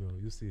Pope? name, yo.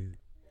 You see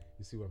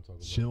what I'm talking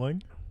about?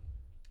 Shilling?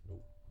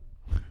 Nope.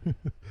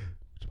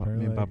 Which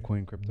apparently Bob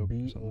coin crypto. or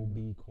something.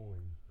 B.O.B.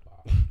 coin.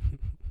 Bob.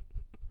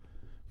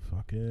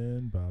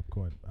 Fucking Bob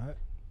coin.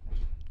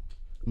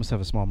 Must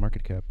have a small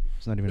market cap.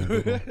 It's not even a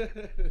big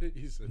one.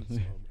 You said small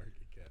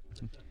market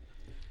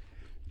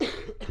cap.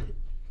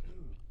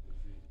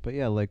 But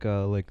yeah, like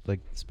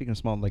speaking of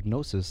small, like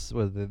Gnosis,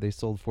 they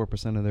sold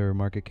 4% of their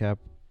market cap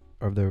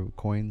of their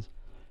coins,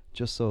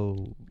 just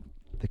so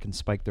they can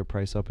spike their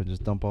price up and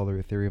just dump all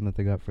their Ethereum that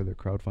they got for their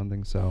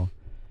crowdfunding. So,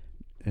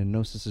 and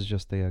Gnosis is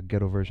just a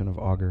ghetto version of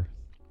Augur,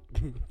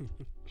 and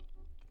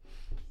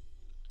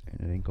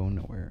it ain't going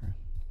nowhere.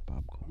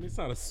 Bob I coin. mean, it's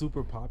not a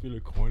super popular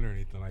coin or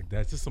anything like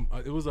that. It's just some.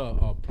 It was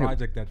a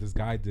project that this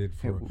guy did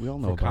for we all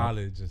know for about-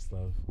 college and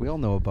stuff. We all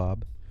know a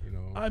Bob. You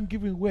know. I'm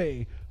giving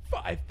away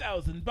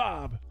 5,000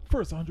 Bob.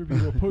 First 100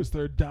 people post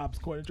their Dobbs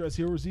coin address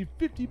here will receive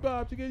 50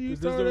 Bob to get you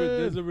started.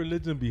 There's a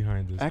religion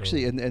behind this.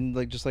 Actually, though. and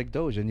like just like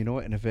Doge, and you know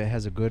what? And if it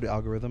has a good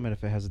algorithm, and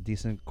if it has a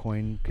decent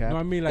coin cap, No,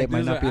 I mean like it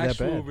might there's not an be that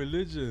actual bad.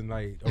 religion,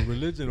 like a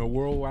religion, a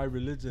worldwide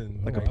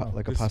religion, Like a this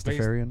is based-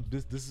 Pastafarian?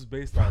 This is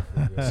based off.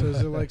 Of So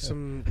is it like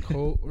some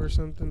cult or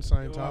something,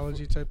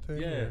 Scientology type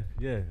thing? Yeah, or-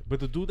 yeah. But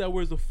the dude that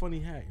wears the funny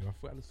hat, I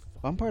forgot his.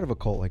 I'm part of a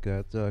cult like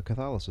that,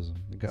 Catholicism.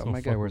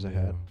 My guy wears a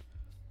hat.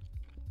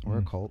 We're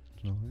a cult.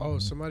 So, Oh,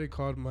 somebody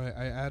called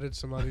I added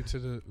somebody to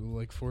the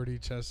like 40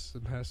 chess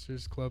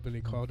masters club, and he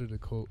called it a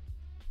cult.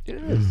 it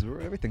is.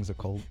 Everything's a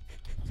cult.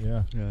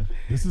 Yeah. Yeah.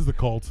 This is the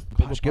cult. The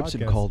Posh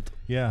Gibson podcast. cult.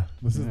 Yeah.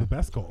 This is Yeah. the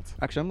best cult.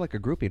 Actually, I'm like a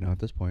groupie now at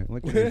this point.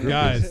 Like one of your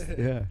Guys, groupies.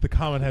 Yeah. the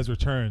comment has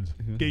returned.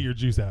 Mhm. Get your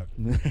juice out.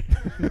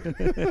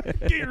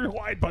 Get your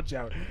Hawaiian punch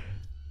out.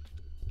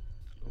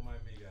 Don't mind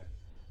me,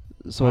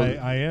 guys. So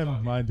I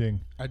am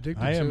minding. I dig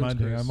the I am tunes,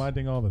 minding. Chris. I'm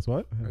minding all this.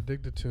 What? I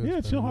dig the tunes. Yeah,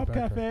 man, Chill in the Hop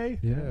background. Cafe.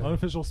 Yeah.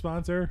 Unofficial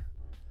sponsor.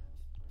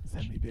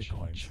 Send me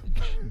bitcoins.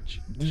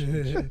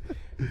 is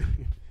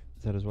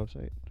that his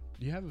website?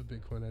 You have a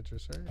Bitcoin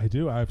address, right? I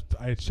do. I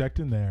checked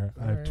in there.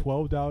 I have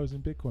Alright. $12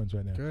 in bitcoins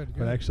right now. Good, But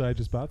good. actually, I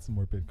just bought some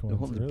more bitcoins.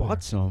 Oh, you earlier.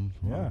 bought some.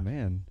 Yeah. Oh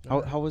man.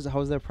 Alright. How was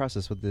that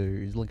process with the?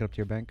 You link it up to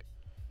your bank?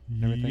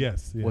 and everything?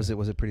 Yes. Yeah. Was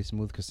it pretty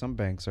smooth? Because some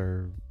banks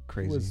are It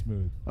crazy. was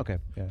smooth. Okay.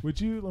 Yeah.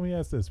 Let me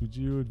ask this. Would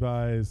you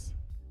advise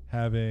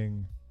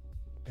having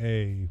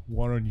a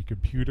one on your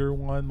computer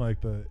one,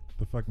 like the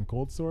fucking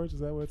cold storage?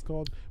 Is that what it's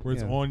called? Where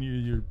it's Yeah. on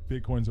your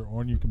bitcoins are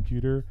on your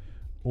computer,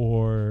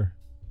 or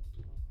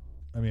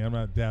I mean, I'm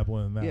not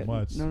dabbling in that Yeah,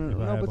 much. no, if I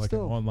but have like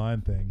still. an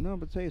online thing. No,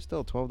 but say it's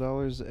still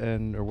 $12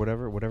 and or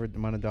whatever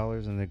amount of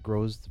dollars, and it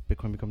grows.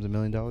 Bitcoin becomes $1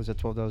 million. That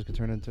 $12 could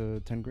turn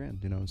into 10 grand.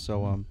 You know.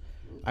 So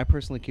I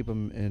personally keep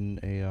them in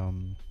a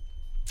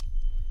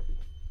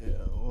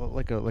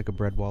like a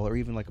bread wallet, or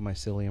even like a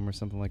mycelium or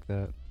something like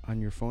that on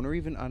your phone, or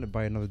even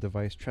by another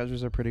device.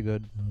 Trezors are pretty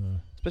good,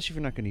 especially if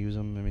you're not going to use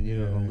them. I mean, you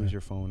Yeah, don't yeah. lose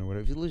your phone or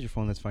whatever. If you lose your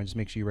phone, that's fine. Just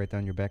make sure you write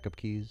down your backup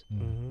keys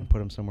Mhm. and put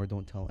them somewhere.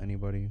 Don't tell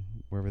anybody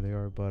wherever they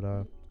are.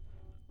 But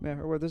yeah,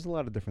 or there's a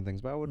lot of different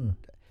things. But I would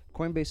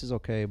Coinbase is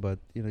okay, but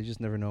you just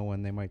never know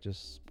when they might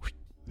just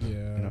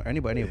Yeah. any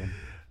of them.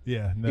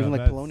 Yeah, no, Even like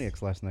that's-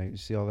 Poloniex last night. You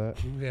see all that?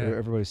 Yeah.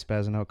 Everybody's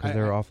spazzing out because I- they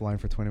were I- offline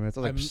for 20 minutes.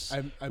 I was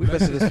like, I we've been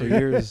through this for messaged you.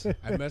 years. I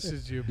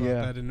messaged you about Yeah.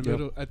 that in the Yep.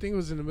 middle. I think it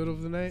was in the middle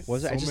of the night.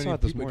 Was it? I So just many saw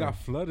it this people. It morning. got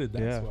flooded.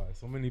 That's Yeah. why.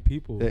 So many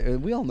people.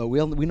 We all know.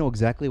 We know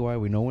exactly why.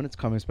 We know when it's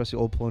coming, especially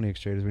old Poloniex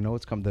traders. We know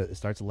it's come. It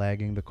starts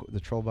lagging. The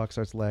troll box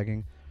starts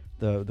lagging.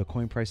 The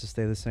coin prices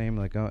stay the same.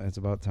 Like, oh, it's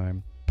about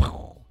time.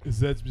 Is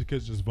that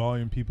because just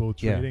volume people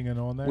Yeah. trading and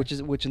on there?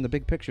 Which in the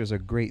big picture is a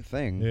great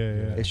thing. Yeah,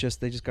 yeah. It's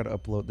just they just got to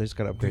upload. They just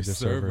got to upgrade their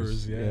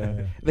servers.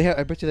 Yeah. Yeah.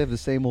 I bet you they have the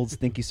same old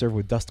stinky server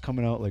with dust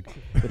coming out, like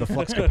with a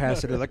flux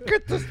capacitor. Like,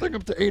 get this thing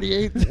up to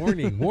 88.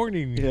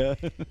 warning. Yeah.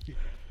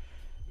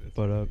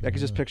 But I could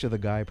just picture the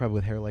guy probably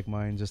with hair like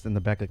mine, just in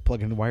the back, like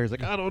plugging the wires.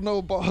 Like, I don't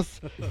know,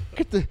 boss.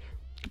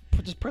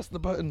 Just press the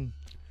button.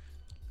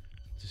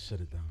 Just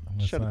shut it down. I'm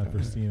gonna Shut it sign down.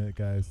 for Steam it,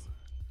 guys.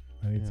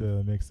 I need Yeah.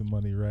 to make some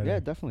money right. Yeah,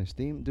 definitely.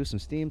 Do some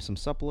Steam, some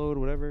Supload,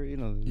 whatever.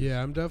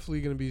 Yeah, I'm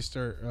definitely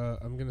gonna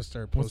I'm gonna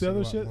start What's posting the other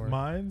a lot shit? more.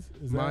 Mines?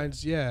 Is that-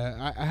 Mines,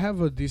 yeah. I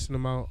have a decent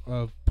amount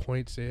of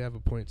points. They have a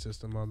point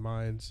system on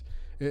Mines.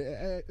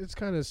 It's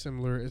kind of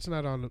similar. It's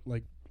not on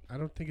like I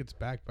don't think it's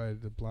backed by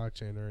the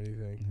blockchain or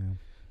anything.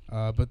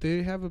 Yeah. But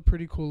they have a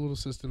pretty cool little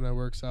system that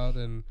works out,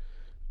 and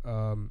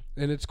And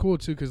it's cool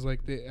too, because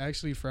like they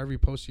actually, for every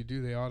post you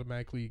do, they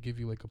automatically give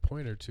you like a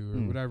point or two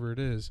or whatever it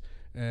is.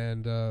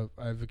 And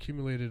I've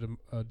accumulated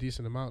a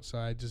decent amount, so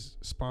I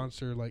just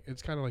sponsor, like,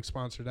 it's kind of like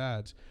sponsored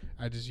ads.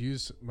 I just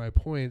use my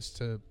points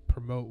to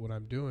promote what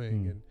I'm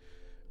doing,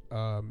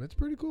 and it's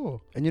pretty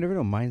cool. And you never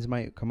know, mines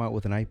might come out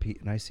with an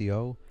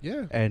ICO.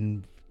 Yeah.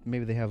 And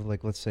maybe they have,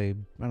 like, let's say,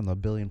 I don't know, 1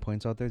 billion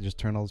points out there. Just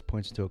turn all those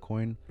points into a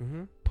coin,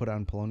 put it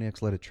on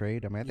Poloniex, let it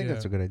trade. I mean, I think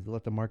that's a good idea.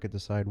 Let the market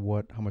decide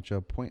how much a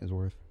point is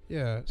worth.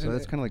 Yeah. So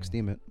that's kind of like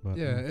Steam it. But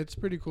yeah, it's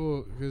pretty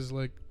cool because,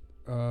 like,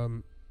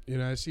 you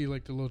know, I see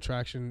like the little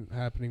traction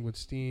happening with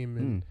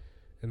Steam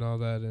and all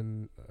that,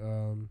 and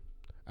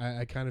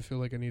I kind of feel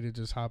like I need to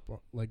just hop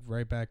like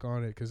right back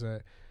on it, because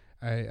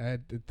I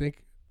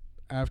think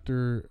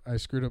after I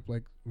screwed up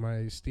like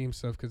my Steam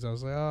stuff, because I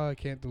was like, oh, I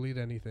can't delete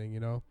anything, you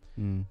know,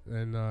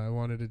 and I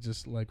wanted to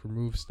just like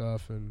remove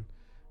stuff, and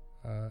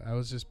I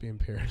was just being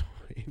paranoid.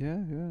 Yeah,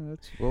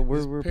 that's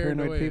we're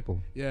paranoid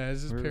people. Yeah,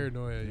 it's just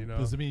paranoia, you know.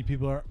 Doesn't mean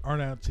people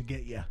aren't out to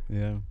get you.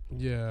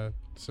 Yeah.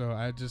 So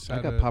I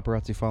got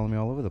paparazzi following me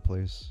all over the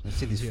place. I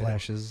see these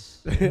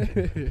flashes. I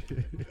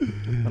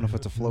don't know if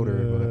it's a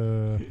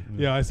floater.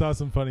 But, I saw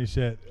some funny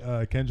shit.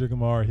 Kendrick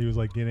Lamar, he was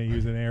like he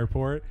was in an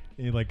airport,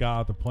 and he like got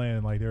out the plane,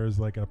 and like there was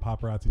like a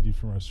paparazzi dude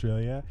from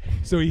Australia.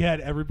 So he had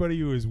everybody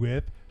he was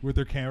with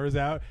their cameras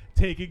out,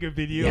 taking a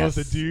video of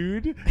the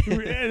dude,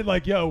 and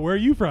like, yo, where are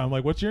you from?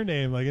 Like, what's your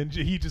name? Like, and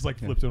he just like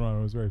flipped it on.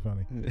 It was very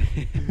funny.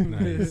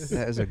 Nice.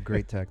 That is a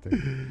great tactic.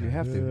 You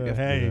have to.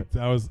 Hey,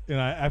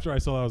 after I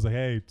saw that, I was like,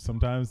 hey,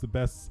 sometimes the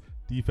best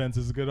defense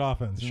is a good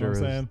offense. You know what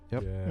I'm saying?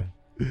 Yep.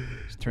 Yeah.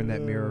 Just turn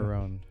that mirror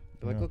around.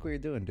 Like, look what you're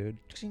doing, dude.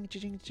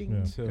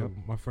 So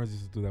my friends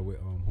used to do that with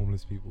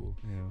homeless people.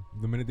 Yeah.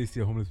 The minute they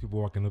see a homeless people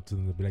walking up to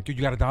them, they'll be like, "Yo,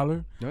 you got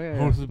 $1?" Oh, yeah.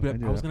 Homeless people be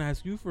like, I was gonna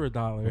ask you for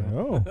 $1.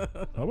 Oh,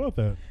 how about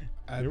that?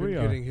 I've been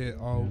getting hit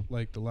all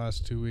like the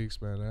last 2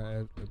 weeks, man.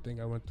 I think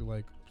I went through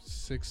like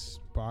 6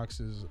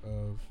 boxes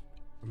of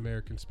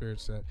American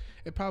Spirits that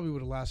it probably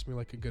would have lasted me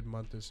like a good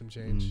month or some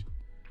change.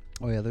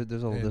 Oh yeah,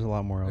 there's a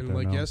lot more out there.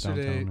 Like now,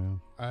 yesterday, downtown,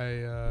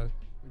 I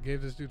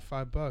gave this dude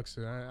 $5,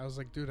 and I was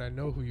like, dude, I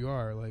know who you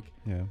are. Like,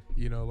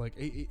 you know, like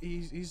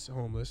he's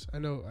homeless. I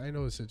know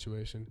his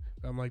situation.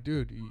 But I'm like,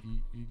 dude,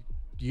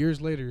 years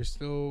later, you're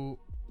still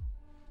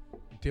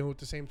dealing with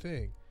the same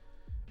thing.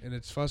 And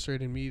it's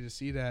frustrating me to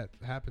see that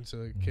happen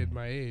to a kid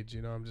my age.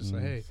 You know, I'm just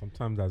like, hey.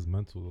 Sometimes that's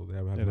mental. They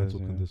have mental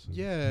conditions.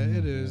 Yeah,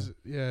 it is.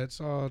 Yeah, it's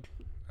all,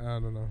 I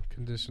don't know,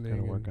 conditioning.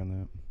 Gotta work on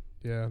that.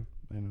 Yeah.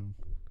 I know.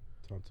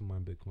 Time to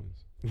mine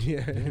Bitcoins.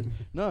 Yeah.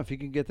 No, if you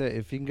can get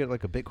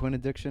like a Bitcoin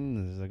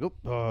addiction, it's like,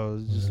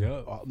 it's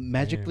just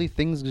magically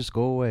things just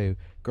go away.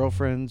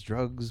 Girlfriends,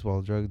 drugs.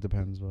 Well, drugs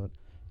depends, but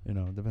you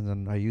know, depends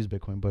on how you use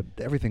Bitcoin. But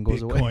everything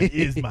goes away. Bitcoin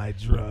is my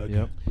drug.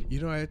 Yep.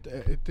 You know, I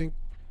think,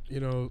 you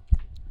know,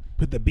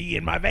 put the B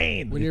in my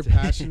vein. When you're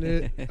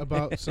passionate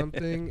about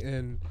something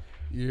and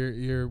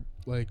you're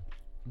like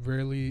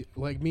really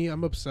like me,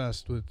 I'm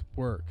obsessed with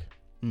work.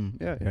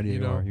 Yeah,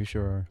 you are. You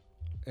sure are.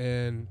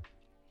 And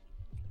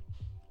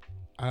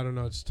I don't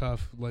know, it's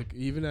tough. Like,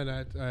 even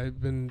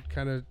I've been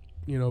kind of,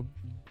 you know,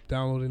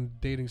 downloading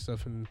dating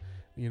stuff and,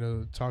 you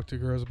know, talk to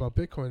girls about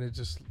Bitcoin. It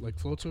just like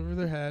floats over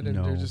their head,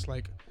 and they're just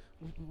like,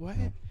 what?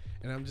 No.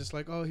 And I'm just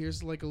like, oh,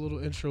 here's like a little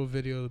intro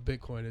video of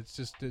Bitcoin. It's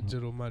just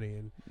digital money,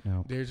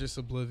 and they're just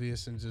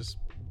oblivious and just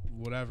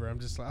whatever. I'm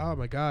just like, oh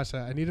my gosh,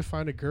 I need to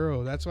find a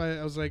girl. That's why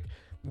I was like,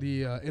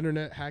 the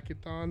internet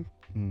hackathon.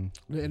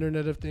 The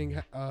Internet of Things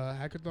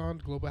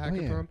hackathon, global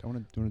hackathon. I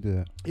want to do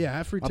that. Yeah, I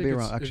have free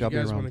tickets if you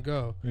guys want to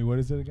go. Wait, what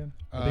is it again?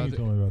 I think you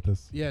told me about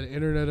this. Yeah, the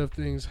Internet of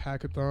Things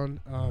hackathon.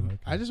 Okay.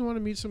 I just want to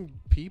meet some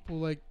people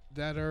like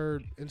that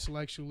are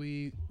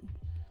intellectually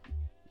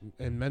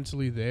and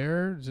mentally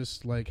there,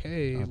 just like,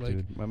 hey,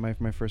 like, dude,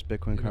 my first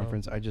Bitcoin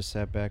conference, I just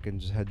sat back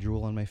and just had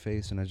drool on my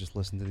face, and I just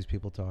listened to these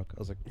people talk. I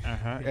was like,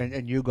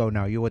 and you go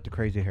now, you with the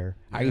crazy hair.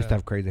 Yeah. I used to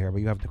have crazy hair, but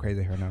you have the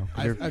crazy hair now.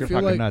 You're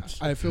feel like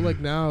nuts. I feel like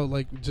now,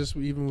 like, just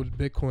even with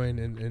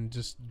Bitcoin and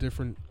just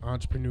different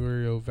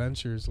entrepreneurial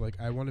ventures, like,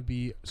 I want to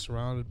be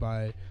surrounded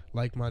by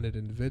like-minded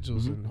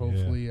individuals, and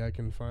hopefully I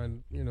can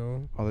find, you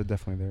know. Oh, they're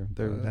definitely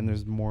there. And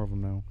there's more of them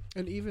now.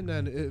 And even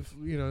then, if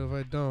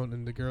I don't,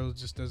 and the girl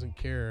just doesn't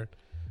care.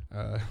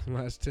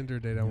 Last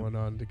Tinder date I went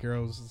on, the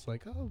girl was just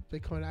like, oh,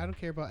 Bitcoin, I don't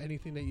care about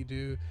anything that you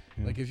do.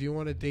 Like, if you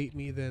want to date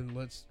me, then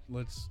let's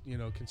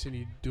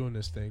continue doing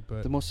this thing.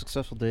 But the most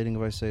successful dating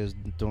advice I say is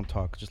don't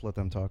talk, just let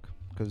them talk,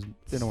 because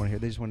they don't want to hear.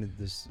 They just wanted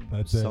this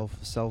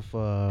self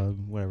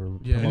whatever.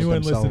 Yeah.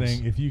 Anyone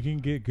listening, if you can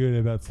get good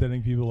about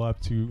setting people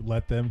up to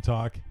let them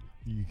talk,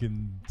 you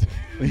can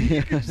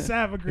just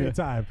have a great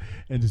time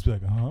and just be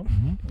like,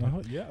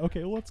 yeah,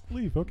 okay, well, let's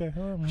leave. Okay,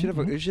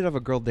 you should have a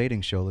girl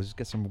dating show. Let's just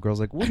get some girls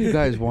like, what do you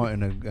guys want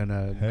in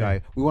a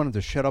guy? We want him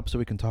to shut up so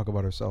we can talk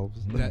about ourselves.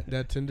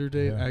 That Tinder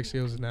date, actually,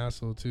 I was an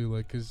asshole too.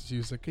 Like, because she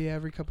was like, yeah,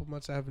 every couple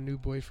months I have a new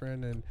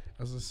boyfriend, and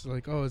I was just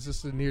like, oh, is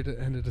this near the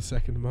end of the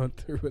second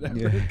month or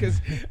whatever?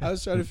 Because I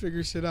was trying to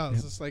figure shit out.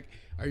 It's just like,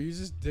 are you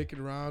just dicking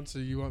around? So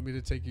you want me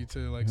to take you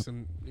to like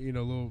some,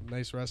 little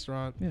nice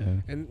restaurant? Yeah.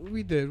 And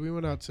we did. We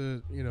went out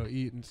to,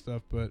 eat and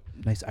stuff. But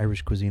Nice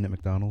Irish cuisine at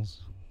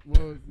McDonald's.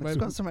 well, Let's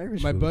go some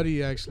Irish my food.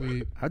 buddy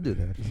actually, I'd do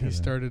that. he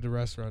started a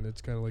restaurant.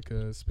 It's kind of like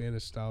a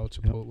Spanish style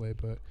Chipotle,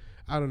 but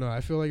I don't know.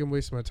 I feel like I'm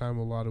wasting my time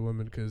with a lot of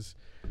women because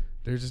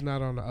they're just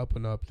not on the up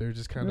and up. They're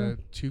just kind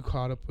of too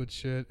caught up with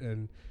shit,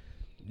 and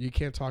you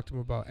can't talk to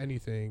them about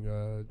anything.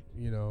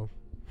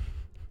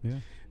 Yeah.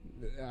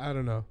 I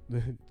don't know.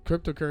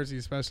 Cryptocurrency,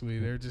 especially,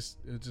 it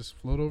just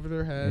float over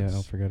their heads. Yeah,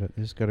 I'll forget it.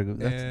 You just gotta go.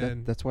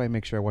 That's why I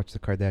make sure I watch the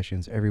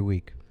Kardashians every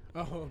week.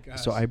 Oh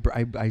gosh. So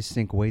I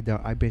sink way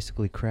down. I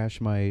basically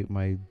crash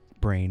my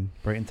brain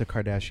right into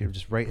Kardashian,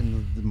 just right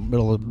in the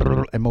middle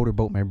of. I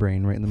motorboat my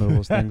brain right in the middle of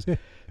those things,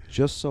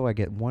 just so I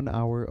get 1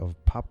 hour of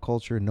pop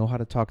culture, know how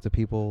to talk to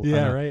people.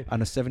 Yeah,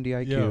 on a 70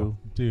 IQ. Yo,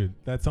 dude,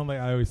 that's something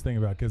I always think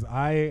about because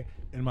I,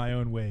 in my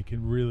own way,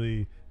 can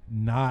really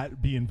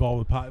not be involved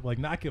with pop, like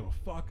not give a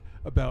fuck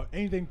about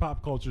anything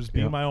pop culture, just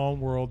be in my own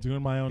world,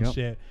 doing my own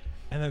shit,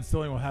 and then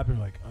something will happen.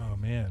 Like, oh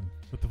man,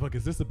 what the fuck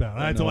is this about?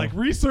 And I had to like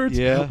research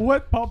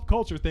what pop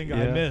culture thing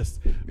I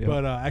missed.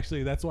 But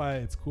actually, that's why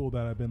it's cool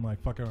that I've been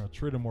like fucking around with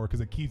Twitter more because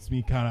it keeps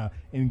me kind of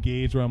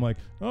engaged. Where I'm like,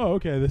 oh,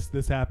 okay,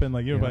 this happened.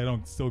 Like, even if I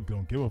still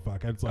don't give a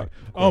fuck, I'm just like,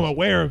 oh, I'm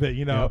aware of it,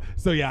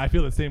 So yeah, I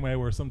feel the same way.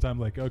 Where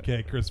sometimes like,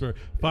 okay, Christopher,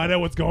 find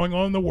out what's going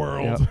on in the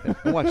world.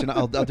 Watch, and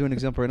I'll do an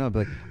example right now. I'll be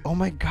like, oh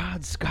my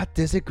God, Scott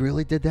Disick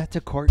really did that to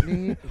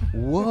Courtney.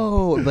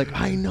 Whoa, like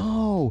I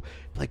know,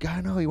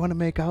 you want to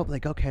make out,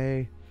 like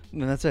okay.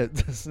 And that's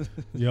it.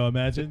 Yo,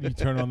 imagine you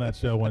turn on that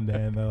show one day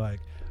and they're like,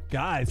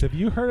 guys, have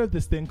you heard of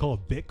this thing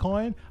called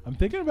Bitcoin? I'm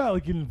thinking about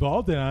like getting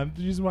involved in it. I'm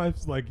using my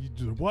like,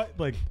 what?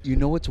 Like,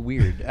 what's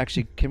weird?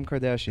 Actually, Kim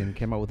Kardashian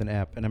came out with an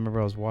app, and I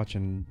remember I was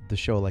watching the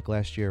show like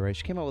last year, right?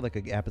 She came out with like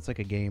an app. It's like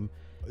a game.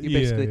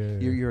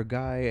 You're a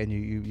guy, and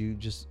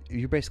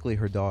you're basically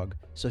her dog.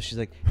 So she's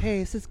like, hey,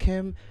 this is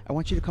Kim. I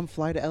want you to come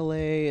fly to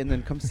LA and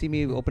then come see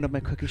me open up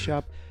my cookie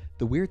shop.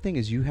 The weird thing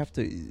is you have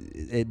to.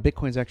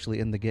 Bitcoin's actually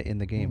in the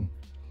game.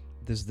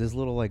 There's this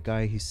little like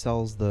guy. He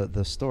sells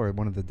the store,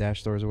 one of the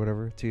Dash stores or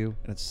whatever, to you.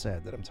 And it's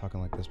sad that I'm talking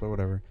like this, but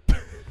whatever.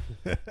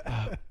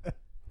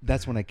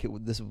 That's when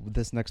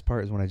this next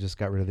part is when I just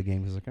got rid of the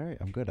game. Because like, all right,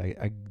 I'm good.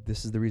 I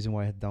this is the reason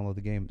why I had to download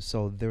the game.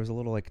 So there was a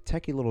little like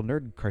techie little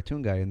nerd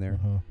cartoon guy in there,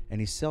 and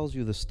he sells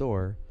you the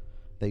store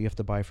that you have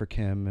to buy for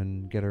Kim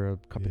and get her a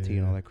cup of tea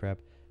and all that crap.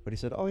 But he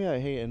said, oh yeah,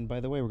 hey, and by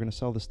the way, we're gonna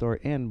sell the store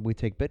and we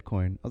take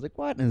Bitcoin. I was like,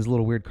 what? In his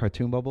little weird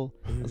cartoon bubble.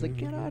 I was like,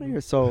 get out of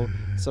here. So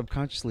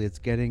subconsciously, it's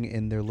getting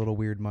in their little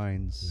weird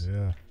minds.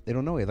 Yeah. They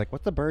don't know it. Like,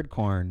 what's the bird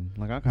corn?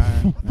 I'm like,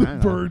 okay.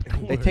 Bird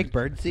corn. They take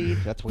bird seed.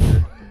 That's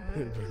weird.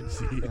 Bird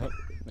seed.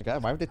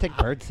 Like, why would they take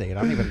bird seed?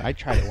 I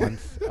tried it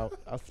once.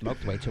 I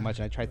smoked way too much,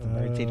 and I tried some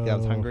bird seed because I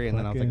was hungry, and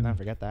then I was like, nah,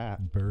 forget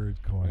that.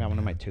 Bird corn. I got one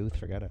in my tooth.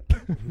 Forget it. I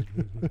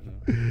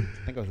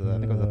think it was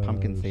a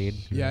pumpkin seed.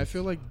 Yeah, I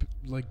feel like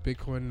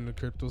Bitcoin in the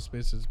crypto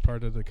space is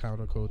part of the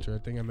counterculture. I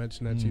think I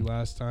mentioned that to you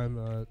last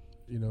time.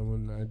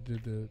 When I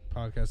did the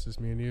podcast, just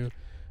me and you.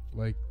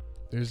 Like,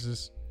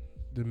 there's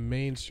the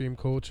mainstream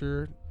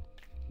culture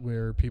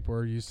where people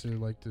are used to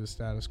like the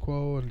status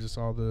quo and just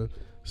all the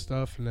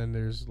stuff, and then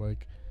there's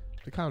like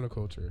the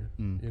counterculture.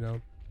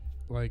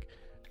 Like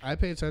I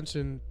pay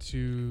attention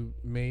to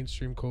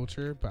mainstream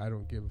culture, but I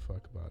don't give a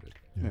fuck about it.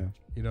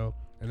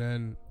 And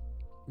then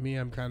me,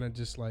 I'm kind of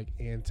just like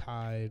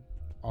anti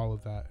all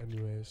of that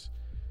anyways.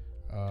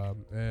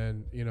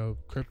 And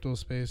crypto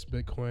space,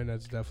 Bitcoin,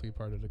 that's definitely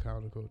part of the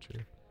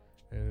counterculture,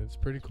 and it's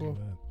pretty cool.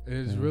 It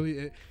is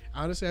really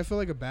honestly, I feel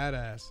like a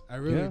badass. I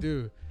really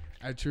do.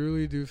 I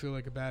truly do feel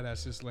like a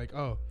badass. Just like,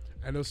 oh,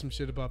 I know some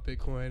shit about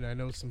Bitcoin, I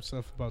know some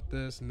stuff about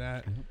this and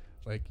that.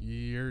 Like,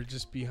 you're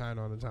just behind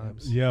on the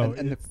times. Yo,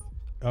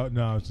 I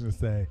was gonna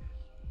say,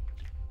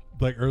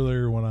 like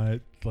earlier when I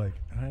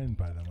didn't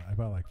buy them. I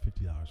bought like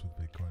 $50 with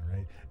Bitcoin,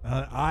 right?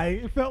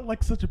 I felt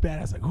like such a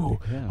badass. Like, ooh,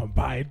 I'm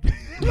buying.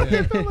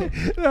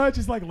 I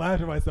just like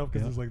laughed at myself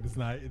because it's like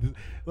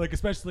like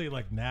especially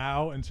like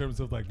now in terms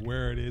of like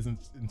where it is in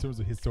terms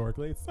of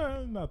historically, it's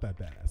not that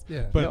badass.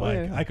 Yeah. But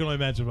I can only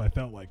imagine if I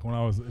felt like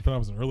if I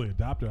was an early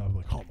adopter, I was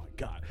like, oh my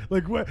god,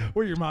 like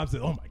where your mom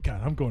said, oh my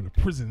god, I'm going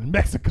to prison in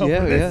Mexico.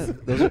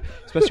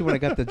 Especially when I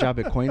got the job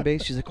at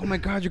Coinbase, she's like, oh my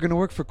god, you're gonna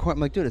work for Coin. I'm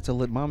like, dude, it's a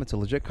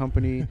legit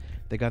company.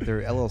 They got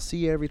their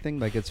LLC, everything.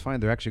 Like, it's fine.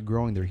 They're actually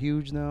growing. They're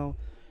huge now.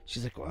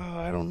 She's like, well,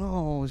 I don't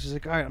know. She's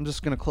like, all right, I'm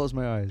just going to close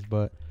my eyes.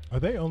 But are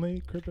they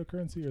only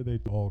cryptocurrency or are they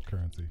all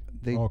currency?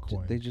 All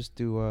coin? They just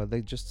do,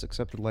 they just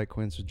accepted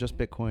Litecoin. So just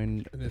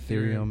Bitcoin,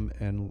 Ethereum,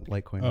 and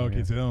Litecoin. Oh,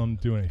 okay. So they don't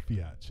do any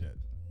fiat shit.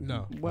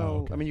 No.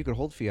 Well, I mean, you could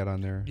hold fiat on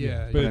there.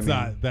 Yeah. But it's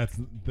not, that's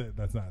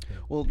not.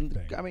 Well,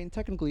 I mean,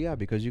 technically, yeah,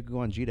 because you could go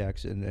on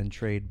GDAX and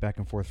trade back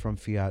and forth from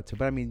fiat to,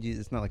 but I mean,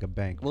 it's not like a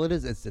bank. Well, it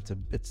is.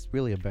 It's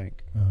really a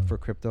bank for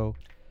crypto.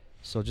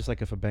 So just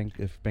like if Bank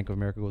of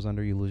America goes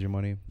under, you lose your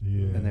money,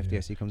 and the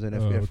FDIC comes in.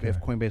 If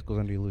Coinbase goes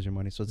under, you lose your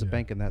money. So it's a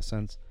bank in that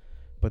sense.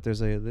 But there's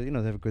they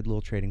have a good little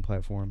trading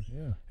platform.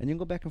 Yeah. And you can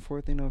go back and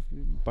forth, if you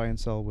buy and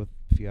sell with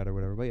fiat or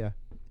whatever. But yeah.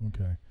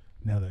 Okay.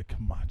 now that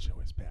Camacho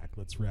is back,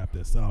 let's wrap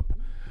this up.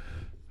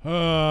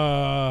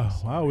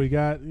 Wow, we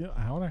got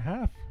hour and a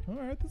half. All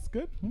right, that's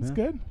good. That's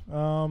good.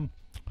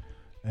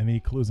 Any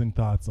closing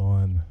thoughts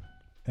on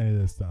any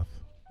of this stuff?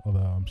 Although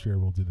I'm sure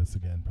we'll do this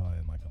again probably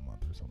in like a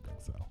month or something.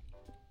 So,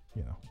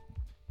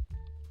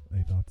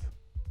 any thoughts?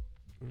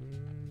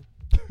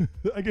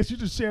 I guess you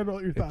just shared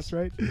all your thoughts,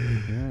 right?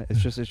 Yeah,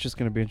 it's just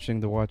gonna be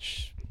interesting to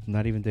watch.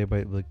 Not even day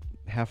by like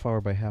half hour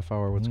by half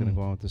hour, what's gonna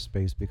go on with this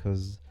space,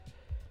 because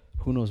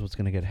who knows what's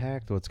gonna get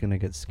hacked, what's gonna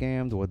get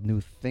scammed, what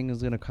new thing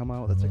is gonna come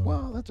out that's like,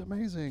 wow, that's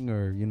amazing,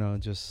 or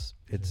just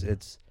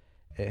it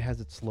has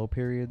its slow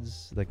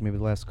periods. Like maybe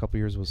the last couple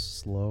years was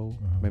slow,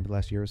 maybe the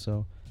last year or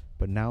so,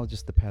 but now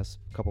just the past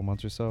couple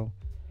months or so,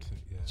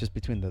 just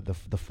between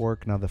the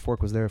fork. Now the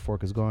fork was there,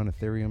 fork is gone.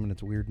 Ethereum and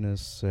its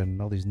weirdness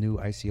and all these new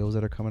ICOs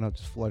that are coming out,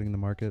 just flooding the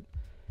market.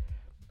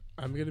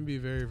 I'm gonna be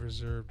very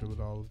reserved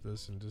with all of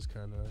this and just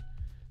kind of,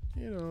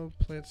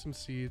 plant some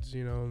seeds,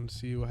 and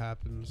see what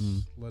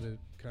happens. Let it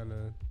kind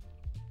of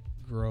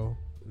grow.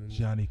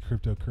 Johnny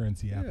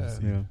cryptocurrency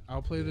Appleseed. Yeah.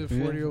 I'll play the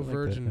 40-year-old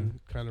virgin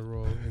kind of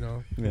role,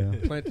 Yeah.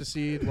 Plant the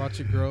seed,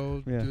 watch it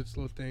grow, do its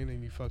little thing,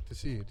 and you fuck the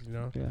seed,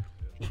 Yeah.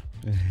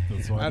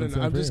 I don't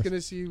know. I'm just gonna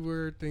see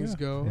where things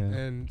go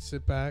and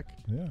sit back.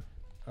 Yeah.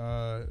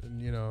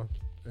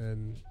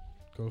 And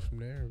go from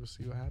there. We'll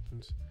see what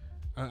happens.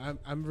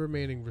 I'm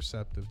remaining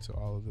receptive to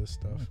all of this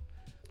stuff.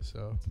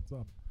 So that's what's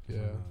up.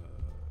 Yeah.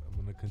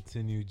 I'm gonna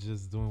continue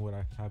just doing what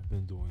I have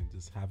been doing,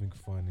 just having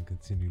fun and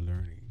continue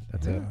learning.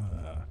 That's it.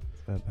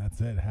 That's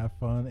it. Have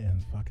fun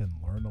and fucking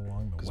learn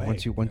along the way.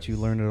 Once you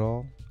learn it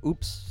all,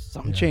 oops,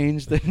 something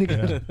changed. Then you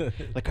gotta,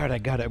 like, all right, I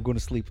got it. I'm going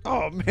to sleep.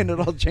 Oh man, it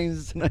all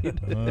changes tonight.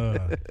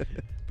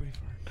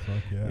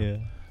 Fuck yeah.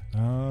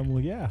 Well,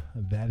 yeah,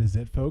 that is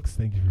it, folks.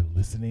 Thank you for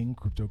listening.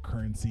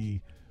 Cryptocurrency,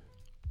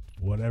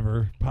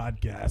 whatever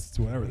podcasts,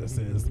 whatever this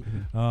is.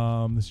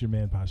 This is your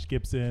man Posh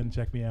Gibson.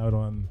 Check me out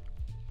on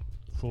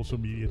social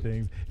media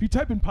things. If you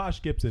type in Posh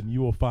Gibson,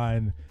 you will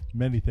find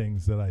many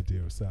things that I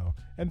do. So,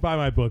 and buy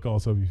my book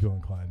also if you feel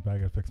inclined. But I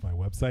gotta fix my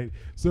website.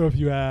 So if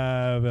you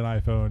have an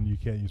iPhone, you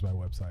can't use my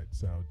website.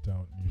 So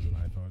don't use an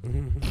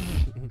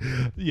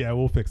iPhone. Yeah,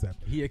 we'll fix that.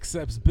 He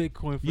accepts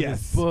Bitcoin for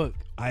his book.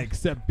 I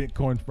accept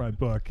Bitcoin for my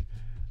book.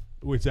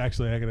 Which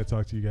actually I gotta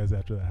talk to you guys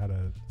after that, how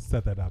to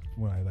set that up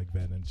when I like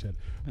vend and shit.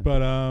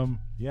 But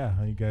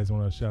yeah, you guys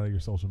want to shout out your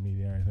social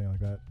media or anything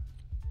like that?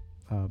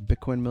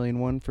 Bitcoin Million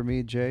One for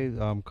me, Jay.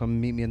 Come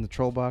meet me in the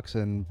Troll Box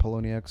and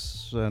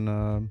Poloniex, and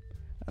I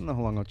don't know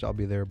how long I'll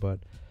be there, but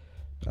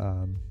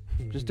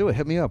just do it.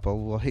 Hit me up.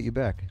 I'll hit you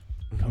back.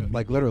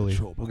 Like literally,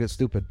 we'll get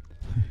stupid.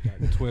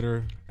 Got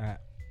Twitter at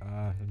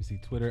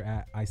Twitter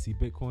at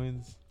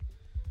ICBitcoins.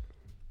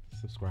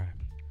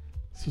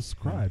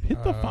 Subscribe.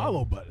 Hit the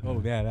follow button. Oh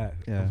yeah.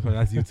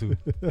 That's YouTube.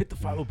 Hit the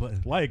follow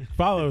button. Like,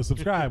 follow,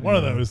 subscribe. One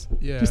of those.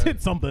 Yeah. Just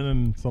hit something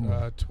and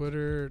something.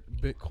 Twitter,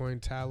 Bitcoin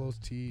Talos,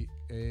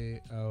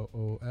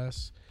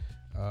 TALOS.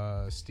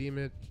 Steam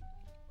it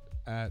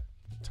at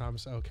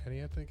Thomas L.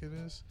 Kenny, I think it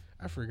is.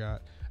 I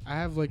forgot.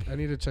 I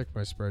need to check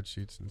my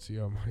spreadsheets and see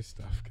all my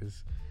stuff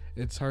because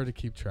it's hard to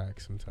keep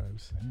track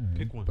sometimes.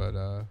 Pick one. But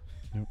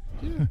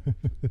yeah.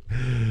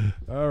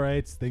 All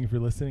right. Thank you for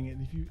listening.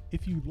 And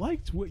if you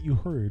liked what you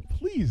heard,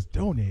 please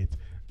donate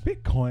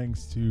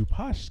Bitcoins to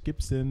Posh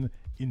Gibson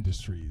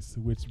Industries,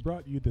 which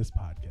brought you this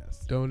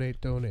podcast.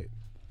 Donate.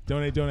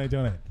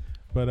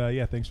 But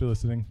yeah, thanks for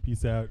listening.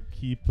 Peace out.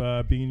 Keep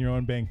being your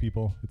own bank,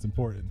 people. It's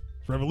important.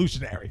 It's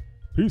revolutionary.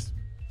 Peace.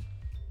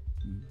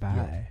 Bye.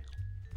 Yo.